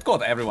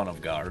everyone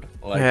off guard.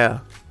 Like, Yeah.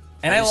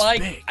 And That is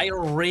big. I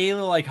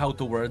really like how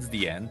towards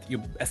the end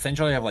you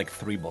essentially have like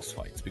 3 boss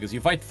fights because you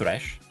fight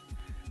Thresh,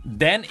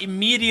 then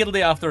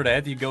immediately after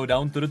that you go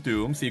down to the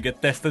tombs, you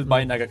get tested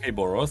by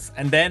Nagakeboros,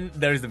 and then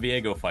there's the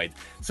Viego fight.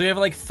 So you have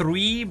like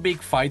 3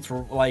 big fights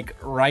like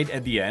right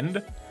at the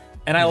end,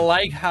 and I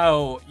like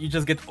how you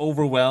just get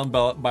overwhelmed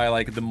by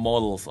like the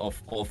models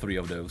of all 3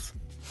 of those.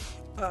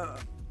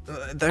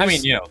 I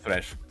mean, you know,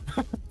 Thresh.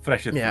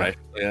 Thresh is Yeah.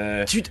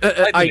 Thresh. Dude,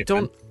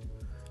 Slightly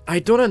I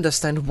don't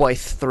understand why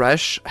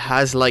Thresh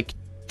has like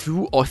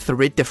 2 or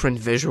 3 different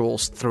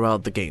visuals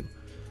throughout the game.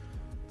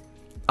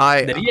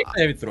 Did he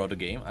actually have it throughout the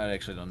game? I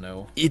actually don't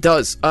know. He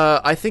does.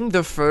 I think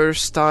the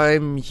first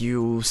time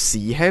you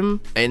see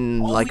him in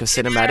like a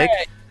cinematic,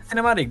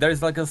 Cinematic.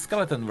 There's like a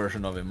skeleton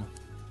version of him.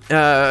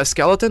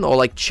 skeleton or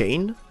like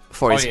chain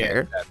for his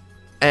hair. that.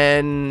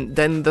 And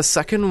then the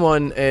second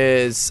one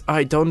is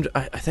I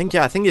think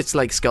it's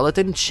like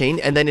skeleton chain,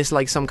 and then it's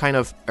like some kind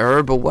of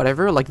herb or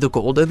whatever, like the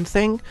golden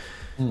thing.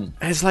 And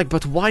it's like,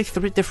 but why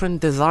 3 different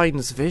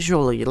designs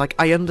visually? Like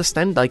I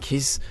understand like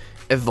he's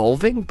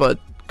evolving, but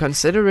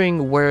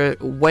considering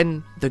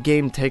when the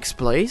game takes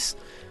place,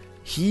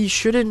 he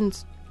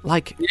shouldn't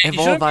like Yeah, he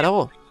evolve shouldn't at be-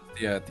 all.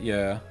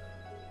 Yeah.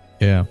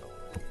 Yeah.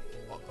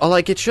 Or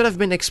like it should have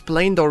been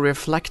explained or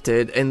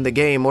reflected in the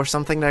game or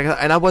something like that.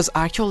 And I was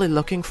actually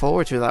looking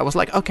forward to that. I was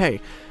like, okay,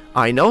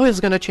 I know he's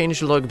gonna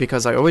change look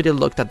because I already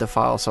looked at the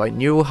file, so I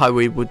knew how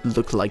it would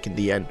look like in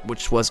the end,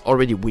 which was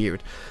already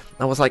weird.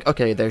 I was like,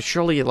 okay, they're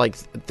surely like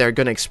they're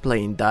gonna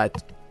explain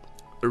that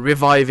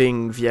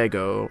reviving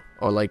Viego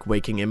or like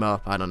waking him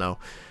up, I don't know,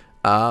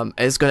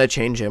 is gonna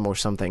change him or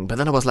something. But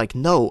then I was like,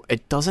 no,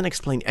 it doesn't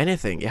explain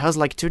anything. It has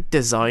like 2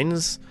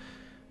 designs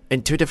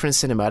in 2 different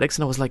cinematics,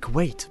 and I was like,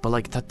 wait, but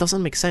like that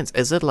doesn't make sense.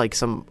 Is it like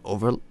some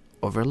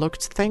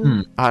overlooked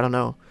thing? I don't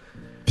know.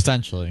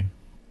 Potentially.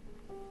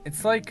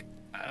 It's like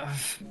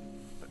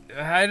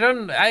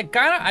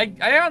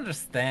I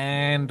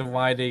understand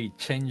why they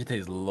changed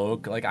his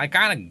look. Like I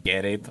kind of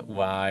get it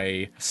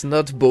why. It's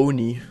not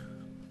bony.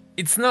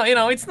 It's not, you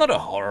know, it's not a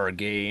horror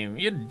game.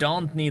 You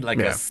don't need like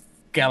Yeah. a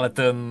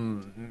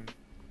skeleton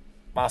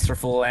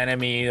masterful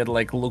enemy that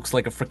like looks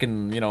like a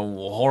freaking, you know,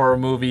 horror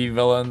movie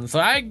villain. So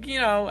I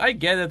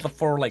get it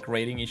for like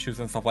rating issues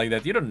and stuff like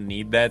that. You don't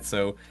need that,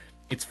 so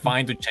it's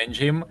fine to change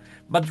him.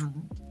 But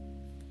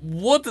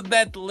would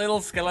that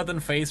little skeleton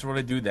face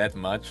really do that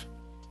much?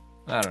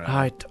 I don't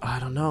know. I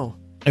don't know.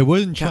 It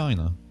was in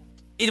China.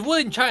 It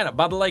would in China,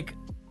 but like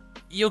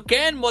you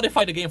can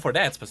modify the game for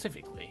that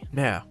specifically.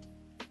 Yeah.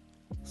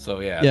 So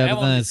yeah. Yeah, that but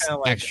one then is it's kinda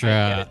like, I get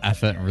extra it.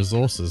 effort and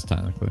resources,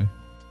 technically.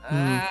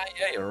 Yeah,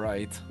 you're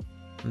right.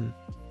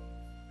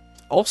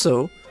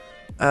 Also,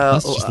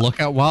 Let's just look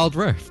at Wild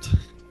Rift.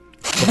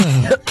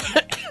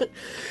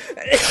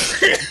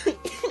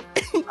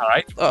 All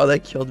right. oh,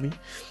 that killed me.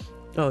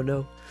 Oh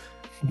no.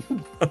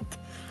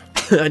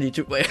 I need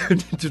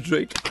to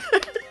drink.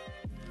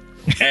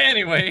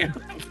 Anyway,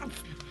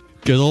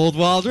 Good old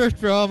Wild Rift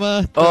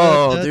drama.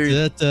 Oh,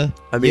 dude.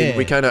 I mean, Yeah.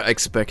 we kind of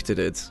expected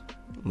it.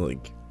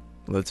 Like,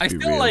 let's I be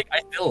still real.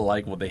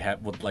 like what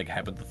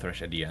happened to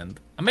Thresh at the end.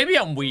 Maybe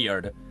I'm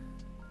weird,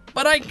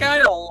 but I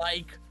kind of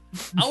like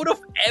out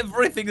of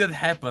everything that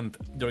happened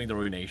during the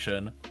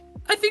Ruination,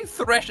 I think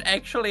Thresh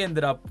actually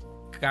ended up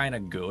kind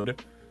of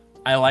good.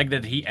 I like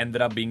that he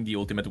ended up being the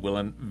ultimate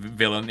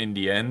villain in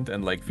the end,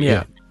 and like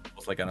Yeah.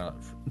 was like kind of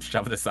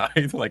shoved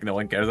aside, like no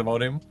one cares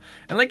about him,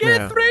 and like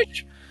Yeah.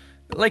 Thresh,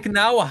 like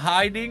now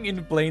hiding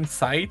in plain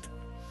sight,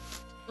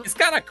 is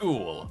kind of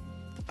cool.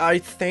 I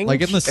think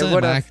Like in the it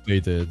would have cinematic they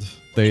did.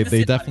 They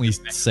cinematic, definitely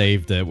it's-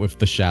 saved it with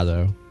the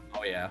shadow.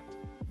 Oh yeah.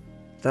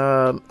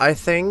 I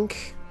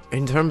think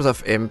in terms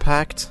of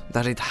impact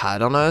that it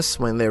had on us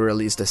when they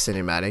released the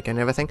cinematic and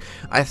everything,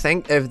 I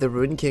think if the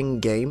Rune King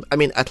game, I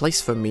mean, at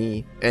least for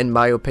me, in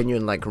my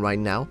opinion, like right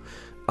now,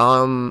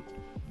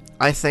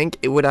 I think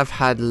it would have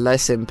had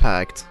less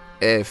impact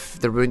if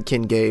the Rune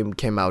King game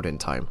came out in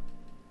time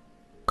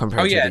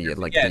compared to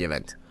the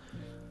event.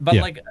 But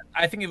Yeah. like,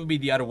 I think it would be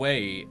the other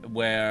way,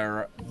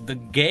 where the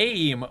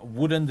game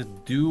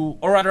wouldn't do,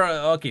 or rather,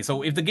 okay.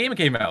 So if the game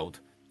came out,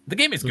 the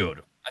game is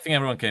good. I think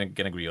everyone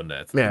can agree on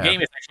that. Yeah. The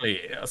game is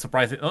actually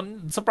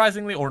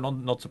surprisingly, or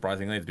not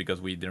surprisingly, it's because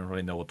we didn't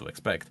really know what to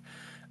expect.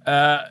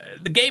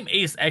 The game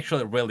is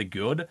actually really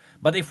good.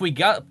 But if we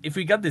got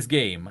this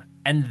game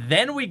and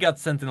then we got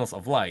Sentinels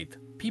of Light,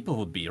 people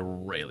would be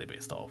really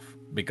pissed off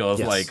because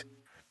Yes.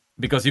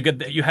 because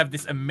you have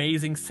this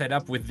amazing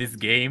setup with this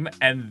game,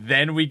 and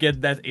then we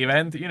get that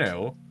event.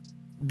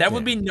 There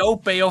would be no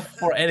payoff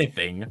for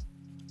anything.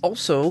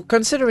 Also,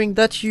 considering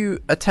that you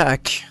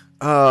attack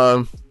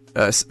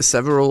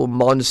several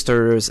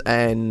monsters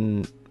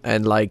and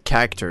like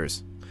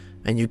characters,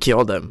 and you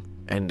kill them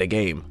in the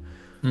game,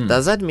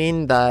 does that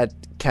mean that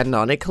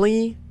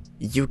canonically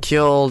you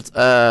killed?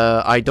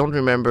 I don't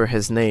remember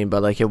his name,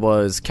 but like it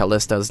was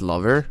Callista's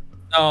lover.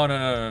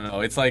 No.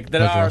 It's like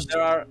there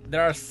Podcast.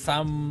 are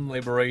some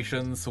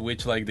liberations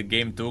which like the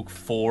game took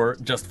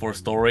just for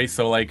story.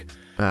 So like,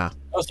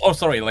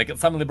 sorry, like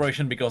some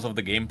liberation because of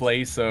the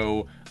gameplay.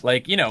 So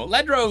like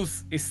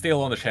Ledros is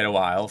still on the Shadow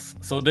Isles.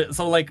 So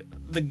like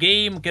the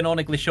game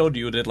canonically showed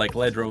you that like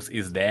Ledros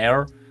is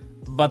there,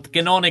 but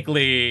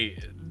canonically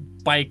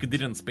Pike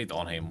didn't spit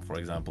on him, for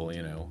example.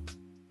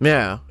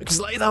 Yeah,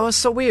 because like that was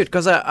so weird.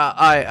 Because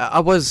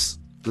I was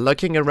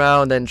looking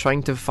around and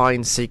trying to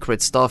find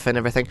secret stuff and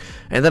everything,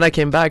 and then I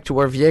came back to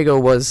where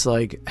Viego was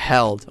like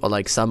held or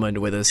like summoned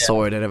with his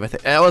sword and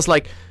everything. And I was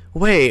like,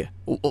 wait,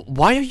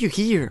 why are you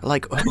here?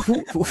 Like,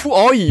 who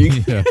are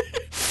you? Yeah.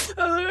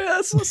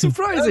 That's so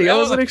surprising. I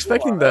wasn't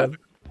expecting that.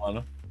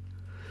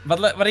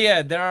 But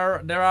yeah,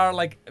 there are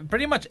like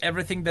pretty much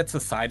everything that's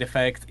a side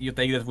effect. You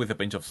take that with a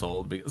pinch of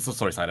salt.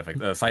 Side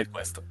effect, side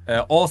quest.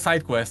 All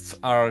side quests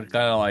are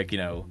kind of like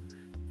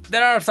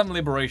there are some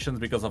liberations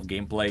because of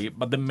gameplay,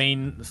 but the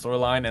main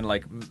storyline and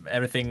like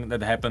everything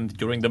that happened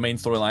during the main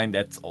storyline,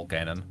 that's all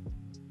canon.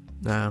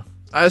 No,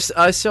 I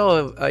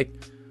still like.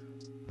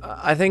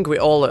 I think we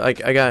all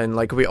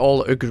we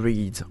all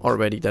agreed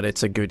already that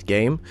it's a good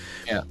game.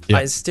 Yeah.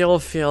 I still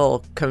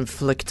feel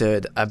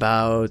conflicted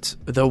about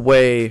the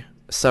way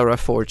Sarah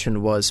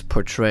Fortune was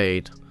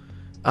portrayed.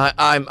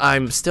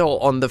 I'm still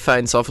on the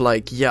fence of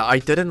like, yeah, I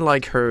didn't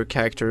like her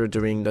character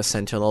during the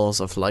Sentinels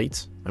of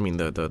Light. I mean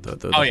the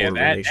Oh yeah, whole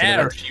that relation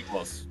event. she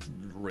was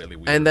really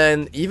weird. And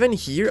then even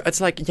here,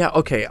 it's like, yeah,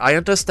 okay, I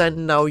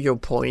understand now your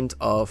point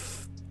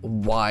of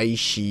why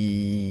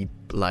she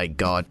like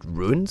got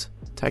ruined,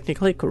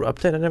 technically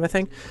corrupted and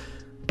everything.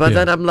 But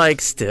then I'm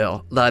like,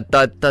 still,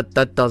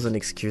 that doesn't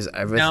excuse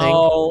everything.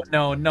 No,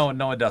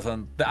 it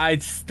doesn't. I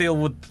still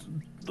would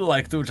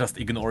like to just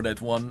ignore that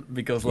one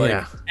because like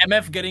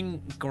MF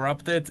getting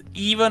corrupted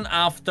even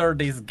after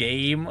this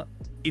game,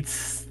 it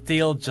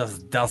still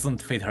just doesn't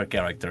fit her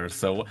character.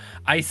 So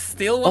I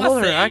still want all to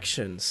her say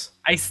actions.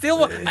 I still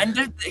want,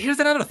 and here's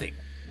another thing.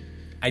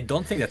 I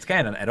don't think that's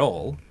canon at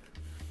all,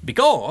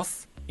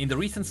 because in the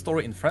recent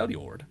story in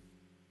Freljord,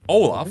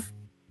 Olaf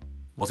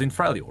was in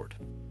Freljord.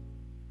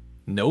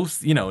 No,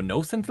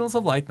 no Sentinels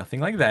of Light,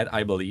 nothing like that,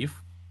 I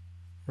believe.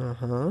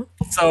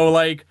 So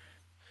like,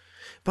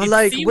 But it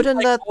like, seems wouldn't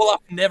like that?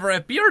 Olaf never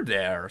appeared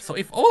there? So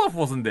if Olaf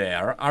wasn't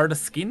there, are the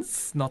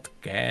skins not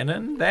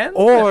canon then?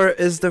 Or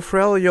is the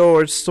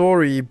Freljord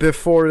story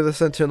before the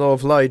Sentinel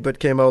of Light but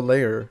came out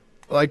later?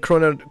 Like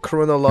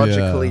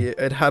chronologically,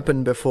 it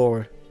happened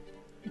before.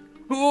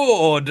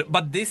 Good,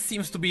 but this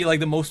seems to be like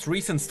the most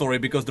recent story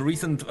because the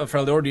recent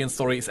Freljordian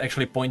story is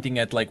actually pointing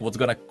at like what's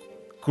gonna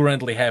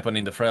currently happen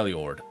in the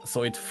Freljord.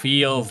 So it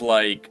feels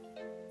like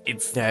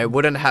it's... Yeah, it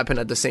wouldn't happen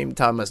at the same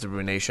time as the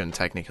Ruination,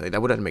 technically.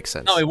 That wouldn't make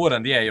sense. No, it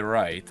wouldn't. Yeah, you're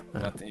right.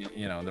 But,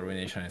 the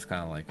Ruination is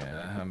kind of like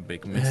a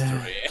big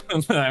mystery.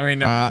 I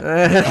mean...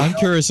 I'm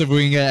curious if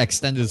we can get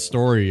extended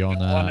story on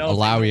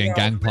Alawi and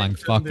Gangplank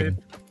fucking.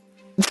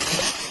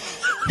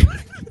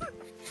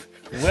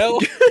 Well...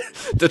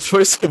 The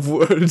choice of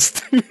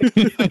words.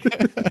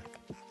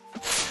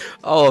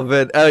 Oh,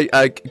 man.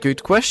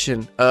 Good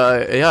question.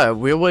 Yeah,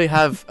 we will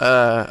have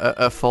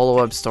a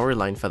follow-up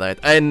storyline for that.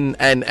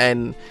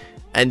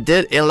 And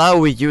did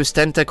Ilawi use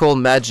tentacle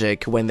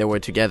magic when they were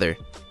together?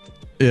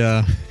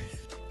 Yeah.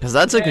 Because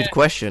that's a good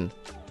question.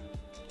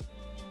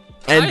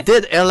 And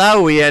did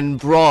Ilawi and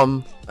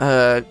Brom,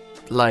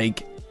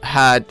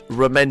 had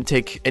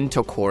romantic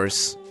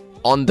intercourse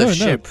on the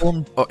ship?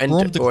 Brom or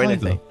declined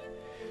anything?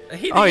 her.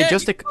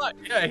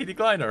 He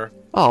declined her.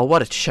 Oh,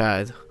 what a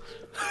chad.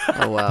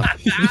 Oh, wow.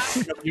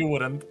 You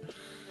wouldn't.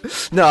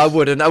 No, I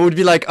wouldn't. I would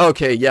be like,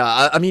 okay,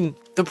 yeah. I mean,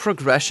 the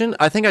progression,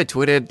 I think I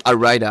tweeted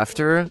right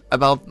after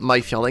about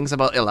my feelings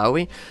about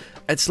Ilawi.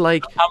 It's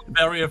like, I'm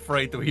very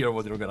afraid to hear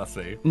what you're gonna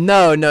say.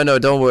 no,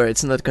 don't worry.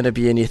 It's not gonna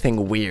be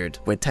anything weird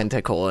with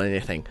tentacle or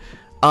anything.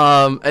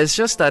 It's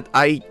just that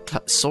I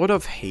sort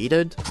of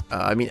hated,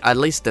 I mean, at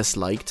least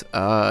disliked,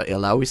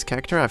 Ilaoi's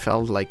character. I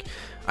felt like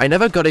I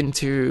never got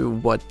into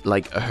what,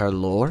 like, her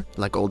lore,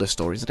 like all the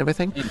stories and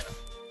everything.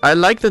 I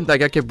liked the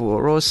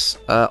Nagakeboro's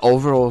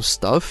overall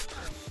stuff,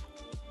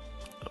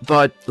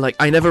 but, like,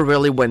 I never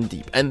really went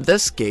deep. And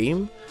this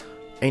game,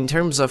 in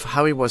terms of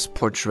how it was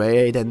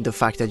portrayed and the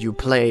fact that you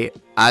play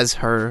as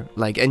her,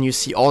 like, and you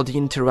see all the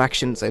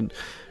interactions and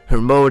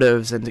her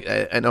motives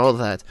and all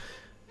that,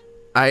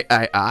 I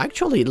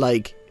actually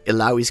like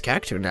Ilaoi's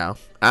character now.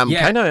 I'm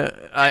kind of,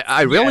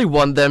 I really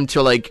want them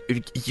to, like,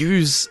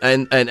 use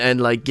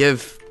and like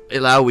give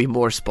Ilaoi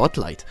more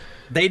spotlight.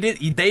 They did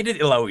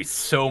Ilaoi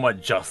so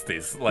much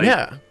justice. Like,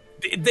 Yeah.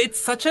 It's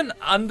such an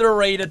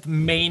underrated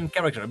main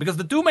character, because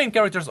the two main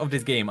characters of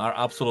this game are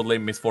absolutely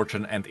Miss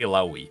Fortune and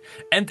Ilaoi.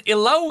 And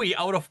Ilaoi,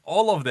 out of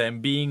all of them,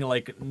 being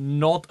like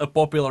not a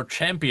popular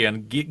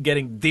champion,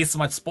 getting this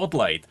much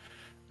spotlight,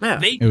 Yeah.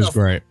 It was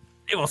great.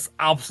 It was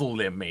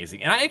absolutely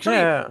amazing. And I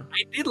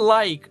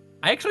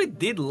actually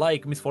did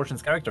like Miss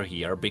Fortune's character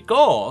here,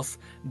 because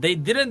they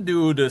didn't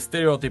do the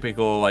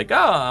stereotypical, like,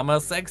 I'm a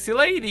sexy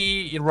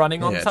lady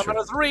running on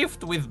Summoner's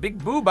Rift with big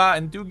booba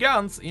and 2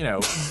 guns, you know.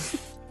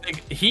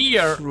 Like,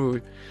 here,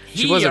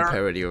 she was a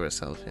parody of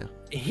herself, yeah.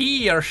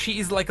 Here, she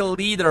is like a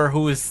leader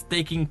who is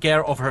taking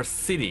care of her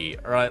city,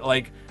 right?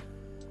 Like,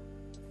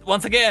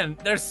 once again,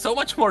 there's so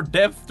much more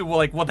depth to,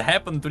 like, what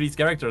happened to these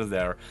characters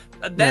there.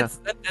 That's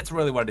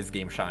really where this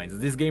game shines.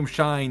 This game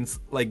shines,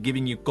 like,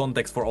 giving you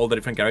context for all the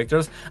different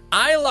characters.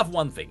 I love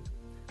one thing.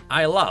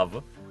 I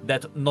love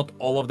that not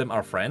all of them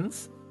are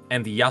friends,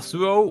 and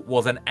Yasuo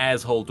was an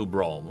asshole to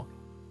Braum.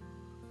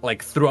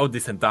 Like, throughout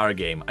this entire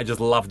game. I just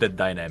love that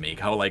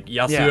dynamic. How, like,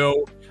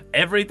 Yasuo,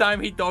 every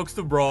time he talks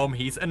to Braum,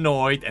 he's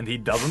annoyed and he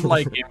doesn't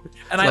like him.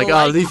 And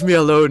like, leave me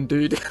alone,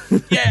 dude.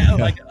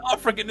 Like,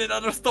 freaking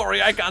another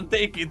story, I can't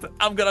take it.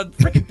 I'm gonna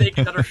freaking take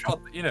another shot,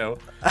 you know.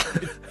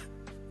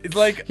 It's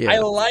like, I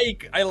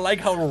like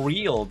how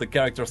real the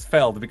characters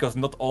felt, because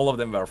not all of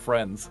them were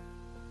friends.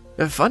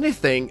 The funny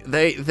thing,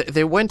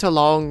 they went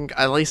along,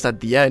 at least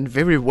at the end,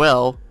 very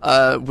well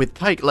with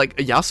Pyke, like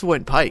Yasuo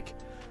and Pyke.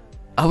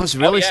 I was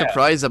really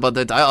surprised about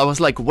that. I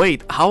was like,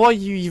 wait, how are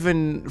you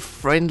even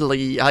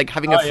friendly, like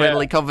having a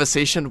friendly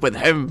conversation with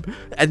him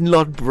and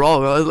not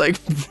Braum? I was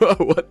like, bro,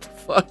 what the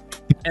fuck?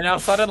 And now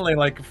suddenly,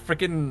 like,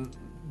 freaking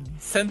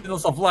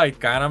Sentinels of Light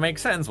kind of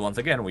makes sense. Once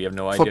again, we have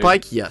no idea. For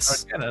Pyke,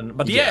 yes.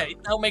 But it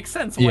now makes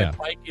sense why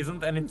Pyke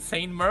isn't an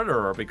insane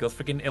murderer, because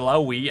freaking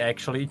Ilaoi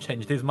actually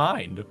changed his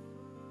mind.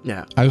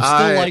 Yeah. I would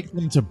still like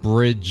them to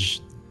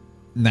bridge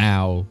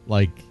now,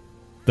 like,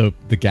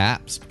 the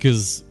gaps,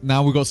 because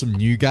now we've got some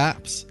new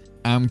gaps.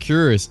 I'm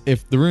curious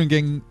if the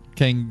Rune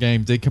King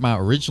game did come out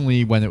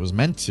originally when it was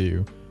meant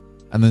to,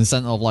 and then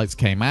Sentinel of Lights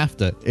came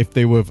after, if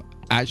they would have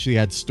actually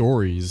had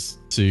stories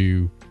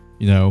to,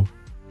 you know,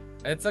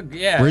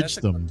 bridge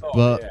them.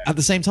 But at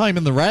the same time,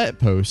 in the Reddit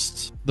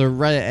post, the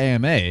Reddit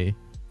AMA,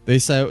 they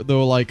said, they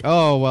were like,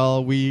 oh,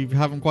 well, we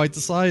haven't quite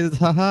decided,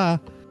 haha.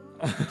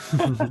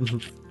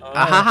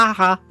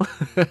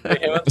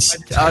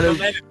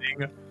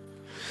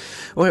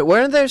 Wait,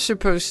 weren't they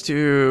supposed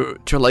to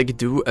like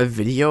do a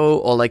video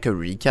or like a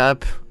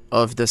recap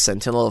of the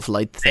Sentinel of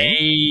Light thing?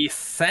 They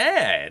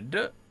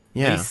said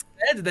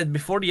that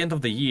before the end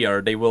of the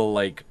year they will,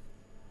 like,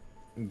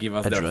 give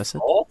us their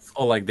thoughts,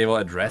 or like they will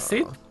address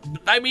it.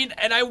 I mean,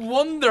 and I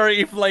wonder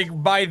if, like,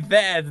 by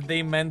that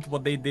they meant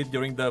what they did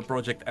during the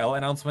Project L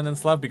announcement and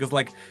stuff, because,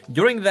 like,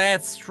 during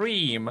that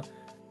stream,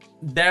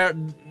 the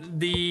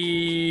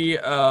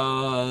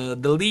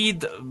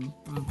lead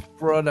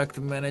product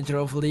manager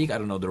of League, I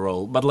don't know the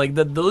role, but, like,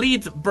 the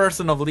lead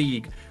person of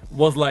League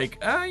was like,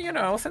 you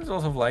know,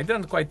 Sentinels of Light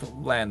didn't quite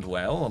land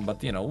well,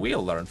 but, you know,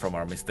 we'll learn from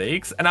our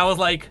mistakes. And I was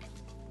like,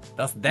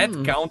 does that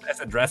count as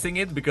addressing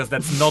it? Because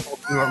that's not what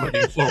we were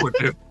looking forward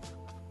to.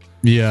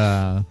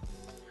 Yeah.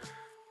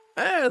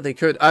 They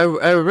could. I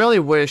really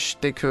wish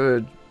they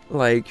could,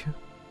 like,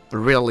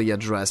 really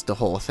address the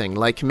whole thing,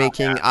 like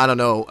making I don't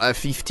know, a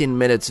 15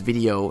 minutes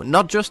video,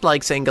 not just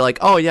like saying like,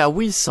 oh yeah,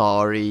 we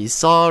sorry,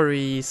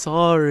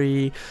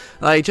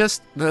 like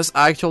just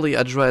actually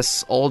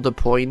address all the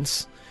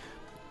points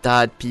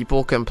that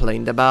people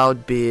complained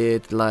about, be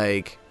it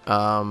like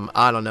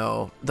I don't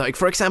know, like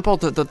for example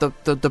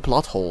the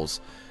plot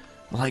holes,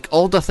 like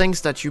all the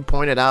things that you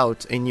pointed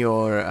out in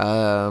your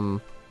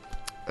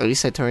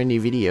Ace Attorney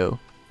video.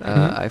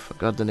 I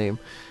forgot the name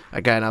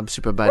again. I'm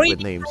super bad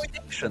with names.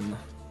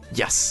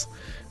 Yes.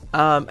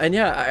 And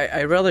yeah,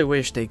 I really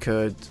wish they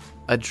could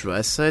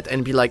address it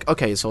and be like,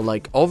 okay, so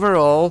like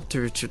overall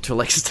to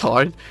like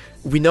start,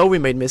 we know we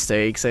made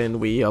mistakes and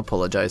we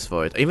apologize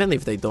for it. Even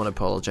if they don't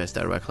apologize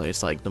directly,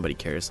 it's like nobody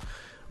cares.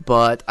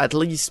 But at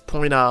least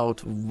point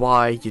out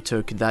why you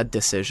took that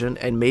decision,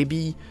 and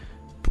maybe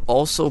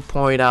also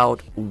point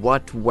out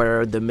what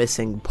were the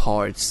missing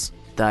parts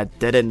that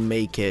didn't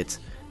make it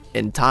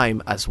in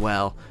time as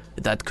well,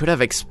 that could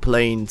have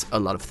explained a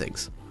lot of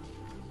things.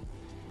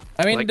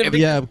 I mean, Like, the if-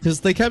 big, Yeah, because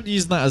they kept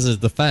using that as a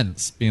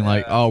defense, being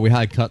like, "Oh, we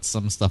had to cut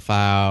some stuff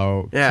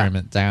out, Yeah. trim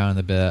it down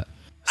a bit."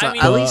 So I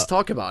mean, at But- least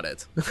talk about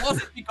it. was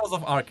it because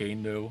of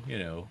Arcane, though? You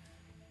know,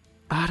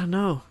 I don't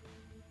know.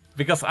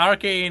 because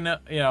Arcane,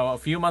 you know, a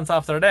few months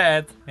after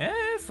that,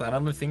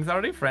 suddenly things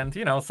are different.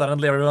 You know,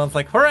 suddenly everyone's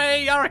like,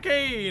 "Hooray,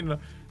 Arcane!"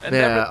 And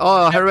Yeah.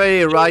 Oh,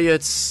 hooray!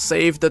 Riot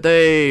saved the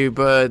day,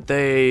 but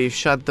they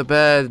shut the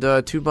bed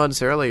 2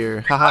 months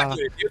earlier. Haha.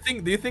 Exactly.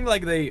 Do you think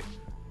like they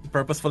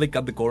purposefully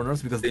cut the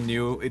corners because they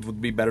knew it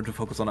would be better to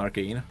focus on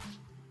Arcane?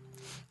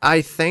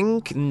 I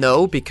think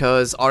no,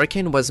 because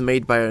Arcane was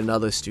made by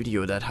another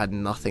studio that had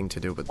nothing to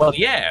do with Well, it.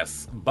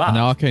 yes, but And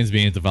Arcane's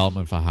been in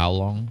development for how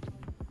long?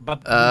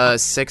 but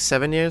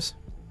 6-7 years.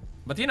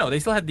 but you know they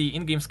still had the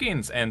in-game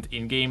skins and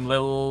in-game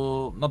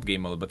little not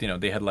game mode, but you know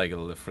they had like a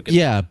little freaking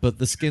Yeah, but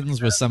the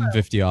skins were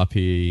 750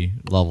 RP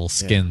level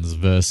skins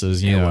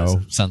versus, you It know, was.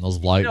 Sentinels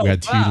of Light. No, We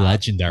had two but-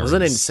 legendaries. It was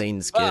an insane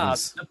But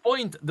skins.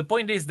 the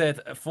point is that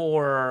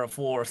for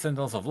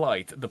Sentinels of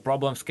Light, the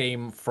problems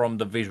came from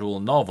the visual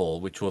novel,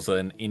 which was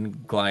an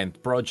in-client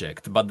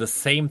project. But the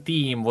same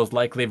team was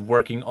likely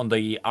working on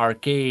the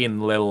Arcane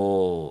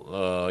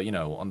little, you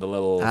know, on the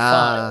little Ah.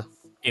 files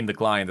in the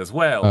client as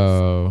well.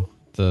 Oh,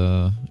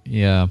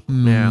 yeah.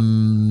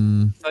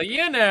 Mm, So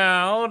you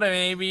know,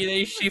 maybe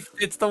they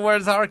shifted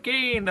towards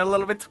Arcane a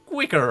little bit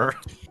quicker.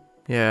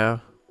 Yeah.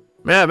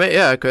 Yeah, but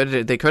yeah,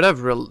 they could have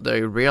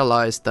they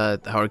realized that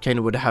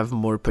Arcane would have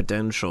more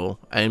potential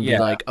and be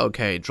Yeah. like,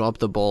 okay, drop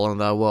the ball on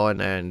that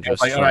one and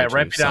just Like, try alright, to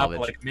wrap it salvage.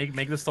 up, like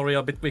make the story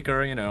a bit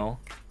quicker, you know.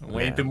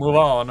 We Yeah. need to move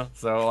on.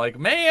 So like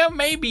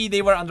maybe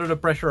they were under the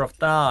pressure of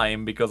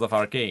time because of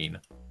Arcane.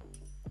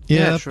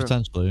 yeah, true.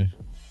 potentially.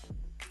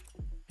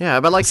 Yeah,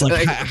 but like, It's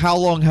like, like- how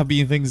long have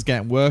been things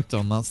getting worked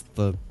on?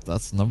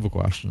 That's another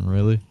question,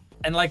 really.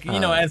 And like, you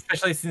know,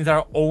 especially since there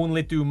are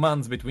only 2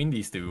 months between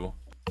these two.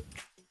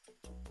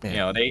 You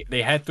know,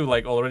 they had to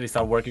like already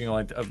start working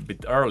on it a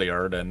bit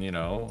earlier than, you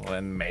know,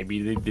 and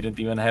maybe they didn't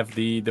even have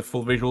the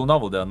full visual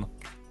novel done.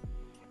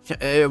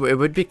 it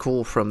would be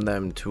cool from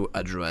them to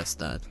address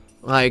that.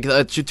 Like,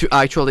 to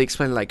actually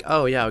explain, like,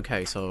 oh yeah,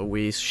 okay, so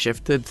we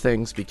shifted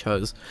things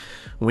because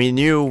we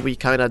knew we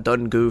kind of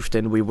done goofed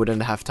and we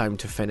wouldn't have time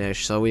to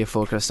finish, so we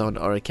focused on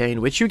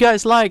Arcane, which you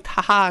guys liked,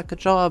 haha, good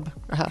job,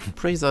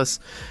 praise us.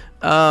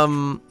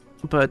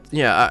 But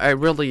yeah, I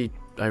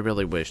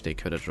really wish they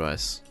could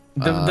address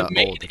The all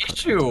main the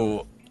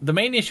issue, the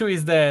main issue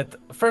is that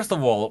first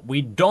of all,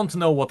 we don't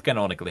know what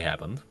canonically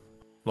happened.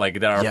 Like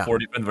there are Yeah, 4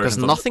 different because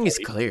versions. nothing of is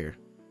the story. clear.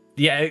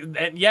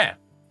 Yeah,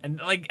 and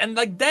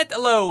like that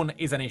alone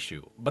is an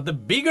issue. But the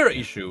bigger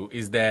issue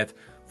is that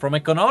from a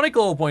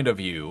canonical point of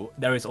view,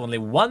 there is only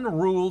one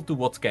rule to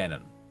what's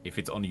canon. If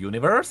it's on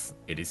universe,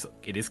 it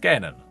is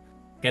canon.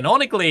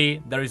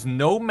 Canonically, there is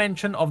no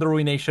mention of the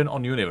ruination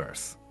on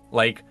universe.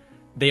 Like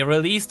they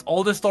released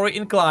all the story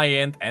in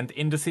client and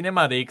in the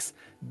cinematics.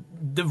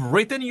 The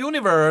written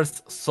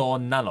universe saw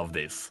none of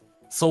this.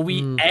 So we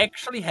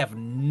actually have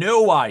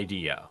no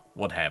idea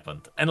what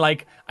happened. And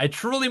like, I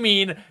truly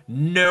mean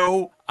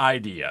no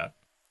idea.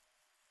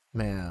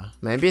 Yeah,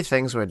 maybe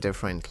things were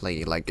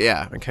differently. Like,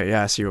 yeah, okay,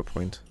 yeah, I see your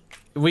point.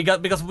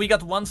 Because we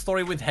got one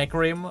story with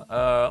Hecarim,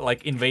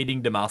 like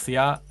invading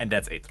Demacia, and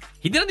that's it.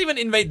 He didn't even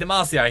invade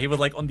Demacia. He was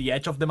like on the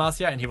edge of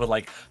Demacia, and he was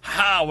like,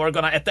 "Ha, we're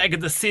gonna attack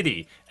the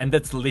city," and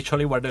that's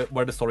literally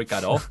where the story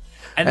cut off.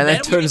 And then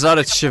it turns out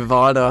it's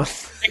Shyvana.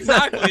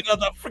 exactly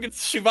the freaking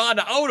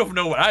Shyvana out of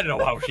nowhere. I don't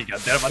know how she got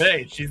there, but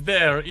hey, she's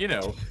there, you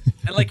know.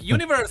 And like,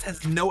 universe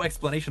has no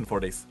explanation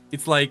for this.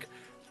 It's like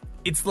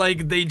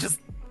they just,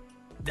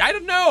 I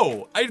don't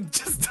know. I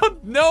just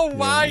don't know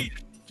why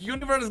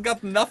universe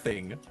got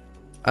nothing.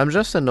 I'm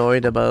just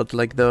annoyed about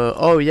like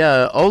oh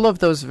yeah, all of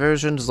those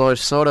versions are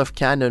sort of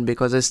canon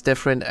because it's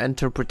different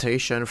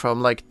interpretation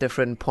from like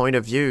different point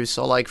of view.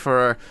 So like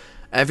for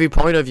every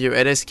point of view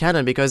it is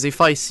canon, because if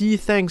I see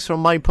things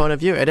from my point of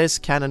view it is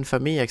canon for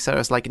me,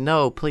 etc. It's like,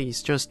 no,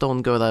 please just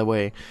don't go that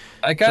way.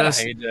 I kind of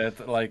Just- hate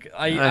that. Like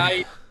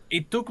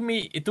it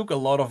took a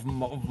lot of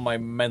my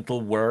mental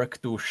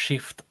work to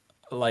shift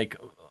like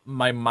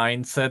my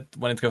mindset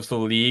when it comes to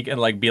League and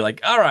like be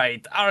like, all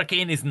right,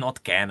 Arcane is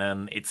not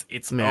canon. It's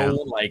Yeah.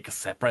 own like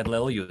separate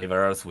little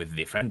universe with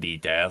different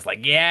details.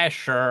 Like, yeah,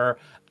 sure,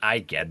 I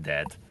get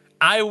that.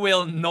 I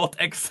will not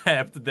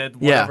accept that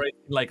whatever is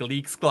like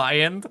League's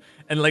client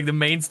and like the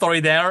main story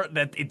there,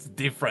 that it's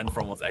different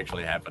from what's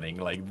actually happening.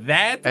 Like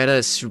that It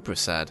is super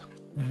sad.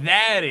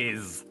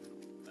 is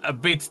a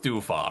bit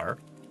too far.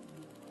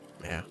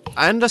 Yeah,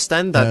 I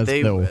understand that That's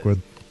they a bit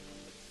awkward.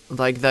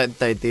 like that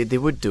they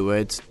would do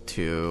it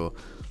to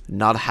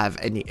not have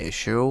any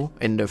issue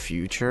in the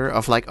future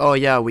of like, oh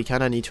yeah, we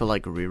kind of need to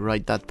like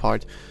rewrite that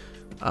part.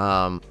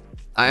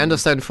 I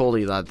understand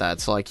fully that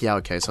that's like, yeah,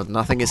 okay, so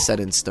nothing is set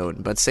in stone,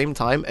 but same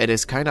time it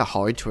is kind of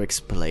hard to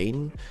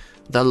explain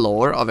the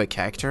lore of a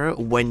character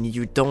when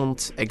you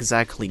don't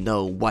exactly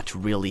know what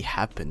really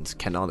happened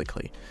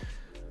canonically.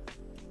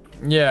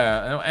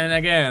 Yeah, and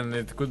again,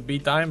 it could be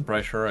time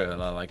pressure.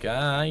 Like,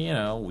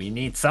 we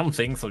need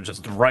something, so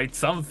just write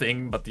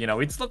something. But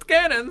it's not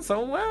canon, so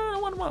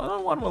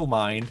one will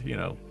mind.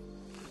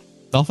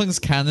 Nothing's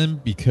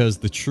canon because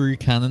the true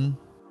canon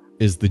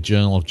is the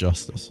Journal of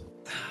Justice.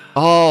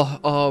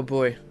 Oh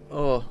boy.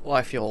 Oh,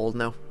 I feel old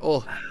now.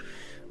 Oh,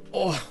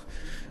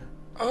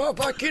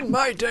 back in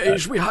my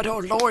days, we had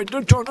our Lord,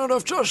 the Journal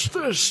of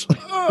Justice.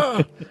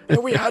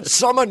 And we had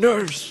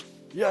summoners.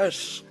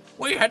 Yes.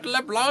 We had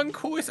LeBlanc,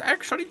 who is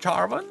actually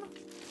Jarvan.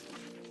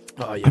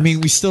 Oh, yes. I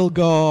mean, we still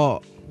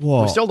got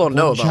what? We still don't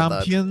know one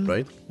about champion, that,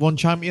 right? One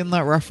champion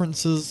that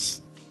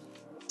references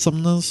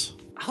summoners.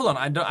 Hold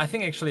on, I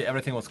think actually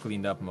everything was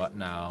cleaned up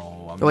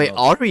now. Wait,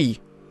 Ari,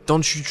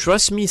 don't you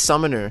trust me,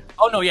 summoner?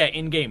 Oh no, yeah,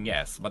 in game,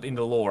 yes, but in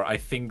the lore, I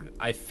think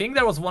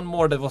there was one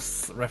more that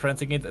was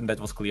referencing it, and that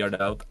was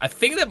cleared out. I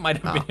think that might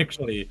have been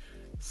actually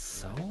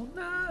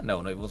Sona.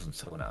 No, it wasn't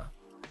Sona.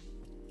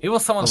 It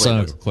was someone.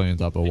 Sona got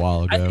cleaned up a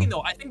while ago.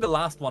 I think the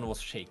last one was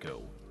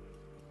Shaco,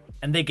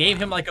 and they gave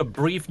him like a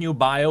brief new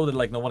bio that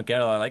like no one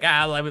cared. Like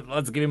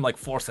let's give him like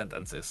 4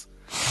 sentences.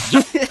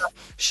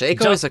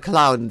 Shaco is a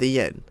clown. The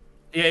end.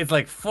 Yeah, it's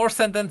like 4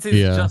 sentences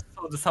just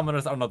so the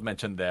summoners are not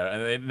mentioned there,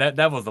 and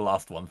that was the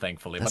last one,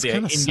 thankfully. That's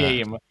but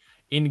yeah,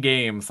 in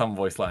game, some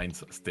voice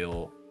lines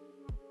still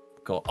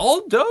go.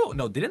 Although,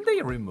 no, didn't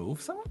they remove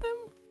some of them?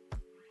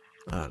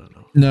 I don't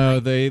know. No,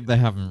 they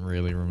haven't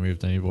really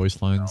removed any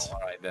voice lines. Oh,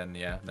 all right, then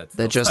yeah,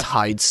 They just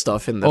hide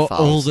stuff in the All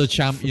files. the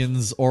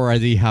champions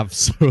already have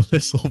so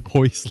little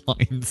voice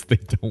lines they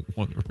don't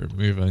want to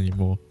remove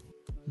anymore.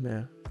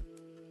 Yeah.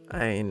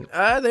 I mean,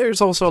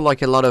 there's also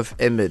like a lot of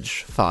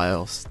image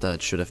files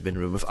that should have been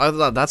removed.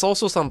 That's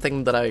also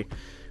something that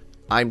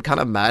I'm kind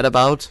of mad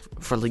about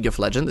for League of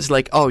Legends. It's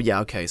like, oh yeah,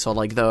 okay, so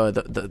like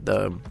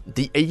the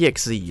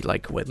exe,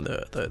 like when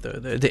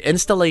the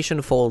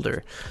installation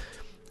folder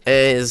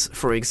is,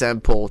 for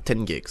example,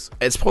 10 gigs.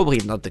 It's probably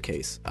not the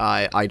case.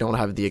 I don't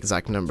have the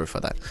exact number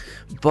for that,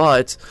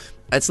 but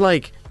it's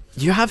like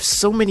you have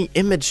so many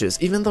images,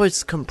 even though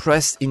it's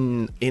compressed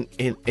in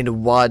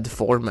WAD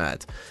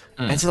format.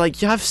 And so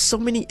like you have so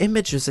many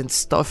images and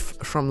stuff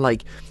from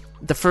like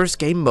the first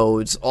game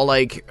modes or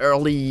like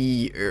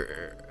early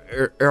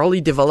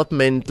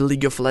development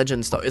League of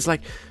Legends stuff. It's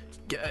like,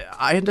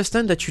 I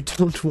understand that you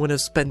don't want to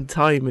spend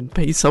time and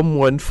pay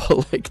someone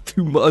for like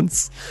 2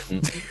 months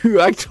to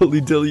actually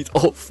delete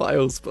all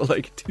files, but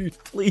like,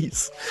 dude,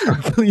 please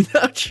clean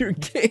out your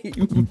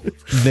game.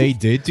 They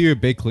did do a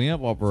big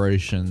cleanup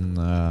operation.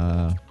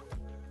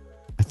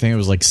 I think it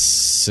was like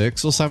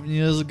 6 or 7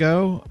 years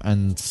ago,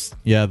 and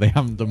yeah, they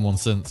haven't done one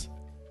since.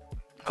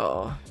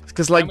 Oh,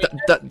 because like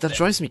that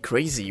drives me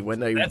crazy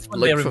when I that's when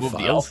look they for removed the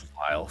files. alpha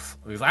files.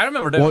 Because I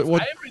remember that.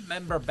 I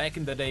remember back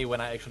in the day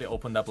when I actually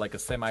opened up like a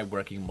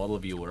semi-working model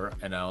viewer,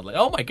 and I was like,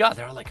 oh my god,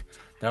 there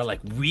are like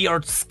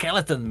weird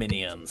skeleton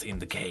minions in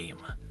the game.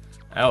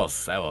 That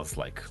was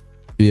like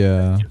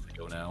Yeah. years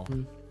ago now.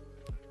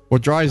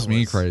 What drives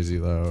me crazy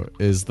though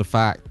is the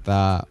fact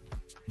that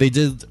they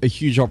did a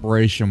huge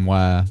operation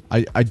where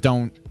I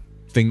don't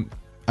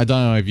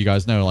know if you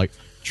guys know, like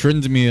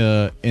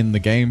Tryndamere in the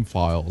game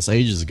files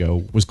ages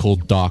ago was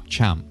called Dark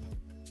Champ,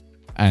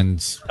 and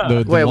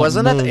the Wait,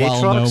 wasn't that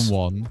well-known Aatrox?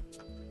 one?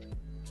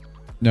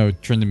 No,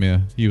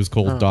 Tryndamere. He was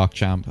called Dark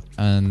Champ,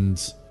 and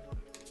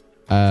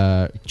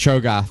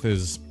Cho'Gath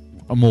is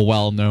a more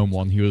well-known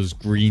one. He was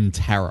Green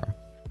Terror,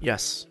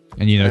 Yes.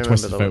 and I remember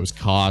Twisted that Fate one. was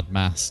Card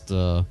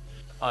Master.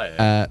 Oh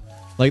yeah.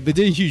 Like they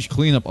did a huge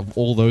cleanup of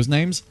all those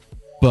names,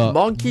 but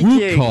Monkey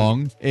King.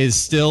 Wukong is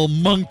still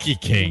Monkey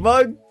King.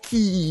 Monkey.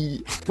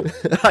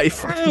 I I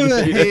fucking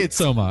hate hate it. it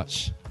so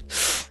much.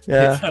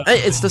 Yeah. Hey,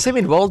 it's the same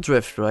in Wall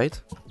Drift, right?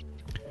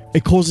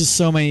 It causes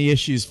so many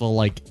issues for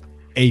like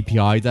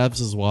API devs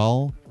as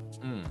well,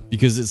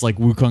 because it's like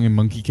Wukong and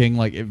Monkey King.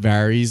 Like it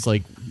varies,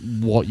 like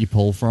what you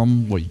pull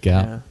from, what you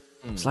get. Yeah.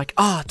 It's like,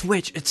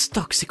 Twitch, it's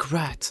Toxic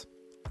Rat.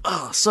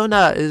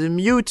 Sona,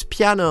 mute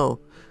piano.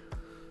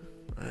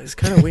 It's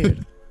kind of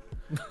weird.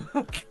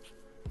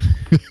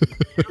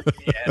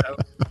 Yeah.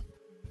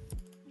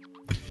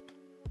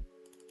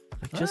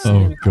 Like, just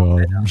Oh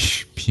god,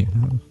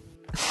 piano.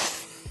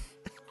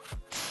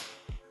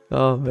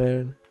 oh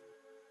man.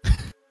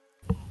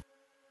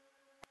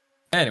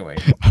 Anyway.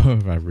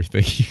 Of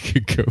everything, you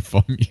could go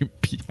for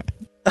mute piano.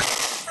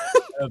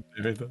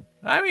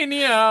 I mean,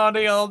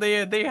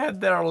 they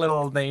had their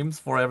little names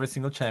for every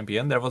single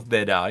champion. There was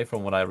Deadeye,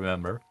 from what I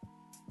remember.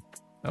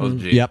 That was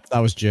Jin. Yep, that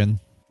was Jin.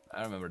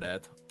 I remember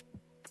that.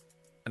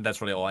 And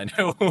that's really all I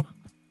know.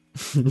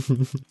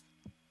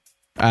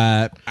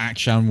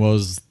 Akshan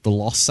was the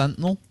Lost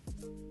Sentinel.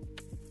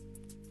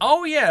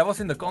 Oh yeah, it was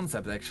in the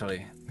concept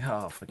actually.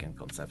 Oh, freaking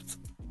concepts.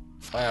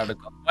 Why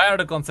are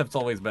the concepts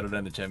always better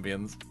than the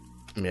champions?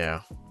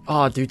 Yeah.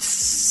 Oh, dude,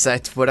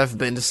 Set would have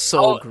been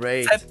so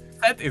great.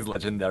 Set is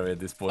legendary at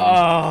this point.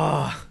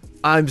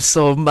 I'm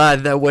so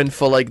mad they went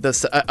for like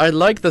this. I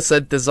like the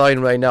set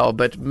design right now,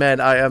 but man,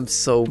 I am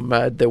so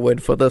mad they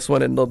went for this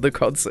one and not the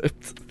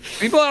concept.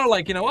 People are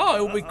like, oh,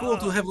 it would be cool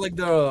to have like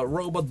the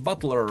robot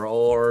butler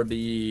or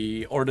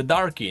the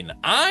Darkin.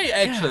 I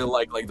actually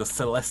like the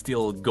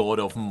celestial god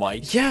of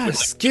might.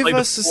 Yes, With, give like,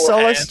 the us a 4 hands.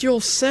 celestial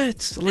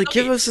set. Like,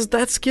 Okay. give us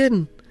that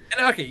skin.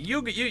 And okay,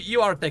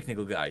 you are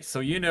technical guys, so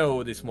you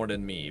know this more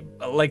than me.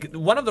 Like,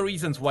 one of the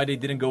reasons why they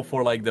didn't go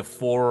for like the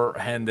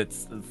 4-handed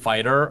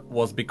fighter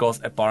was because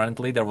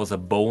apparently there was a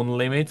bone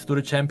limit to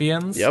the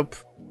champions. Yep.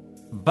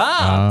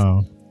 But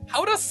Oh.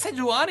 how does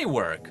Sejuani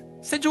work?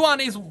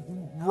 Sejuani is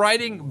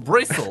riding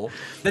Bristle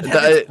that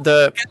has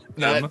The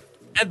skeleton,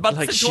 but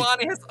like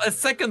Sejuani has a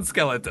second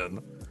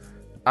skeleton.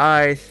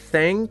 I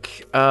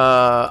think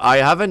I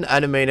haven't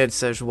animated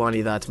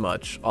Sejuani that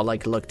much, or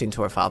like looked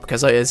into her file,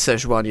 because it's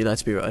Sejuani,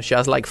 let's be real. She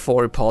has like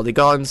 4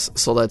 polygons,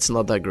 so that's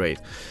not that great.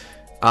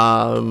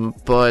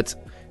 But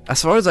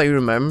as far as I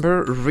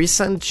remember,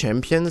 recent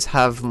champions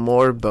have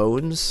more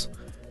bones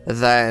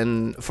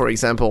than, for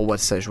example, what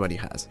Sejuani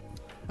has.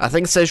 I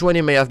think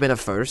Sejuani may have been a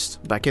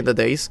first back in the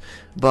days,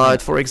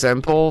 but for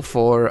example,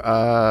 for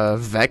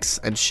Vex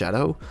and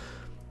Shadow,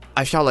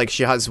 I feel like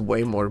she has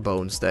way more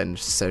bones than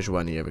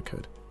Sejuani ever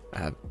could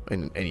have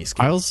in any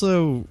skill. I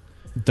also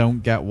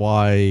don't get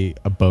why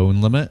a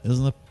bone limit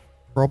isn't a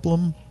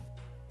problem.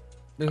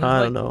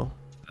 I don't know.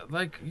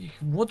 Like,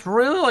 would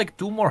really like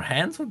 2 more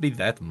hands would be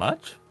that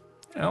much?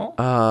 You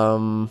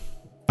know?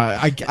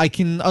 I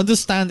can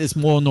understand it's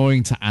more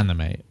annoying to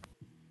animate.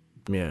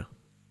 Yeah.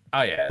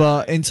 Oh yeah.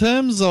 But in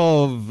terms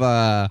of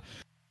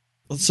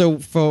so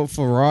for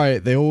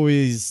Riot, they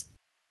always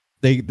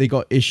they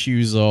got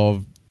issues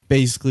of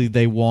basically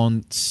they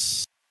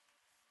want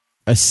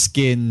a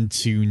skin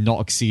to not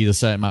exceed a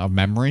certain amount of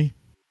memory.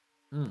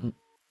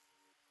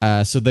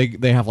 So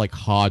they have like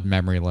hard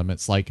memory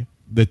limits, like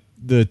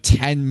the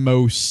 10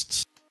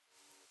 most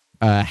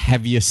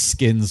heaviest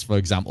skins, for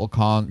example,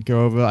 can't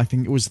go over, I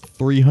think it was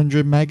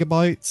 300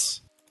 megabytes.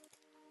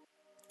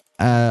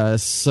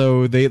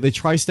 So they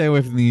try to stay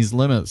away from these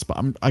limits, but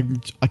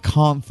I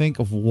can't think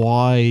of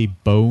why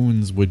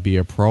bones would be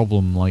a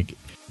problem. Like,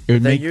 it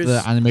would make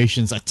the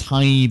animations a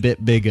tiny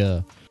bit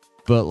bigger,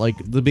 but like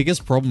the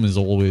biggest problem is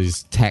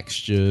always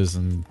textures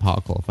and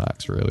particle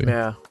effects, really.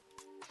 Yeah.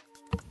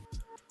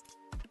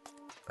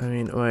 I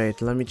mean,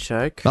 wait, let me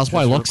check. That's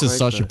why Lux is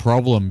such a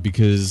problem,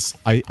 because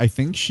I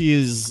think she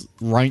is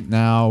right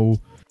now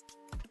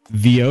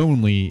the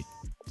only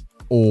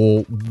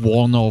or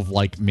one of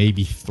like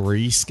maybe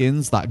 3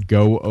 skins that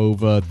go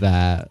over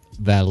their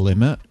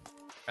limit.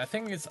 I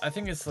think it's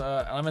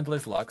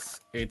Elementalist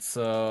Lux. It's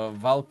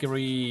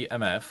Valkyrie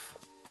MF,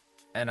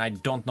 and I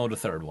don't know the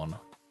third one.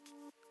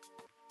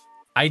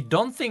 I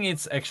don't think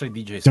it's actually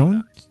DJ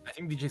Sona. I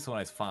think DJ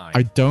Sona is fine.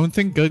 I don't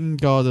think Gun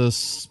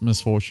Goddess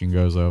Misfortune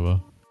goes over.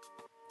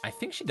 I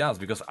think she does,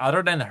 because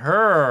other than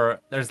her,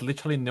 there's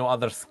literally no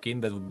other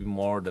skin that would be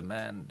more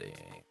demanding.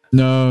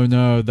 No,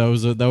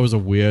 that was a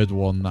weird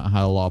one that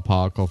had a lot of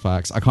particle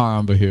effects. I can't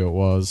remember who it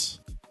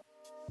was.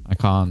 I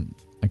can't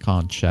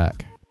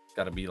check.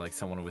 Gotta be like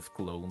someone with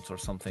clones or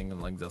something,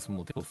 and like does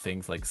multiple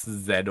things, like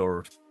Zed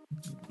or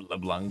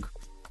LeBlanc.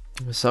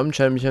 Some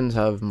champions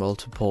have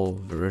multiple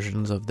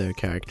versions of their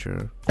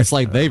character. It's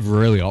like they've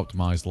really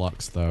optimized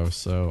Lux though,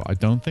 so I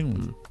don't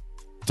think.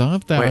 Don't know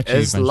if they actually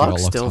is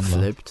Lux still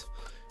flipped?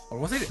 Or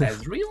was it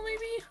Ezreal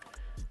maybe?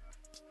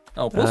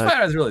 Oh,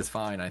 Pulsefire Ezreal is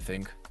fine, I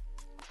think.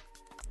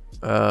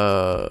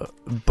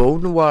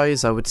 Bone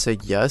wise, I would say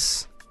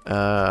yes.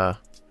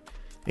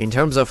 In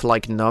terms of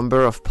like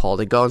number of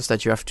polygons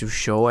that you have to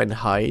show and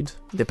hide,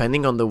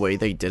 depending on the way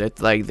they did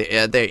it, like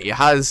it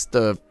has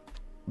the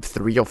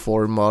 3 or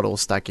 4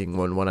 models stacking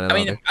one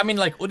another. I mean,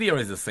 like Udyr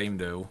is the same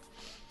though.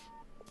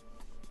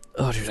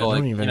 Oh, dude, so, I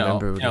don't even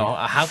remember.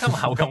 How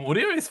come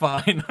Udyr is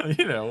fine?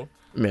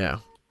 Yeah,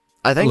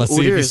 I think let's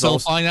see if Udyr he's is still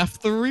also fine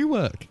after the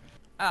rework.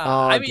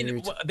 I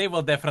mean, they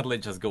will definitely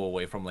just go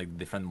away from like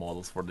different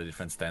models for the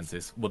different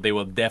stances. What they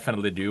will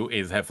definitely do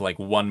is have like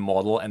one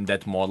model, and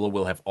that model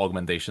will have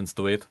augmentations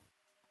to it.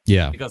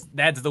 Yeah, because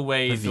that's the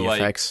way the to VFX.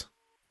 like.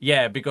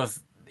 Yeah,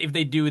 because if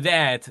they do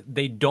that,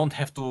 they don't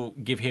have to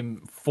give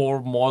him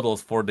 4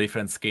 models for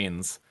different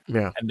skins.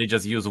 Yeah, and they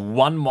just use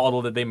one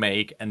model that they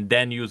make, and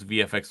then use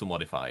VFX to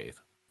modify it.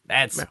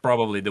 That's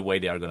probably the way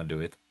they are gonna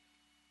do it.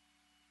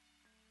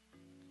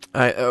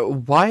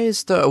 Why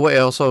is the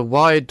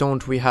why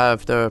don't we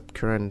have the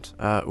current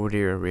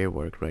Udyr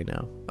rework right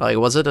now? Like,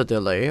 was it a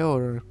delay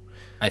or?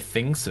 I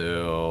think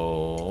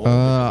so.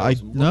 I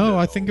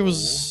think it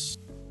was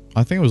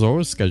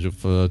always scheduled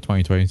for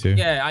 2022.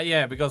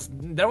 Yeah, because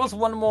there was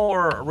one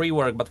more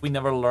rework, but we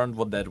never learned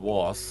what that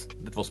was.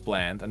 That was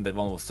planned, and that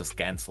one was just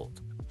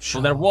cancelled.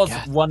 So there was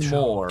one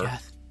more.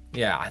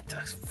 Yeah,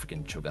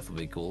 freaking Cho'Gath would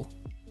be cool.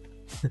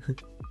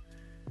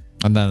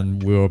 And then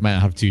we were meant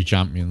to have 2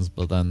 champions,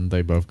 but then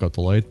they both got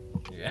delayed.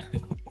 Yeah.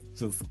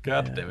 Just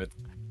damn it.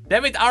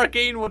 Damn it,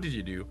 Arcane, what did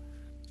you do?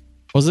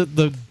 Was it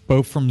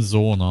both from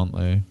Zorn, aren't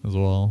they, as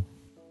well?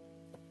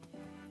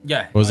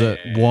 Yeah. Was it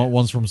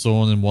one's from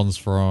Zorn and one's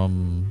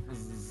from...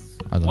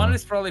 I don't know. One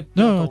is probably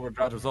built over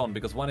Drought Zone,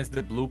 because one is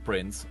the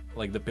blueprints,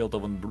 like the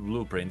Piltover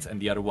blueprints, and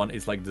the other one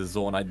is like the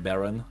Zonite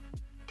Baron.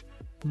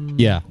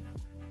 Yeah.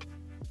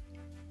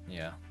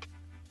 Yeah.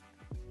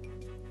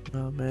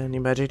 Oh man,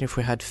 imagine if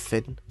we had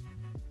Finn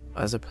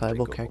as a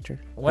playable Cool. character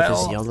with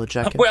Well, his yellow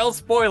jacket. well,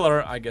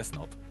 spoiler, I guess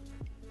not.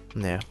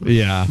 Yeah.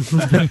 Yeah.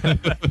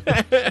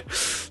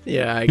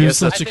 Yeah, I He was guess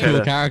such a that's cool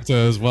kinda... character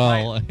as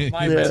well.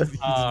 My Yeah. bets He doesn't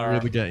are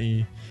really get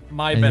you.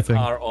 my bets anything.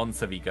 are on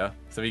Savika.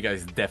 Savika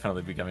is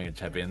definitely becoming a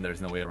champion.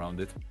 There's no way around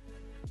it.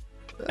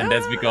 And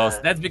that's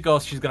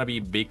because she's gonna be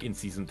big in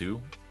season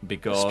 2.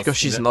 Because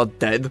she's not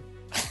dead.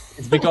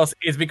 It's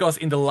because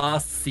in the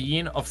last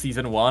scene of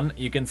season 1,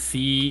 you can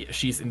see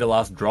she's in the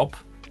last drop,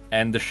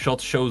 and the shot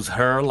shows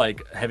her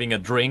like having a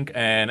drink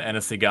and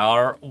a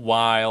cigar,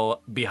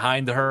 while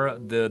behind her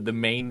the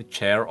main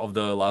chair of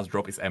the last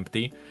drop is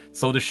empty.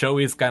 So the show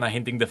is kind of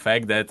hinting the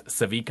fact that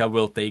Savika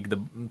will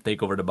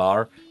take over the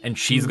bar, and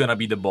she's gonna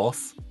be the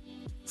boss.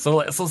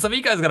 So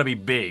Savika is gonna be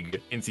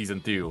big in season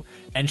 2,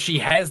 and she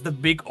has the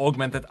big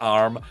augmented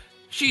arm.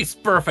 She's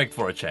perfect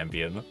for a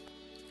champion.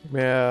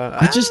 Yeah.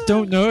 I just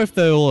don't know if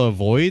they'll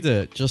avoid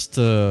it just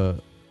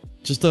to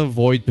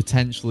avoid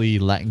potentially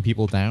letting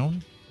people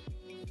down.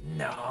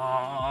 No,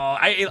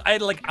 I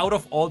like out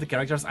of all the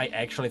characters, I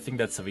actually think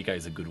that Savika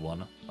is a good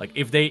one. Like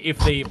if they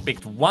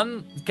picked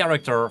one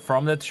character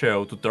from that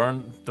show to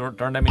turn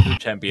them into a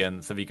champion,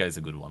 Savika is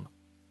a good one.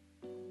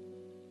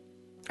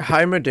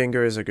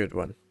 Heimerdinger is a good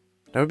one.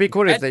 That would be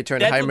cool if they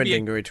turned that would be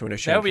Heimerdinger into a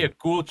That would be a champion.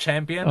 cool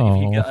champion if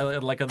he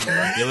got like an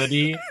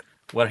ability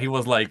where he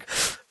was like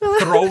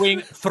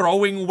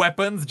throwing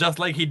weapons just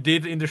like he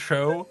did in the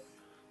show.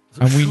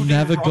 And we Shooting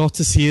never rock- got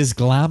to see his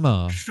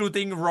glamour.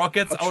 shooting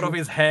rockets out of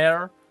his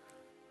hair.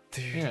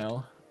 You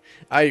know.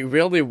 I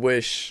really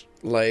wish,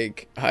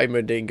 like,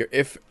 Heimerdinger,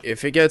 if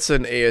it gets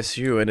an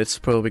ASU, and it's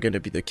probably going to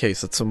be the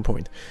case at some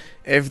point,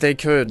 if they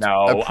could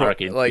No,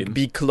 Arcane skin.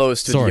 be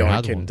close to Sorry, the I had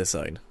Arcane one.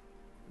 design.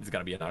 It's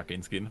gonna be an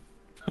Arcane skin.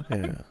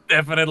 Yeah.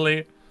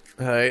 Definitely.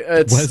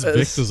 Where's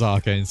Victor's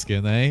Arcane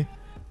skin, eh?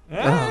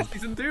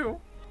 Season 2.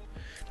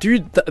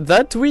 Dude,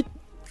 that tweet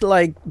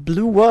like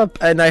blew up,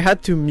 and I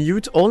had to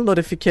mute all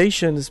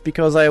notifications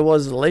because I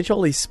was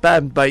literally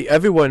spammed by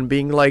everyone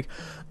being like,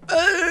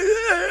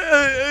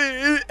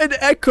 an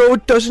Echo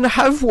doesn't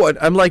have one.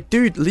 I'm like,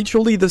 dude,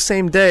 literally the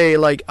same day,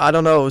 like, I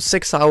don't know,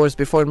 6 hours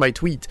before my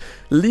tweet,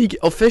 League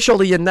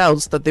officially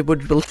announced that they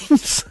would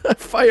release a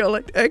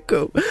Firelight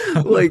Echo.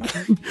 Like,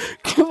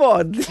 come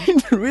on,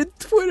 read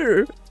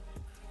Twitter.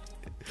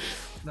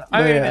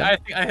 I mean, Yeah.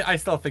 I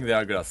still think they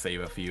are gonna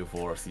save a few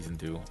for season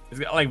 2.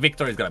 Like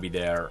Victor is gonna be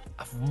there.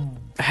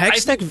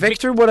 Hextech think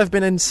Victor would have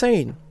been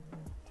insane.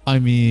 I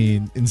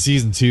mean, in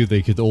season 2,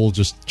 they could all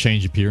just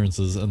change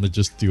appearances and they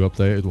just do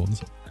updated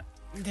ones.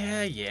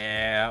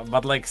 Yeah,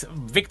 but like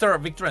Victor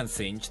and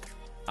Singed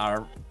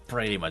are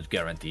pretty much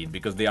guaranteed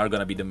because they are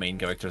gonna be the main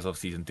characters of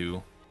season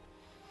 2.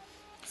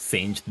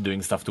 Singed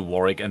doing stuff to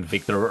Warwick and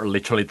Victor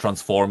literally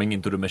transforming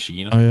into the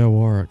machine. Oh yeah,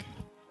 Warwick.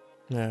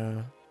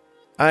 Yeah.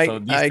 So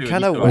these I two-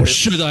 kind of these two Or are- wish.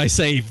 should I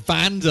say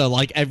Vander,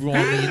 like everyone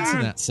on the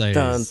internet says?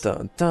 Dun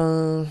dun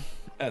dun.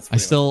 That's I'm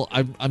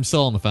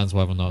still on the fence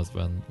whether or not it's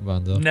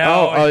Vander.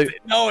 No, Oh,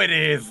 no, it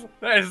is.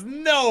 There's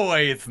no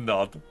way it's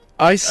not.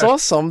 I saw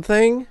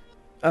something.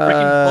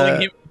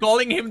 Freaking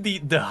calling him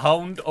the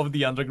Hound of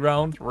the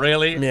Underground.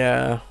 Really?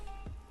 Yeah.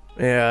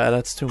 Yeah,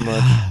 that's too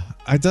much.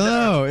 I don't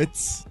know.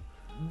 It's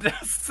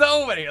There's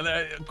so many.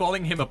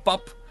 Calling him a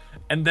pup,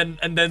 and then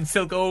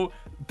Silco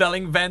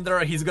telling Vander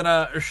he's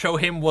gonna show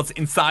him what's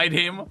inside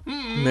him.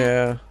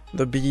 Yeah,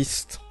 the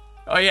beast.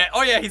 Oh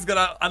yeah, he's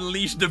gonna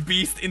unleash the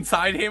beast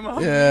inside him.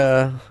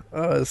 Yeah,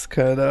 it's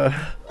kind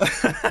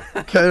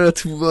of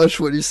too much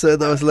when you said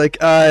that. I was like,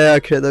 yeah,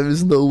 okay, there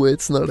is no way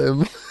it's not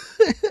him.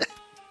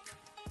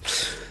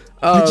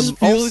 I just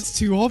feel also- it's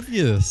too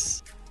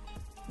obvious.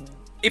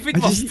 If it I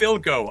was just-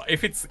 Silco,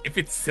 if it's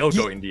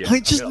Silco in the end, I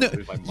just I'll know,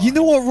 lose my mind. you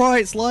know what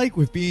Riot's like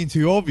with being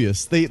too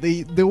obvious.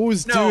 They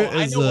always do No, it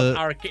I as know a. what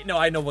Arcane. No,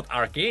 I know what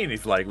Arcane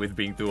is like with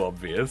being too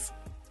obvious.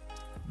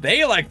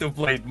 They like to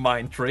play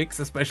mind tricks,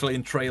 especially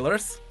in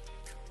trailers.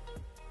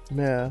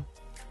 Yeah.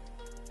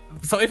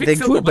 So if They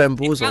it's could Silco,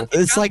 bamboozle.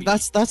 It's like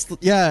that's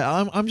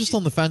yeah. I'm just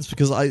on the fence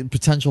because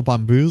potential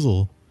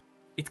bamboozle.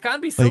 It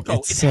can't be Like, Silco.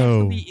 it's it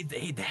so-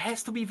 it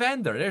has to be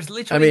Vander. There's I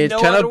literally mean, it no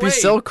cannot other be way.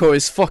 Silco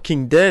is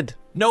fucking dead.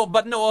 No,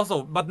 but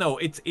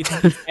it's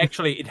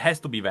actually it has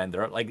to be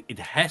Vander. Like it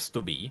has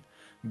to be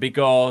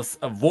because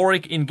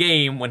Warwick in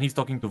game when he's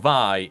talking to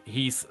Vi,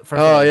 he's first of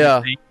Oh, all,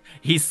 yeah.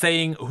 he's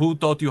saying who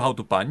taught you how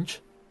to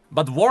punch,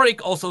 but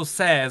Warwick also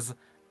says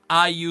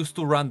I used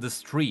to run the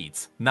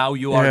streets. Now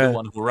you are Yeah. the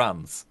one who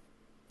runs.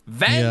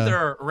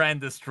 Vander ran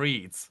the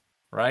streets,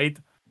 right?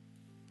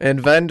 And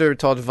Vander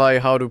taught Vi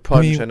how to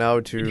punch mean, and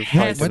how to it fight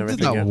has- and When did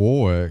everything. that Yeah.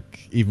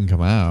 Warwick even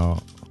come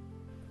out?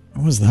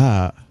 When was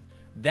that?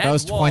 That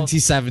was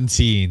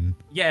 2017.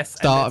 Yes, and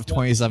Start of that's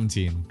when-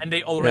 2017. And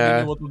they already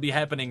Yeah. knew what would be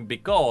happening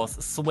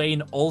because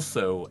Swain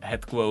also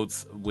had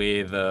quotes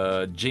with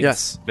Jinx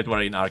Yes. that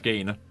were in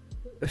Arcane.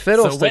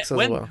 Fiddlesticks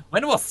when, as well.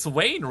 when was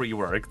Swain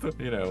reworked?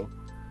 You know.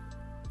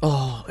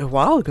 Oh, a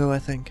while ago, I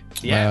think.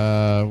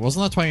 Yeah.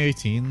 Wasn't that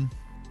 2018?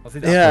 Was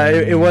it Yeah,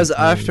 after? it was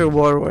after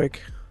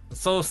Warwick.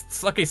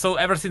 Okay, so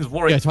ever since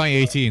Warwick. Yeah,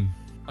 2018.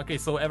 Okay,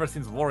 so ever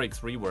since Warwick's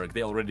rework,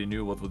 they already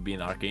knew what would be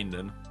in Arcane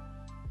then,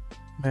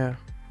 Yeah,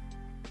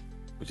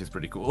 which is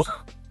pretty cool.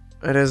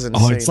 it is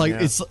insane. Oh, it's like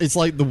yeah. it's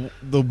like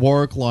the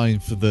Warwick line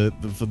for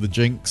the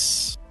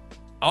Jinx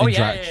Oh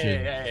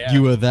interaction. yeah.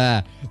 You were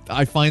there.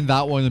 I find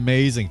that one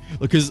amazing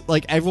because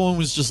like everyone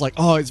was just like,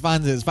 oh, it's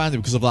Vandit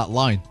because of that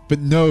line. But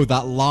no,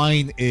 that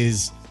line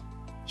is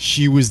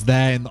she was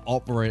there in the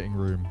operating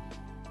room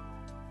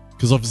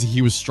because obviously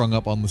he was strung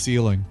up on the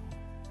ceiling.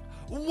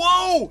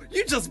 Whoa!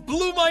 You just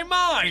blew my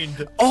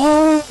mind.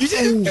 Oh, You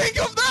didn't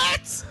think of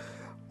that?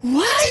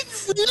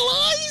 what?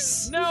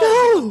 Realize?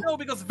 No,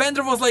 because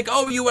Vander was like,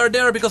 "Oh, you were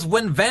there," because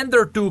when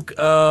Vander took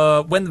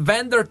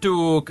thingy,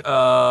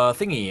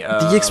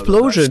 The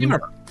explosion.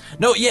 Shimmer.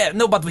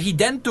 No, but he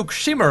then took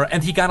Shimmer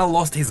and he kind of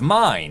lost his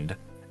mind,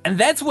 and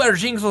that's where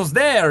Jinx was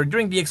there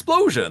during the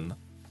explosion.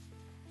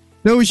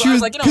 No, So she I was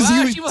was like,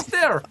 because she was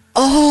there.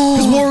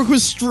 because Warwick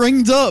was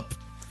stringed up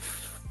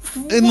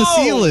in the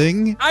Whoa!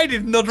 ceiling, I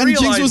did not and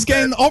realize Jinx was that.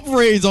 getting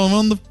operated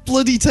on the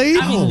bloody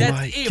table. I mean, Oh that's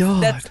my if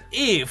God. that's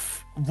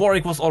if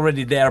Warwick was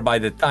already there by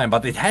the time,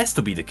 but it has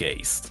to be the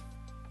case.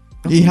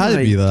 He had to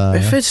be there.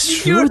 If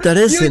it's You- true, that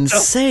is you just-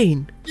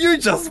 insane. You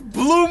just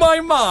blew my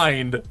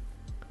mind.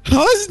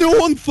 How has no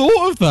one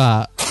thought of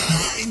that?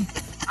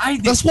 I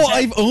did That's what not-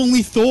 I've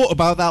only thought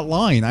about that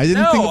line. I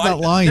didn't think of that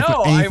line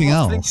for anything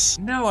else.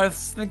 I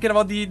was thinking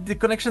about the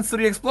connections to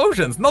the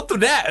explosions, not to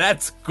that.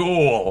 That's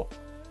cool.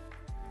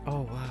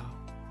 Oh wow.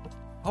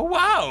 Oh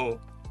wow.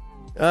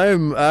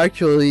 I'm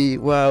actually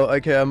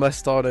okay, I'm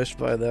astonished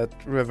by that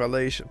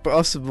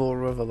possible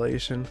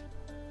revelation.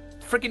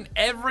 Freaking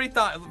every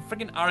time,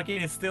 freaking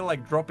Arcane is still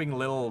like dropping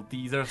little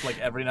teasers like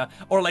every now,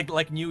 or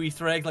like new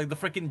Easter eggs, like the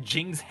freaking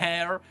Jinx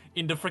hair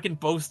in the freaking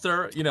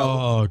poster, you know,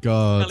 Oh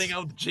god. spelling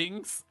out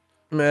Jinx.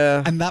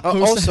 Yeah. And that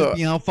poster also, had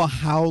been out for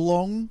how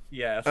long?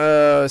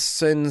 Yeah.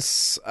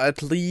 since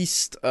at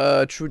least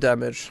True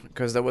Damage,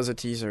 because there was a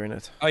teaser in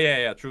it. Oh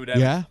yeah, true. Damn.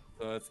 Yeah.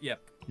 So it's, yeah.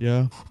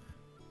 Yeah.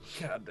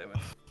 God damn it.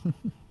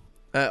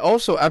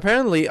 Also,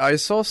 apparently, I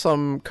saw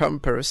some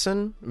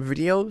comparison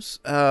videos.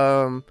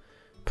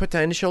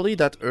 Potentially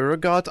that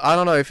Urgot. I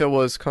don't know if it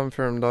was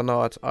confirmed or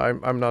not.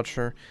 I'm not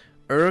sure.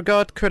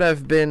 Urgot could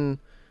have been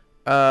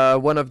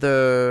one of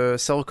the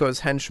Selko's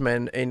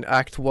henchmen in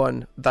Act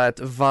 1 that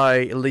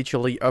Vi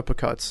literally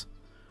uppercuts.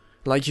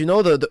 Like, you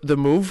know the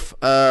move?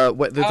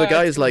 The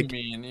guy is like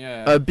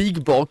a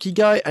big bulky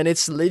guy, and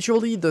it's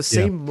literally the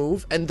same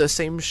move and the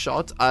same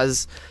shot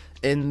as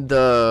in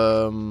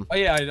the Oh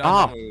yeah, I know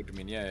what you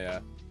mean. Yeah.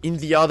 in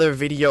the other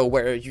video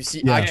where you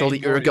see actually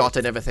Yeah, Urgot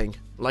and everything.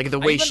 Like the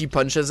way she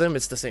punches him,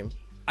 it's the same.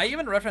 I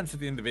even referenced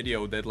it in the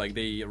video that like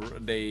they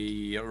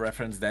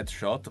reference that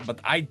shot, but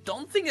I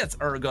don't think that's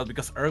Urgot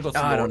because Urgot's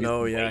I lore don't is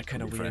know, way yeah, too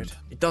kind of different. weird.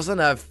 It doesn't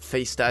have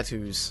face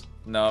tattoos.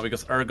 No,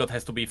 because Urgot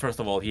has to be, first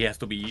of all, he has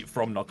to be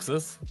from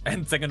Noxus,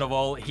 and second of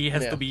all, he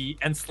has to be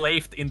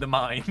enslaved in the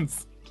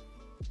mines.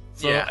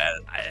 So,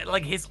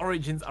 like, his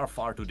origins are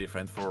far too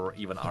different for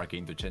even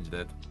Arcane to change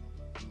that.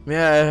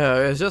 Yeah,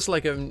 it's just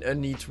like a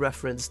neat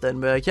reference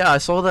then. But like, yeah, I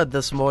saw that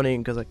this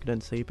morning because I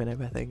couldn't sleep and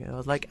everything. And I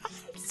was like,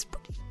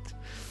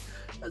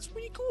 that's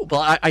pretty cool.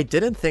 But I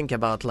didn't think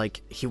about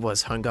like he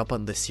was hung up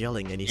on the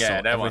ceiling and he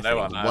saw that one.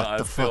 What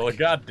the fuck?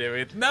 God damn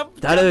it. No,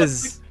 That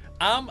is.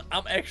 I'm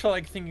actually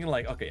like thinking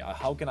like, okay,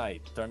 how can I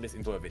turn this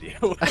into a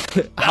video?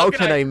 How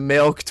can I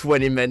milk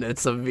 20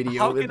 minutes of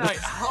video?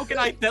 How can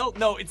I tell?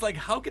 No, it's like,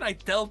 how can I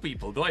tell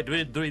people? Do I do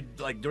it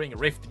like during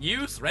Rift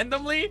news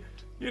randomly?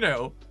 You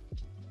know.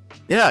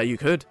 Yeah, you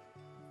could.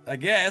 I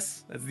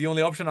guess that's the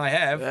only option I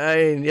have. I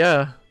mean,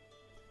 yeah.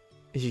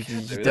 You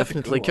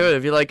definitely could.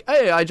 If you're like,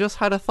 hey, I just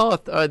had a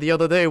thought the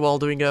other day while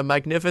doing a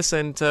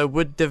magnificent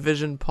Wood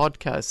Division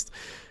podcast.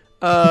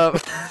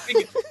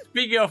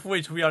 Speaking of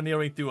which, we are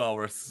nearing 2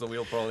 hours, so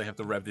we'll probably have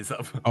to wrap this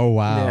up. Oh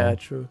wow. Yeah,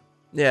 true.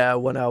 Yeah,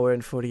 1 hour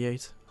and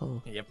 48. Oh.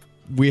 Yep.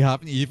 We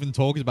haven't even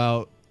talked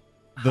about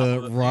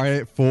the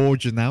Riot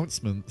Forge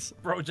announcements.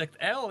 Project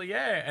L,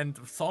 yeah, and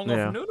Song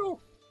of Noodle.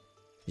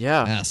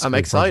 Yeah, Yes, I'm with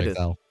excited. Project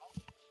L.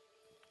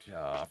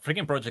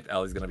 Freaking Project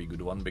L is gonna be a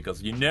good one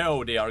because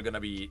they are gonna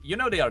be,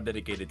 they are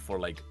dedicated for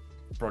like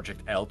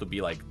Project L to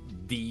be like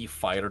the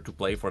fighter to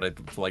play for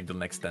like the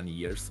next 10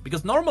 years.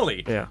 Because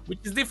normally, which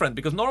is different,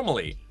 because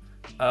normally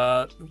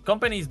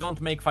companies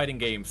don't make fighting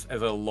games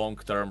as a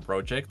long-term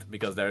project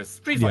because there's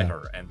Street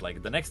Fighter and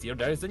like the next year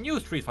there is a new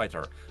Street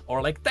Fighter,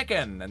 or like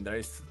Tekken and there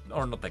is,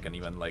 or not Tekken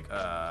even, like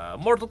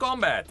Mortal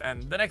Kombat,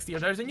 and the next year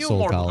there's a new Soul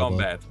Mortal Calibur.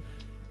 Kombat.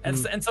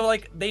 And so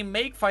like they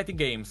make fighting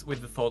games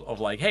with the thought of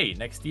like, hey,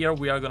 next year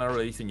we are gonna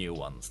release a new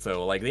one.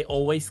 So like they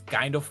always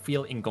kind of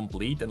feel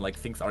incomplete and like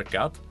things are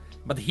cut.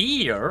 But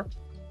here,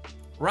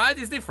 Riot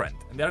is different,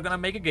 and they're gonna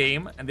make a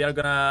game, and they are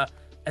gonna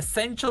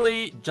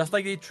essentially, just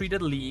like they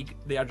treated League,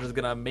 they are just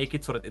gonna make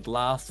it so that it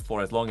lasts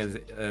for as long as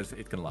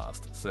it can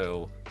last.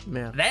 So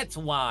that's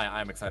why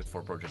I'm excited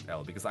for Project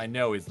L, because I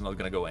know it's not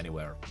gonna go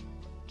anywhere.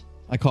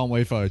 I can't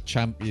wait for a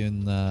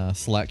champion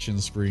selection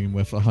screen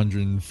with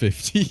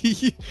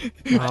 150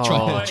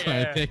 trying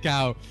to pick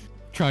out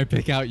try and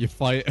pick out your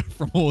fight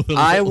from all the.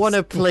 I want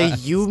to play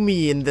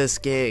Yumi in this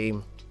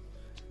game.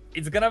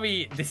 It's gonna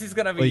be. This is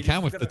gonna be. Well, you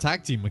can with the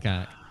tag team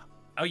mechanic.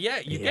 Oh yeah,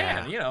 you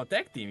can. You know,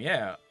 tag team.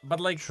 Yeah, but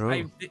like,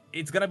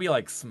 it's gonna be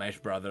like Smash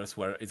Brothers,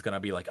 where it's gonna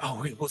be like,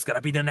 oh, who's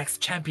gonna be the next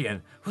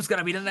champion? Who's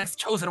gonna be the next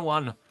chosen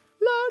one?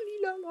 La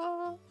la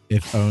la.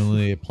 If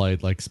only it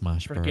played like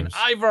Smash Bros. Freaking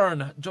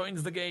Ivern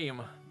joins the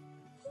game.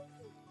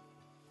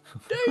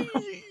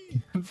 Daisy.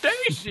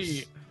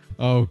 Daisy.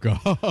 Oh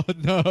god,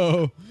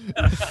 no!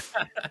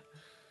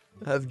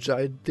 Have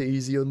giant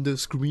Daisy on the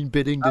screen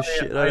beating the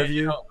shit out of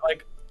you. Know,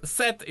 like,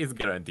 set is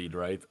guaranteed,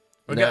 right?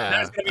 Nah,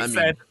 there's gonna be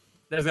set.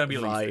 There's gonna be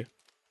Vi.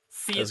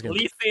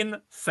 Lee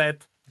Sin,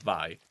 set,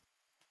 Vi.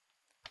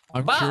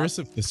 I'm curious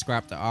if they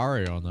scrapped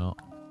Ari or not.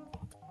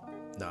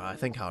 No, I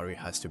think Ari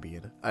has to be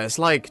in it. It's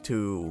like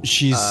to.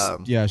 She's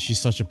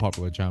she's such a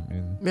popular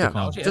champion.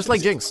 Yeah, just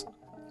like Jinx.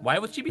 Why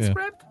would she be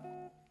scrapped?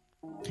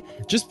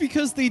 Just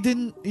because they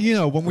didn't,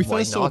 when we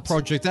first saw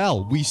Project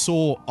L, we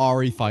saw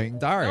Ari fighting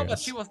Darius. No, but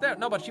she was there.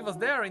 No, but she was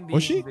there in the.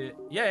 Was she? In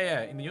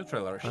the in the new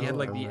trailer. She had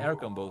like the air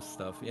combo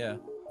stuff. Yeah.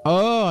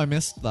 Oh, I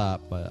missed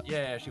that, but.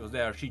 Yeah, she was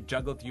there. She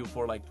juggled you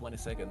for like 20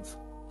 seconds.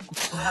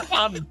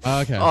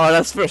 Okay. Oh,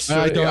 that's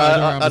frustrating.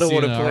 I don't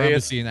want to play it. I remember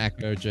seeing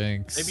Echo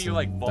Jinx. Maybe you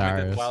like vomited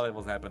Darius. while it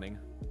was happening.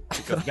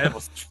 Because that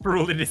was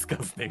truly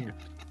disgusting.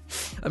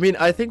 I mean,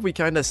 I think we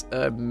kind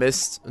of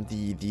missed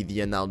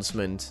the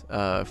announcement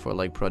for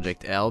like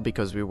Project L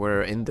because we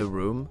were in the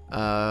room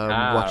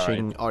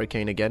watching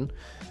Arcane again.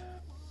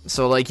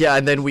 So like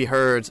and then we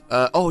heard,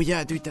 oh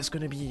yeah, dude, there's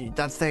gonna be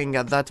that thing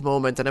at that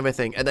moment and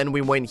everything. And then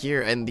we went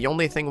here, and the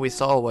only thing we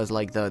saw was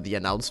like the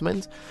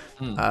announcement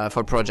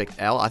for Project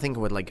L. I think it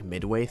was like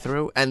midway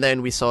through, and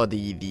then we saw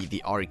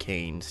the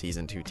Arcane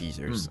season 2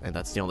 teasers, and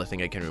that's the only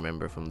thing I can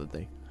remember from the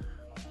day.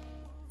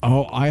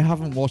 Oh, I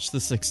haven't watched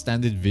this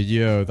extended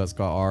video that's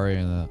got Ari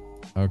in it.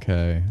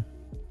 Okay.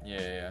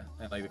 Yeah.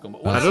 And like the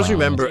combo. I just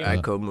remember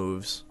Echo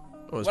moves.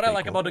 What I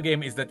like about the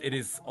game is that it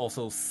is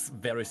also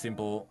very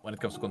simple when it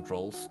comes to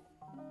controls,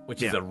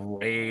 which is a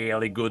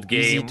really good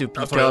game. Easy to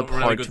pick up,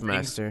 hard to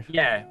master.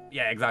 Yeah,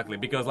 exactly.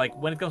 Because like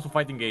when it comes to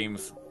fighting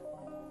games,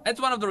 that's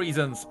one of the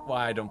reasons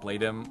why I don't play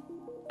them.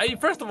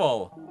 First of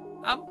all,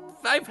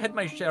 I've had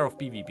my share of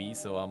PvP,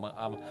 so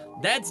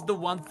that's the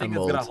one thing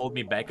that's gonna hold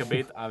me back a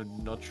bit.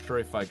 I'm not sure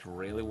if I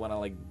really wanna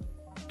like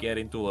get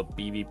into a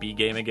PvP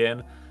game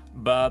again,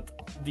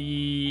 but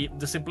the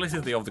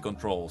simplicity of the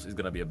controls is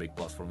gonna be a big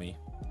plus for me.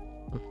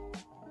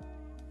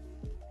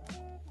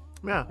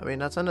 Yeah, I mean,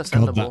 that's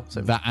understandable.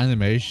 Oh, the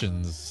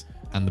animations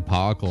and the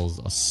particles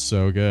are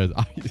so good.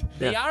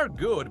 They are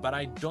good, but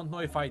I don't know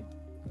if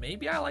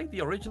maybe I like the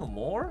original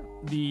more,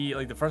 the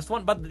first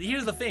one. But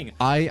here's the thing.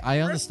 I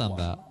understand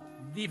that.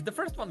 The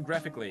first one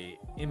graphically,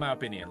 in my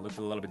opinion, looked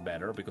a little bit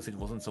better because it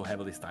wasn't so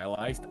heavily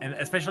stylized, and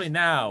especially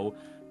now,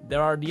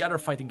 there are the other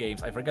fighting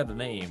games. I forgot the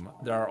name.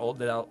 That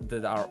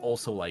are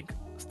also like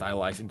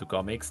stylized into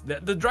comics.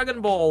 The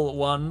Dragon Ball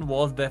one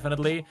was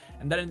definitely,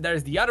 and then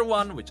there's the other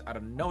one which I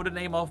don't know the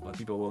name of, but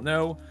people will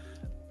know.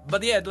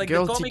 But yeah, like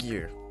Guilty the comic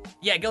Gear.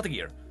 Yeah, Guilty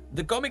Gear.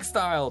 The comic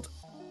styled,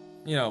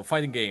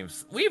 fighting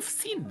games. We've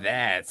seen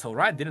that, so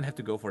Riot didn't have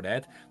to go for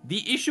that.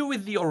 The issue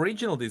with the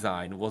original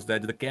design was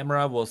that the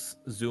camera was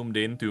zoomed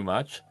in too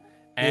much.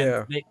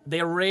 And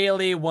they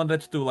really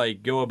wanted to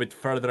like go a bit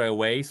further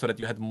away so that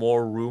you had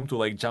more room to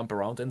like jump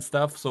around and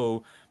stuff.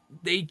 So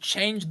they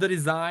changed the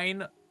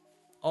design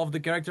of the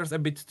characters a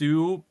bit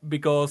too,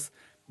 because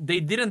they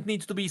didn't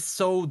need to be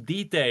so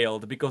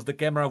detailed because the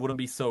camera wouldn't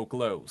be so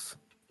close.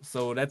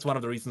 So that's one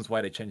of the reasons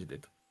why they changed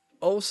it.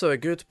 Also, a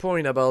good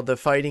point about the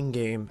fighting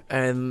game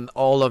and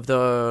all of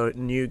the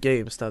new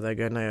games that they're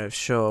gonna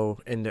show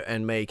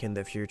and make in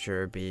the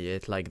future, be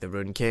it like the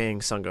Rune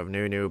King, Song of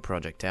Nunu,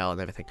 Project L, and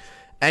everything.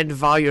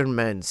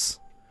 Environments.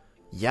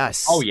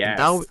 Yes. Oh, yes.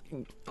 Now,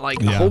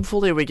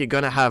 hopefully we're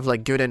gonna have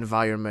like good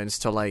environments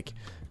to like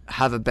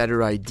have a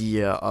better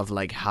idea of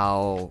like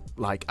how,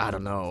 like, I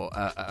don't know,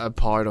 a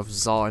part of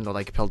Zon or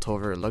like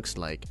Piltover looks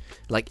like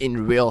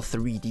in real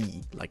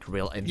 3D, like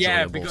real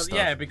enjoyable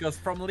stuff. Because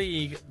from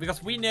League,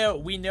 because we know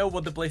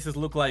what the places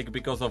look like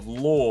because of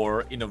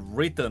lore in a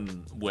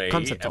written way,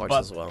 concept art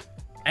as well,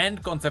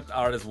 and concept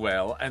art as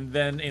well, and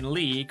then in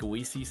League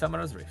we see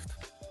Summoner's Rift.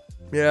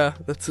 Yeah,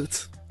 that's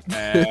it.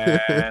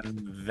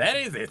 And that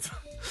is it.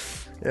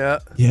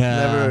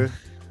 Yeah.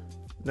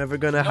 Never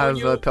gonna have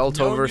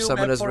Piltover,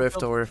 Summoner's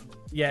Rift, or...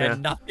 Yeah,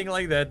 nothing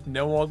like that.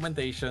 No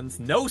augmentations.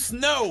 No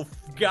snow!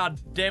 God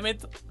damn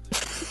it!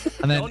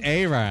 And then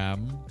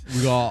ARAM,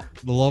 we got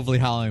the lovely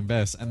Howling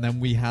Abyss, and then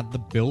we had the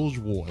Bilge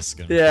Water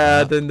skin.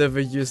 Yeah, they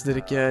never used it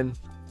again.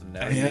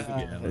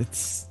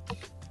 It's...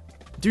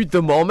 Dude,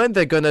 the moment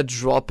they're gonna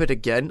drop it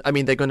again, I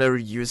mean, they're gonna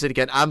reuse it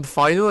again, I'm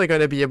finally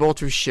gonna be able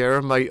to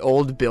share my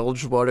old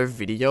Bilge Water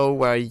video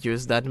where I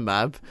used that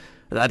map.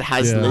 That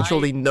has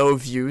literally no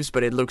views,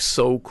 but it looks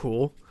so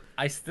cool.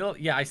 I still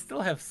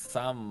have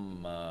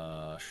some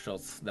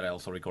shots that I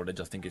also recorded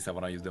just in case I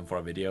want to use them for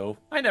a video.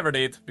 I never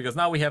did, because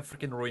now we have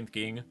freaking Ruined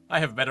King. I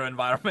have better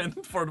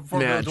environment for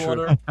Bilge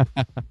Water.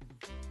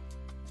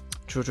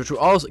 True.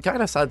 Also,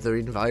 kind of sad the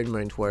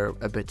environment were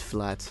a bit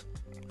flat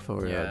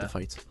for the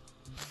fights.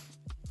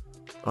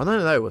 Other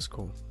than that, it was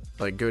cool.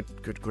 Like good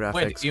graphics.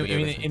 Wait, you good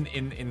mean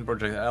everything. in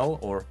Project L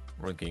or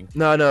Rune King?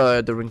 No,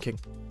 the Rune King.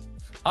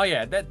 Oh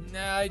yeah,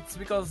 it's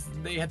because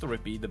they had to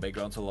repeat the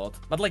backgrounds a lot.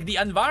 But like the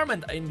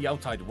environment in the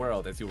outside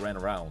world as you ran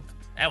around,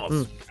 that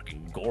was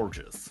freaking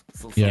gorgeous.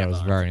 So, Yeah, it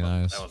was very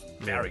nice. That was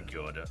very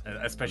good,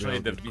 especially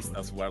the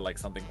vistas where like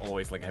something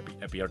always like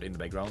appeared in the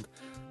background.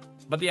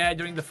 But yeah,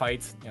 during the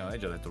fights, I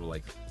just had to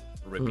like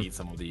repeat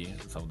some of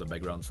the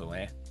background. So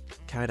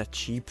Kind of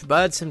cheap,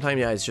 but at the same time,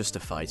 yeah, it's just the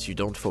fights. You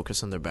don't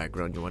focus on the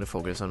background. You want to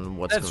focus on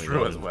what's that's going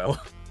true on. as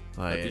well.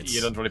 Like,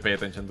 You don't really pay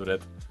attention to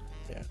that.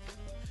 Yeah.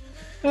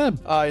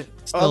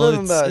 Still, Other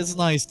than that, it's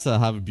nice to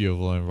have a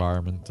beautiful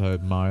environment to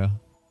admire.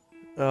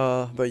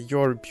 but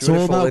you're It's all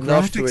beautiful about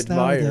enough to graphics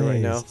admire right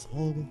now. nowadays. It's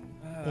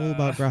all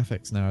about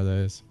graphics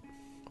nowadays.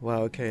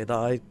 Wow, okay,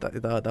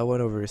 that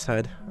went over his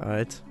head.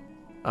 Alright.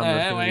 I'm not gonna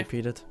Anyway.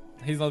 repeat it.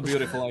 He's not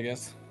beautiful, I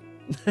guess.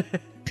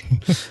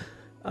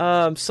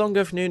 Song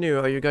of Nunu,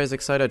 are you guys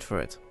excited for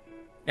it?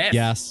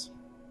 Yes.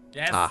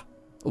 Yes. Ah,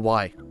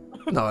 why?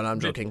 No, I'm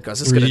joking,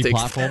 because it's gonna 3D take...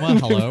 platformer,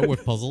 hello,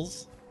 with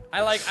puzzles.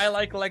 I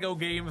like Lego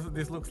games.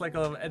 This looks like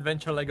an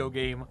adventure Lego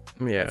game.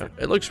 Yeah,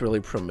 it looks really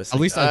promising.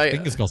 At least I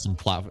think it's got some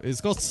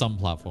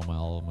platform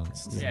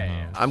elements.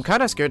 Yeah. I'm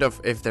kind of scared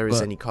of if there is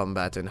But- any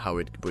combat and how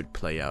it would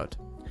play out.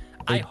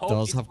 I It hope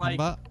does it's have like,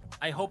 combat.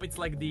 I hope it's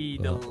like the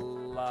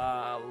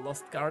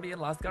Last Guardian,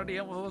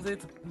 what was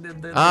it?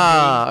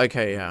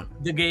 Okay, yeah.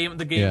 The game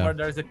Yeah. where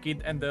there's a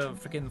kid and the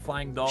freaking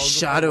flying dog. or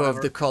Shadow of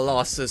whatever. the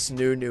Colossus,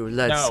 Nunu,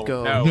 let's No,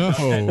 go. no,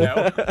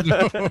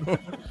 No.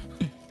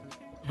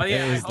 But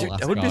yeah, It I is hope the Dude, Last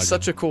that would be Guardian.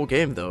 such a cool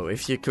game though,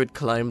 if you could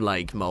climb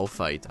like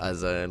Malphite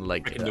as a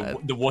like.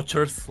 freaking the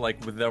Watchers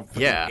like with their freaking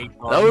Yeah, 8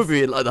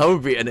 that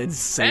would be an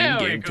insane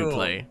That would be game to cool.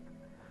 play.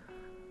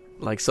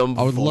 Like some.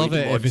 I would love void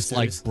it if it's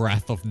like monsters.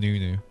 Breath of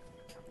Nunu.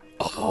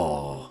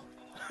 Oh,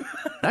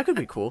 that could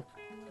be cool.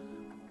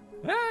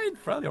 Yeah,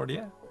 probably already.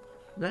 Yeah.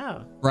 Yeah.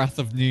 Breath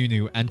of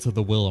Nunu, Enter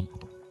the Willem.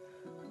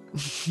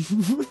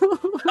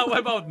 How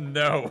about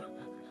no?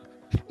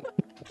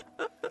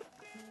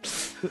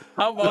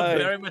 How about Right.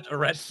 very much a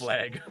red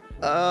flag?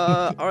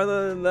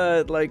 Other than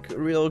that, like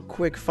real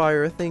quick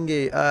fire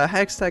thingy.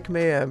 Hextech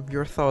Mayhem,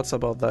 your thoughts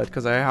about that?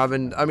 Because I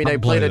haven't. I mean, I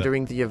Haven't played played it it.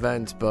 during the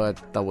event,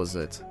 but that was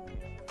it.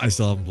 I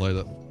still haven't played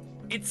it.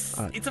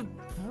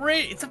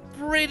 It's a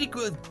pretty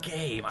good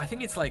game. I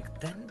think it's like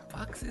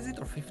 $10, is it,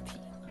 or 15?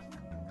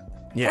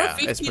 Yeah,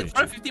 For it's pretty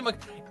for cheap. 15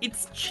 bucks.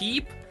 It's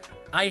cheap.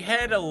 I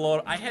had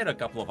a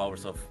couple of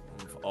hours of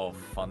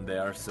fun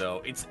there,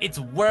 so it's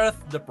worth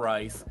the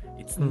price.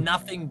 It's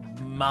nothing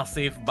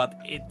massive, but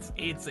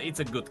it's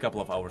a good couple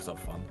of hours of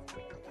fun.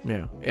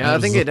 Yeah, It yeah. I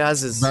was think a it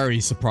has its. Very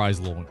surprise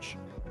launch.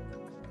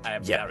 I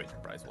am Yeah. very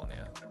surprised one,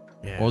 yeah.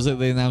 Yeah. Or was it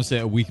they announced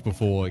it a week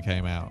before it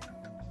came out?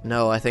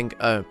 No, I think.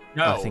 I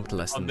No, think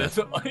less than on that.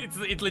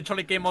 it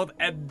literally came out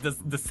at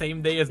the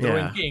same day as the Yeah.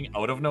 Rune King,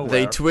 out of nowhere.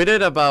 They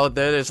tweeted about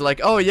that. It's like,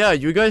 oh yeah,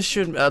 you guys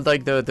should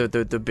like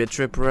the Bit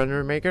Trip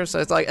runner makers.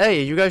 It's like,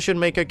 hey, you guys should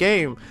make a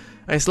game.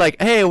 And it's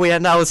like, hey, we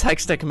announced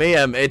Hextech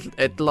Mayhem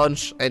at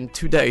launch in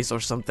 2 days or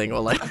something, or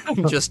like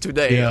just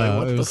today. Yeah, like,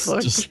 what it the was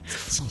fuck? just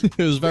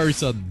it was very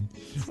sudden.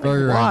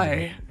 Very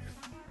Why?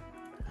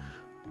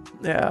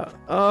 random.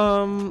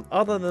 Yeah.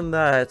 Other than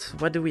that,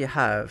 what do we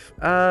have?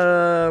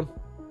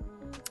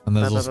 And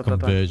there's Ba- also ba- ba- ba-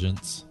 ba.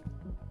 Convergence.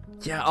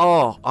 Yeah.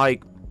 Oh,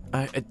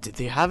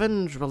 they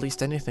haven't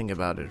released anything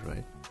about it,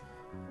 right?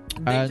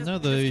 No,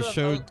 they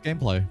showed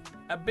gameplay.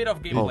 a bit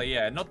of gameplay,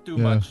 yeah, not too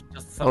Yeah. much.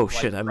 Just some. Oh like,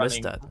 shit, I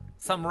missed running. that.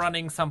 Some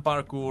running, some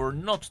parkour,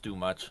 not too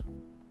much.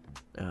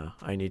 Yeah,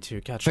 I need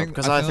to catch up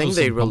because I I think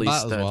there they was some combat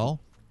released as that well.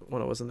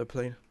 when I was in the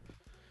plane.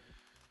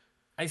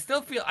 I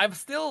still feel I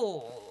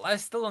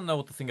still don't know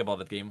what to think about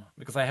that game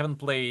because I haven't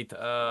played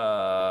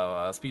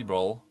Speed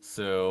Brawl,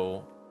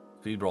 so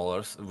Speed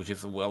Brawlers, which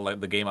is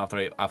like the game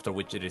after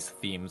which it is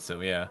themed.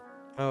 So yeah.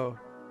 Oh.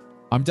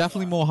 I'm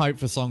definitely more hyped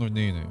for Song of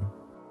Nunu.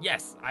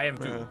 Yes, I am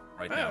too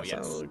right now. Yeah,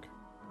 Yes. so look.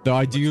 Though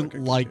I do like a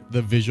good like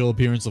the visual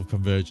appearance of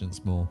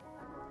Convergence more.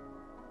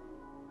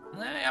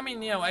 I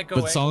mean, I go.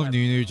 But Song of I-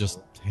 Nunu just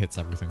hits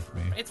everything for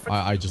me. It's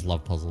freaking I just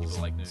love puzzles.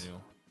 like and Nunu.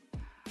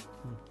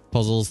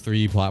 puzzles,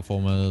 3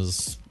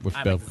 platformers with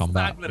I'm bit of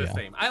combat. exactly the Yeah.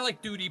 same. I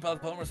like 2D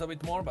platformers a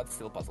bit more, but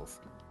still puzzles.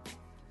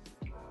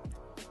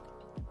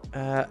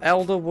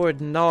 Elderwood,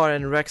 Gnar,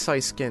 and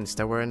Rek'Sai skins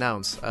that were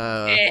announced.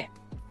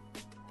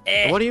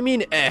 What do you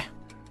mean, eh?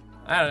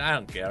 I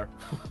don't care.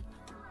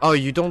 Oh,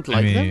 you don't I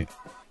like mean,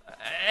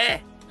 Eh.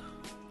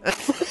 them?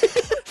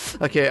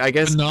 Okay, I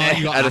guess no,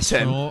 you got out of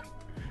 10. Astronaut.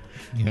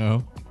 You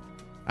know,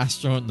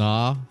 Astronaut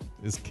Nah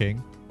is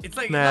king. It's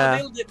like Nah.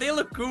 no, they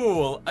look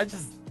cool. I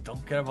just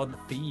don't care about the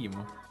theme.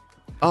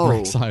 Oh,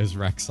 Rek'Sai is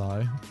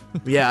Rek'Sai.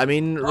 yeah, I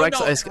mean, Oh, Rek'Sai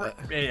no, is...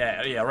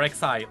 yeah.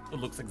 Rek'Sai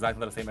looks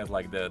exactly the same as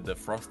like the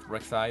Frost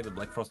Rek'Sai, the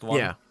Black Frost one.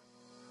 Yeah,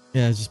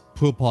 Yeah, just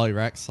poor poly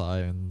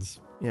Rek'Sai and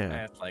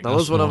yeah. It's like That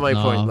was one of my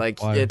Astronaut points. Gnar.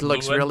 Like, Why? it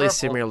looks Blue and really purple.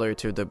 similar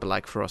to the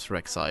Black Frost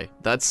Rek'Sai.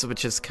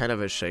 Which is kind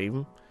of a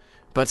shame.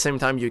 But same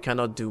time, you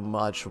cannot do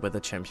much with a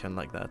champion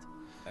like that.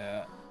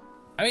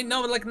 I mean,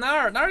 no, but like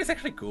Gnar is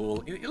actually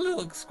cool. It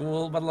looks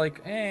cool, but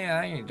like,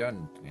 I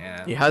don't.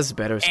 Yeah. He has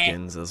better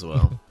skins as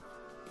well.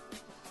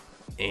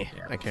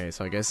 Okay,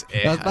 so I guess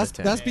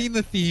that's been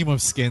the theme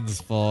of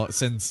skins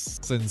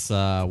since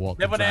what,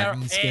 the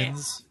dragon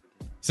skins,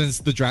 since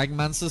the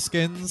Dragonmancer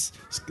skins.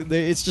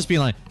 It's just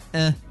been like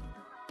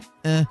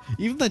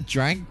even the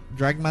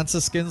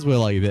Dragonmancer skins were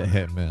like a bit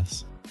hit and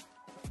miss.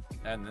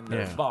 And then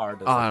there's Bard.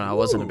 Oh, no, I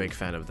wasn't a big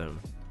fan of them.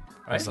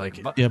 I was like,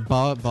 yeah,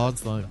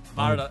 Bard's like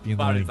Bard been is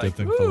a like, good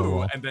thing for a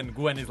while. and then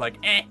Gwen is like,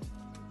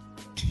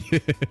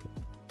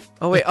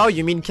 oh wait, oh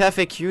you mean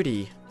Cafe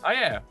Cutie? Oh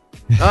yeah.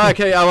 Oh,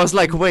 okay, I was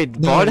like, wait,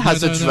 Bard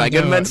has a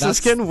Dragonmancer that's...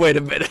 skin? Wait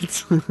a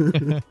minute.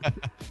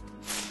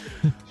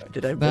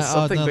 Did I miss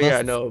something? But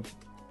yeah, no.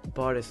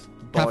 Bard is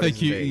Cafe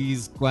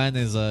Cutie's Gwen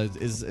is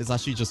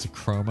actually just a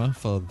chroma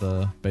for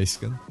the base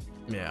skin.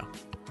 Yeah.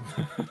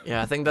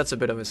 Yeah, I think that's a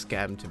bit of a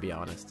scam, to be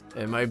honest.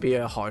 It might be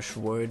a harsh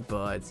word,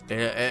 but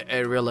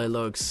it really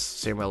looks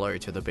similar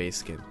to the base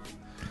skin.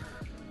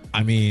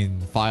 I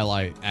mean,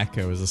 Firelight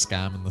Echo is a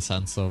scam in the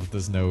sense of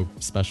there's no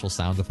special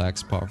sound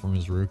effects apart from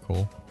his root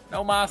call.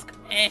 No mask.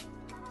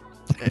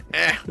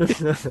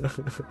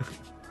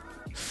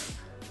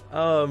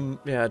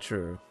 Yeah,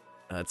 true.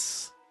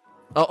 That's...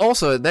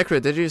 also,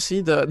 Necro, did you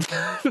see the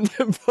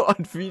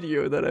bot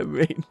video that I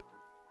made?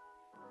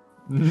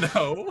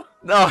 No.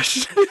 No,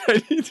 shit,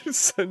 I need to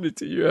send it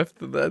to you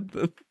after that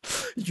then.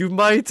 You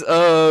might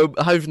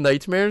have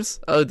nightmares.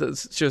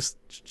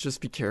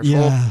 Just be careful.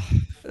 Yeah.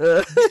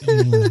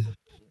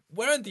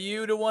 Weren't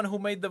you the one who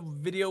made the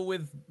video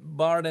with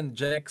Bard and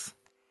Jax?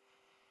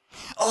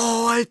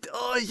 Oh,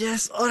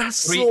 yes. Oh, that's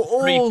so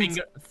old.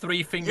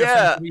 Three fingers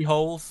and 3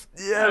 holes.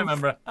 Yeah. I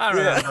remember.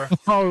 Yeah.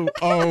 Oh,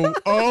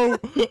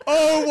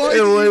 what?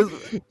 It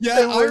was.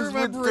 Yeah, it I was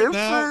remember it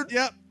now. different.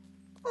 Yep.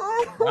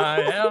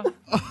 Yeah.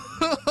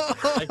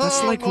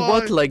 That's like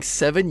what, like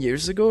 7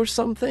 years ago or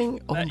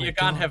something? Oh my you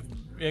can't God. have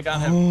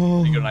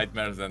bigger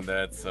nightmares than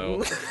that.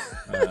 So.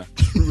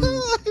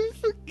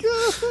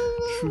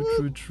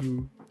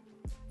 True.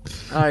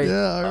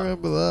 Yeah, I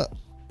remember that.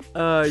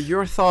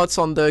 Your thoughts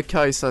on the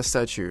Kaisa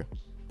statue?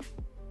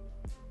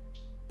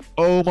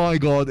 Oh my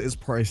God, it's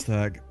price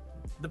tag.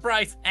 The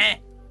price.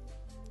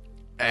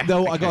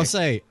 No, okay. I gotta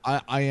say,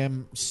 I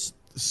am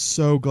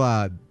so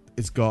glad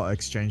it's got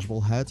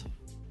exchangeable head.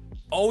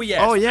 Oh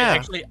yes. Oh, yeah.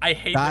 Actually, I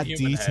hate That the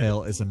human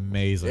detail head. is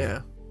amazing.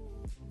 Yeah.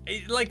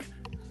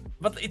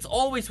 But it's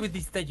always with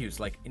these statues,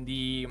 like in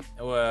the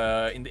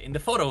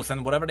photos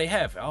and whatever they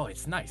have. Oh,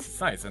 it's nice,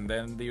 and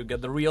then you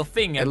get the real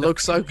thing. And It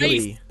looks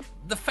ugly.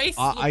 The face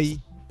looks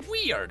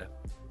weird.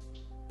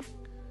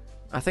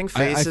 I think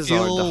faces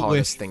are the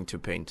hardest thing to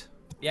paint.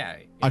 Yeah.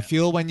 I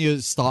feel when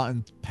you're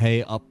starting to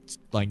pay up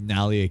like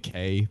nearly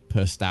 $1,000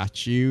 per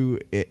statue,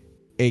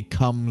 it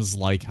comes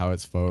like how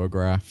it's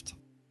photographed.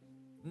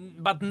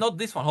 But not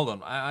this one. Hold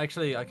on. I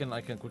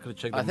can quickly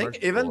check. I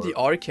think even the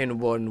Arcane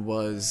one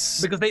was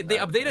because they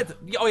updated.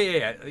 Oh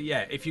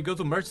yeah. If you go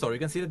to merch store, you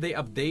can see that they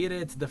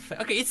updated the.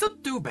 Okay, it's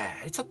not too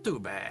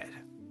bad.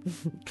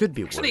 Could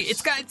be Actually,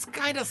 worse. it's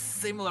kind of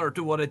similar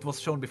to what it was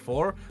shown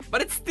before,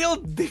 but it's still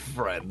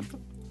different.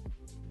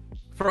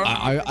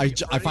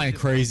 I find it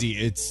crazy.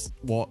 It's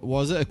what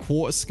was it, a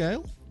quarter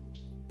scale?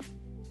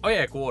 Oh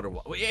yeah, quarter.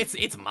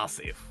 It's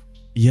massive.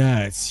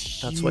 Yeah, it's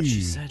huge. That's what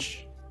she said.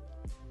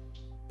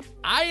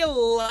 I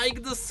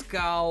like the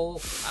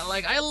skull.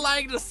 I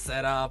like the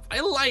setup.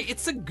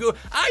 It's a good.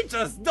 I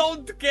just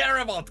don't care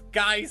about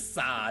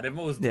Kaisa, the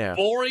most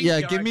boring.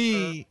 Yeah, character.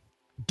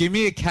 give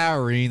me a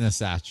Katarina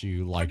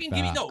statue like Give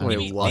that. me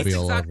I'll be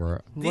all over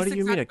it. What do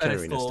you mean a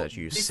Katarina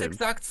statue? This Sim?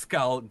 exact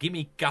skull. Give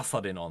me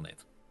Kassadin on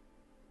it.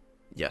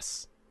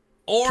 Yes.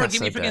 Or give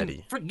me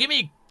Kassadin. give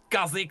me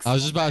Kha'Zix. I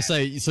was just about to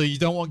say, so you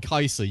don't want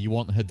Kaisa, you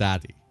want her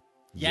daddy.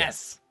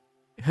 Yes.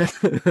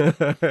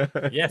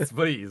 Yes,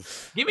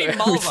 please. Give me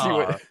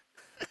Malzahar.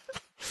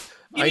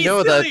 Give me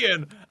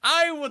Zillion.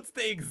 I would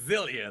take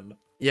Zillion.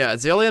 Yeah,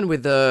 Zillion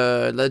with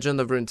the Legend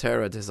of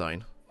Runeterra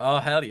design. Oh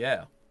hell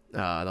yeah.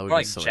 That would Or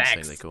be so Jax,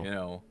 insanely cool. You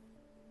know.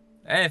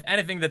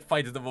 Anything that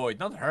fights the void,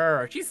 not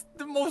her. She's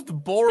the most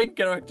boring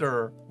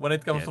character when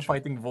it comes to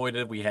fighting void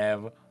that we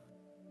have.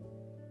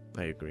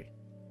 I agree.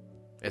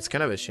 It's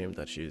kind of a shame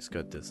that she's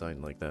got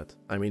designed like that.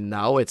 I mean,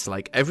 now it's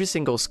like every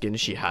single skin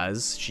she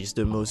has, she's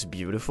the most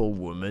beautiful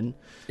woman.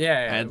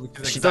 Yeah, and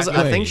she doesn't.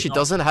 I think she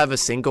doesn't have a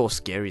single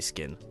scary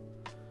skin.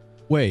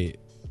 Wait,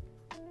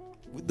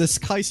 this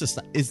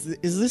Kaisa is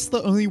this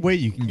the only way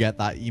you can get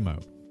that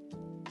emote?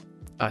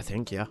 I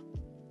think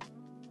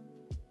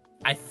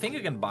I think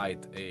you can buy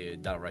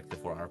it directly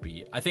for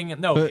RP. I think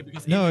no, But,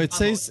 because no, in the it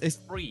bundle, says it's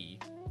free.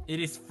 It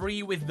is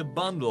free with the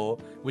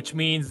bundle, which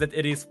means that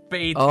it is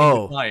paid in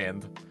Oh. the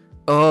client.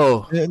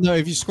 Oh. No,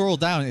 if you scroll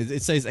down,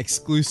 it says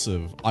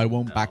exclusive. I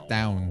won't back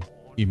down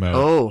emote.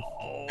 Oh.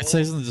 It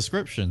says in the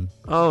description.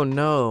 Oh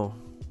no.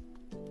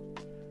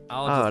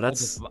 I'll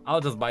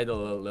just buy the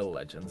little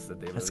legends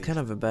that they. That's kind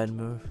of a bad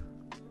move.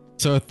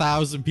 So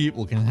 1,000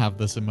 people can have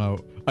this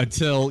emote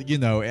until, you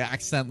know, it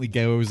accidentally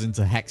goes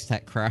into hex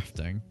tech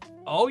crafting.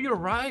 Oh, you're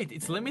right.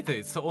 It's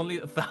limited, so only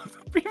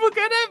 1,000 people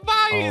can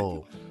buy it.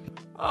 Oh.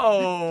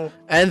 Oh.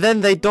 And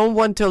then they don't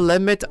want to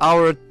limit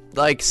our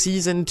like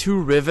season 2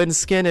 Riven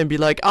skin and be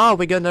like,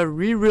 we're gonna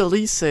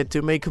re-release it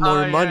to make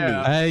more money.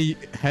 Yeah.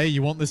 Hey,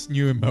 you want this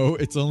new emote?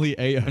 It's only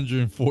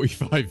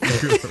 845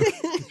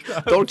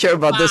 euros. Don't care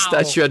about the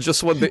statue, I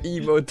just want the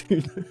emote,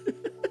 dude.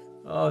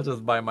 I'll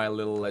just buy my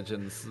Little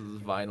Legends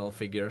vinyl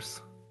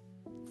figures.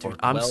 Dude,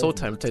 I'm so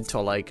tempted to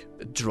like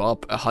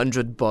drop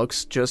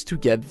 $100 just to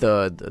get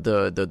the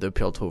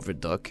Piltover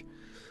duck.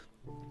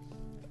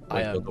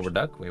 Piltover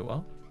duck? Wait,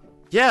 what?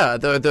 Yeah,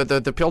 the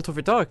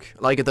Piltover duck,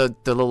 like the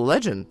little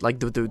legend, like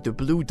the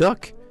blue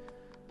duck.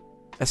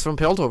 It's from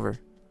Piltover.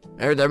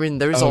 I mean,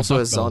 there is also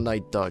a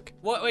Zonite duck.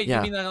 What? Wait,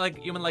 yeah. you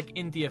mean like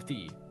in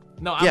TFT?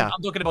 No, I'm, Yeah.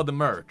 I'm talking about the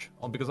merch.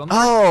 Because on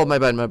Oh, my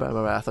bad.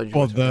 I thought you.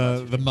 Or were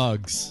the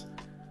mugs.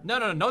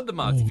 No, not the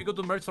mugs. If you go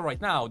to merch store right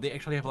now, they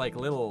actually have like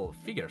little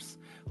figures.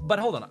 But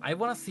hold on, I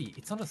wanna see.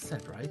 It's on the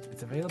set, right?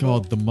 It's available.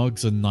 God, the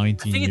mugs are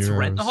 19 I think it's euros.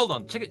 random. Hold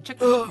on, check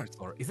the merch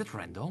store. Is it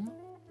random?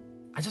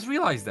 I just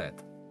realized that.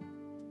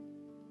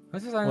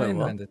 What's this? Wait,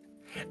 what?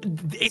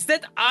 Is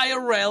that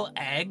IRL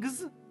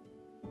eggs?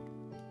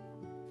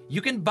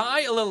 You can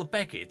buy a little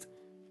packet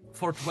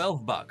for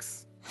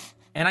 $12,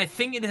 and I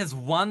think it has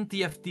one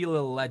TFT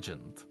little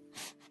legend.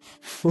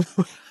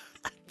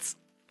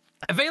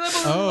 Available.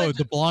 Oh,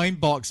 the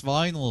blind box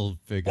vinyl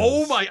figures.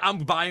 Oh my! I'm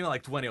buying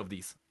like 20 of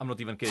these. I'm not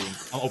even kidding.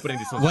 I'm opening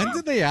this one. When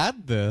did they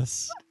add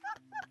this?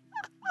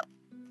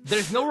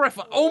 There's no ref.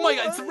 Oh my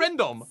god! It's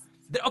random.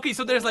 Okay,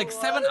 so there's like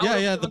 7.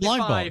 Yeah, the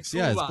blind 75 box.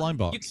 Yeah, it's blind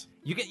box.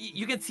 You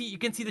can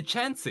see the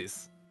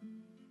chances.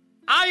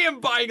 I am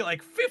buying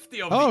like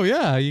 50 of these. Oh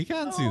yeah, you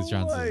can see the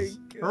chances.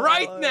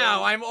 Right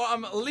now,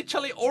 I'm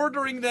literally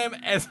ordering them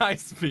as I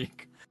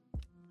speak.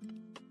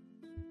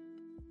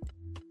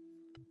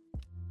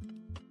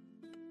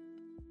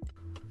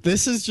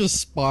 This has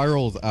just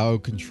spiraled out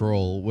of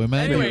control. We're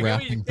meant to be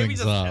wrapping things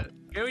up.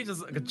 Can we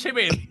just chip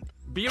in?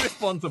 Be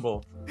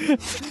responsible.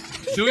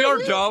 Do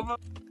your job.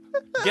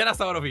 Get us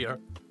out of here.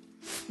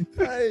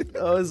 It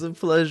was a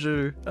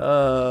pleasure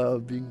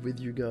being with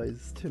you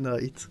guys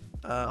tonight.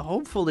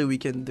 Hopefully we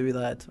can do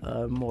that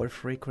more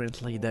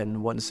frequently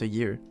than once a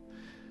year.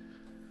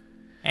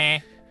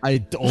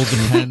 It all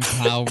depends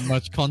how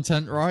much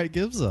content Riot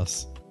gives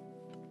us.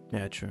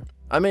 Yeah, true.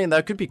 I mean,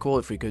 that could be cool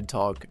if we could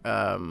talk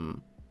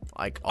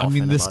like often I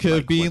mean, this about, could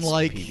have been what's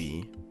like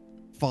PvE.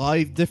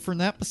 5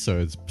 different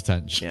episodes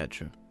potentially. Yeah,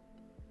 true.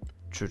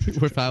 True.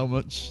 With how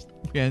much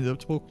we ended up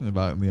talking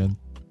about in the end.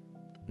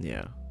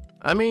 Yeah.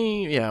 I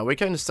mean, yeah, we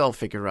can still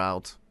figure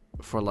out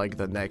for like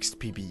the next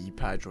PvE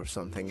patch or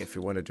something if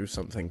we want to do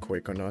something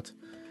quick or not.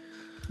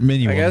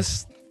 Mini I one.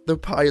 guess the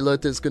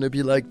pilot is gonna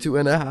be like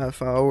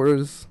 2.5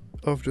 hours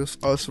of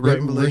just us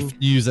rambling. Rift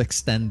News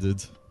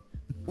extended.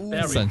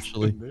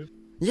 Essentially.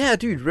 Yeah,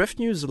 dude, Rift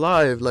News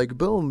Live, like,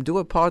 boom, do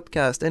a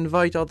podcast,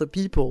 invite other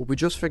people. We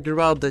just figure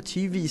out the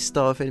TV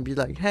stuff and be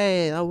like,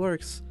 hey, that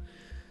works.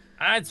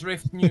 It's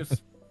Rift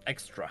News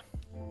Extra.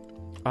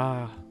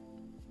 Alright.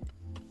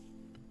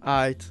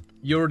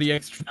 You're the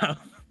extra.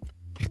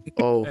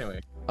 Oh.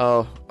 Anyway.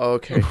 Oh,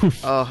 okay.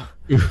 I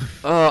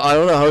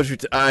don't know how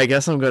to... I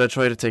guess I'm gonna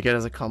try to take it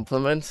as a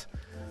compliment.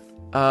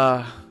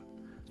 Now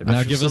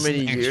after give so us an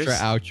many extra years-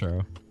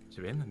 outro.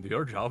 Jibin, do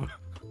your job.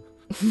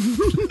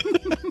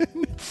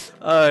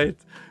 Alright.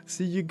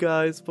 See you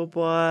guys.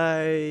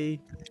 Bye-bye.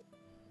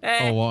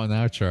 Oh, what an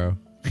outro.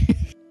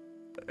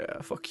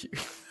 Yeah, fuck you.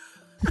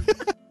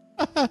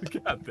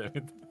 God damn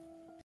it.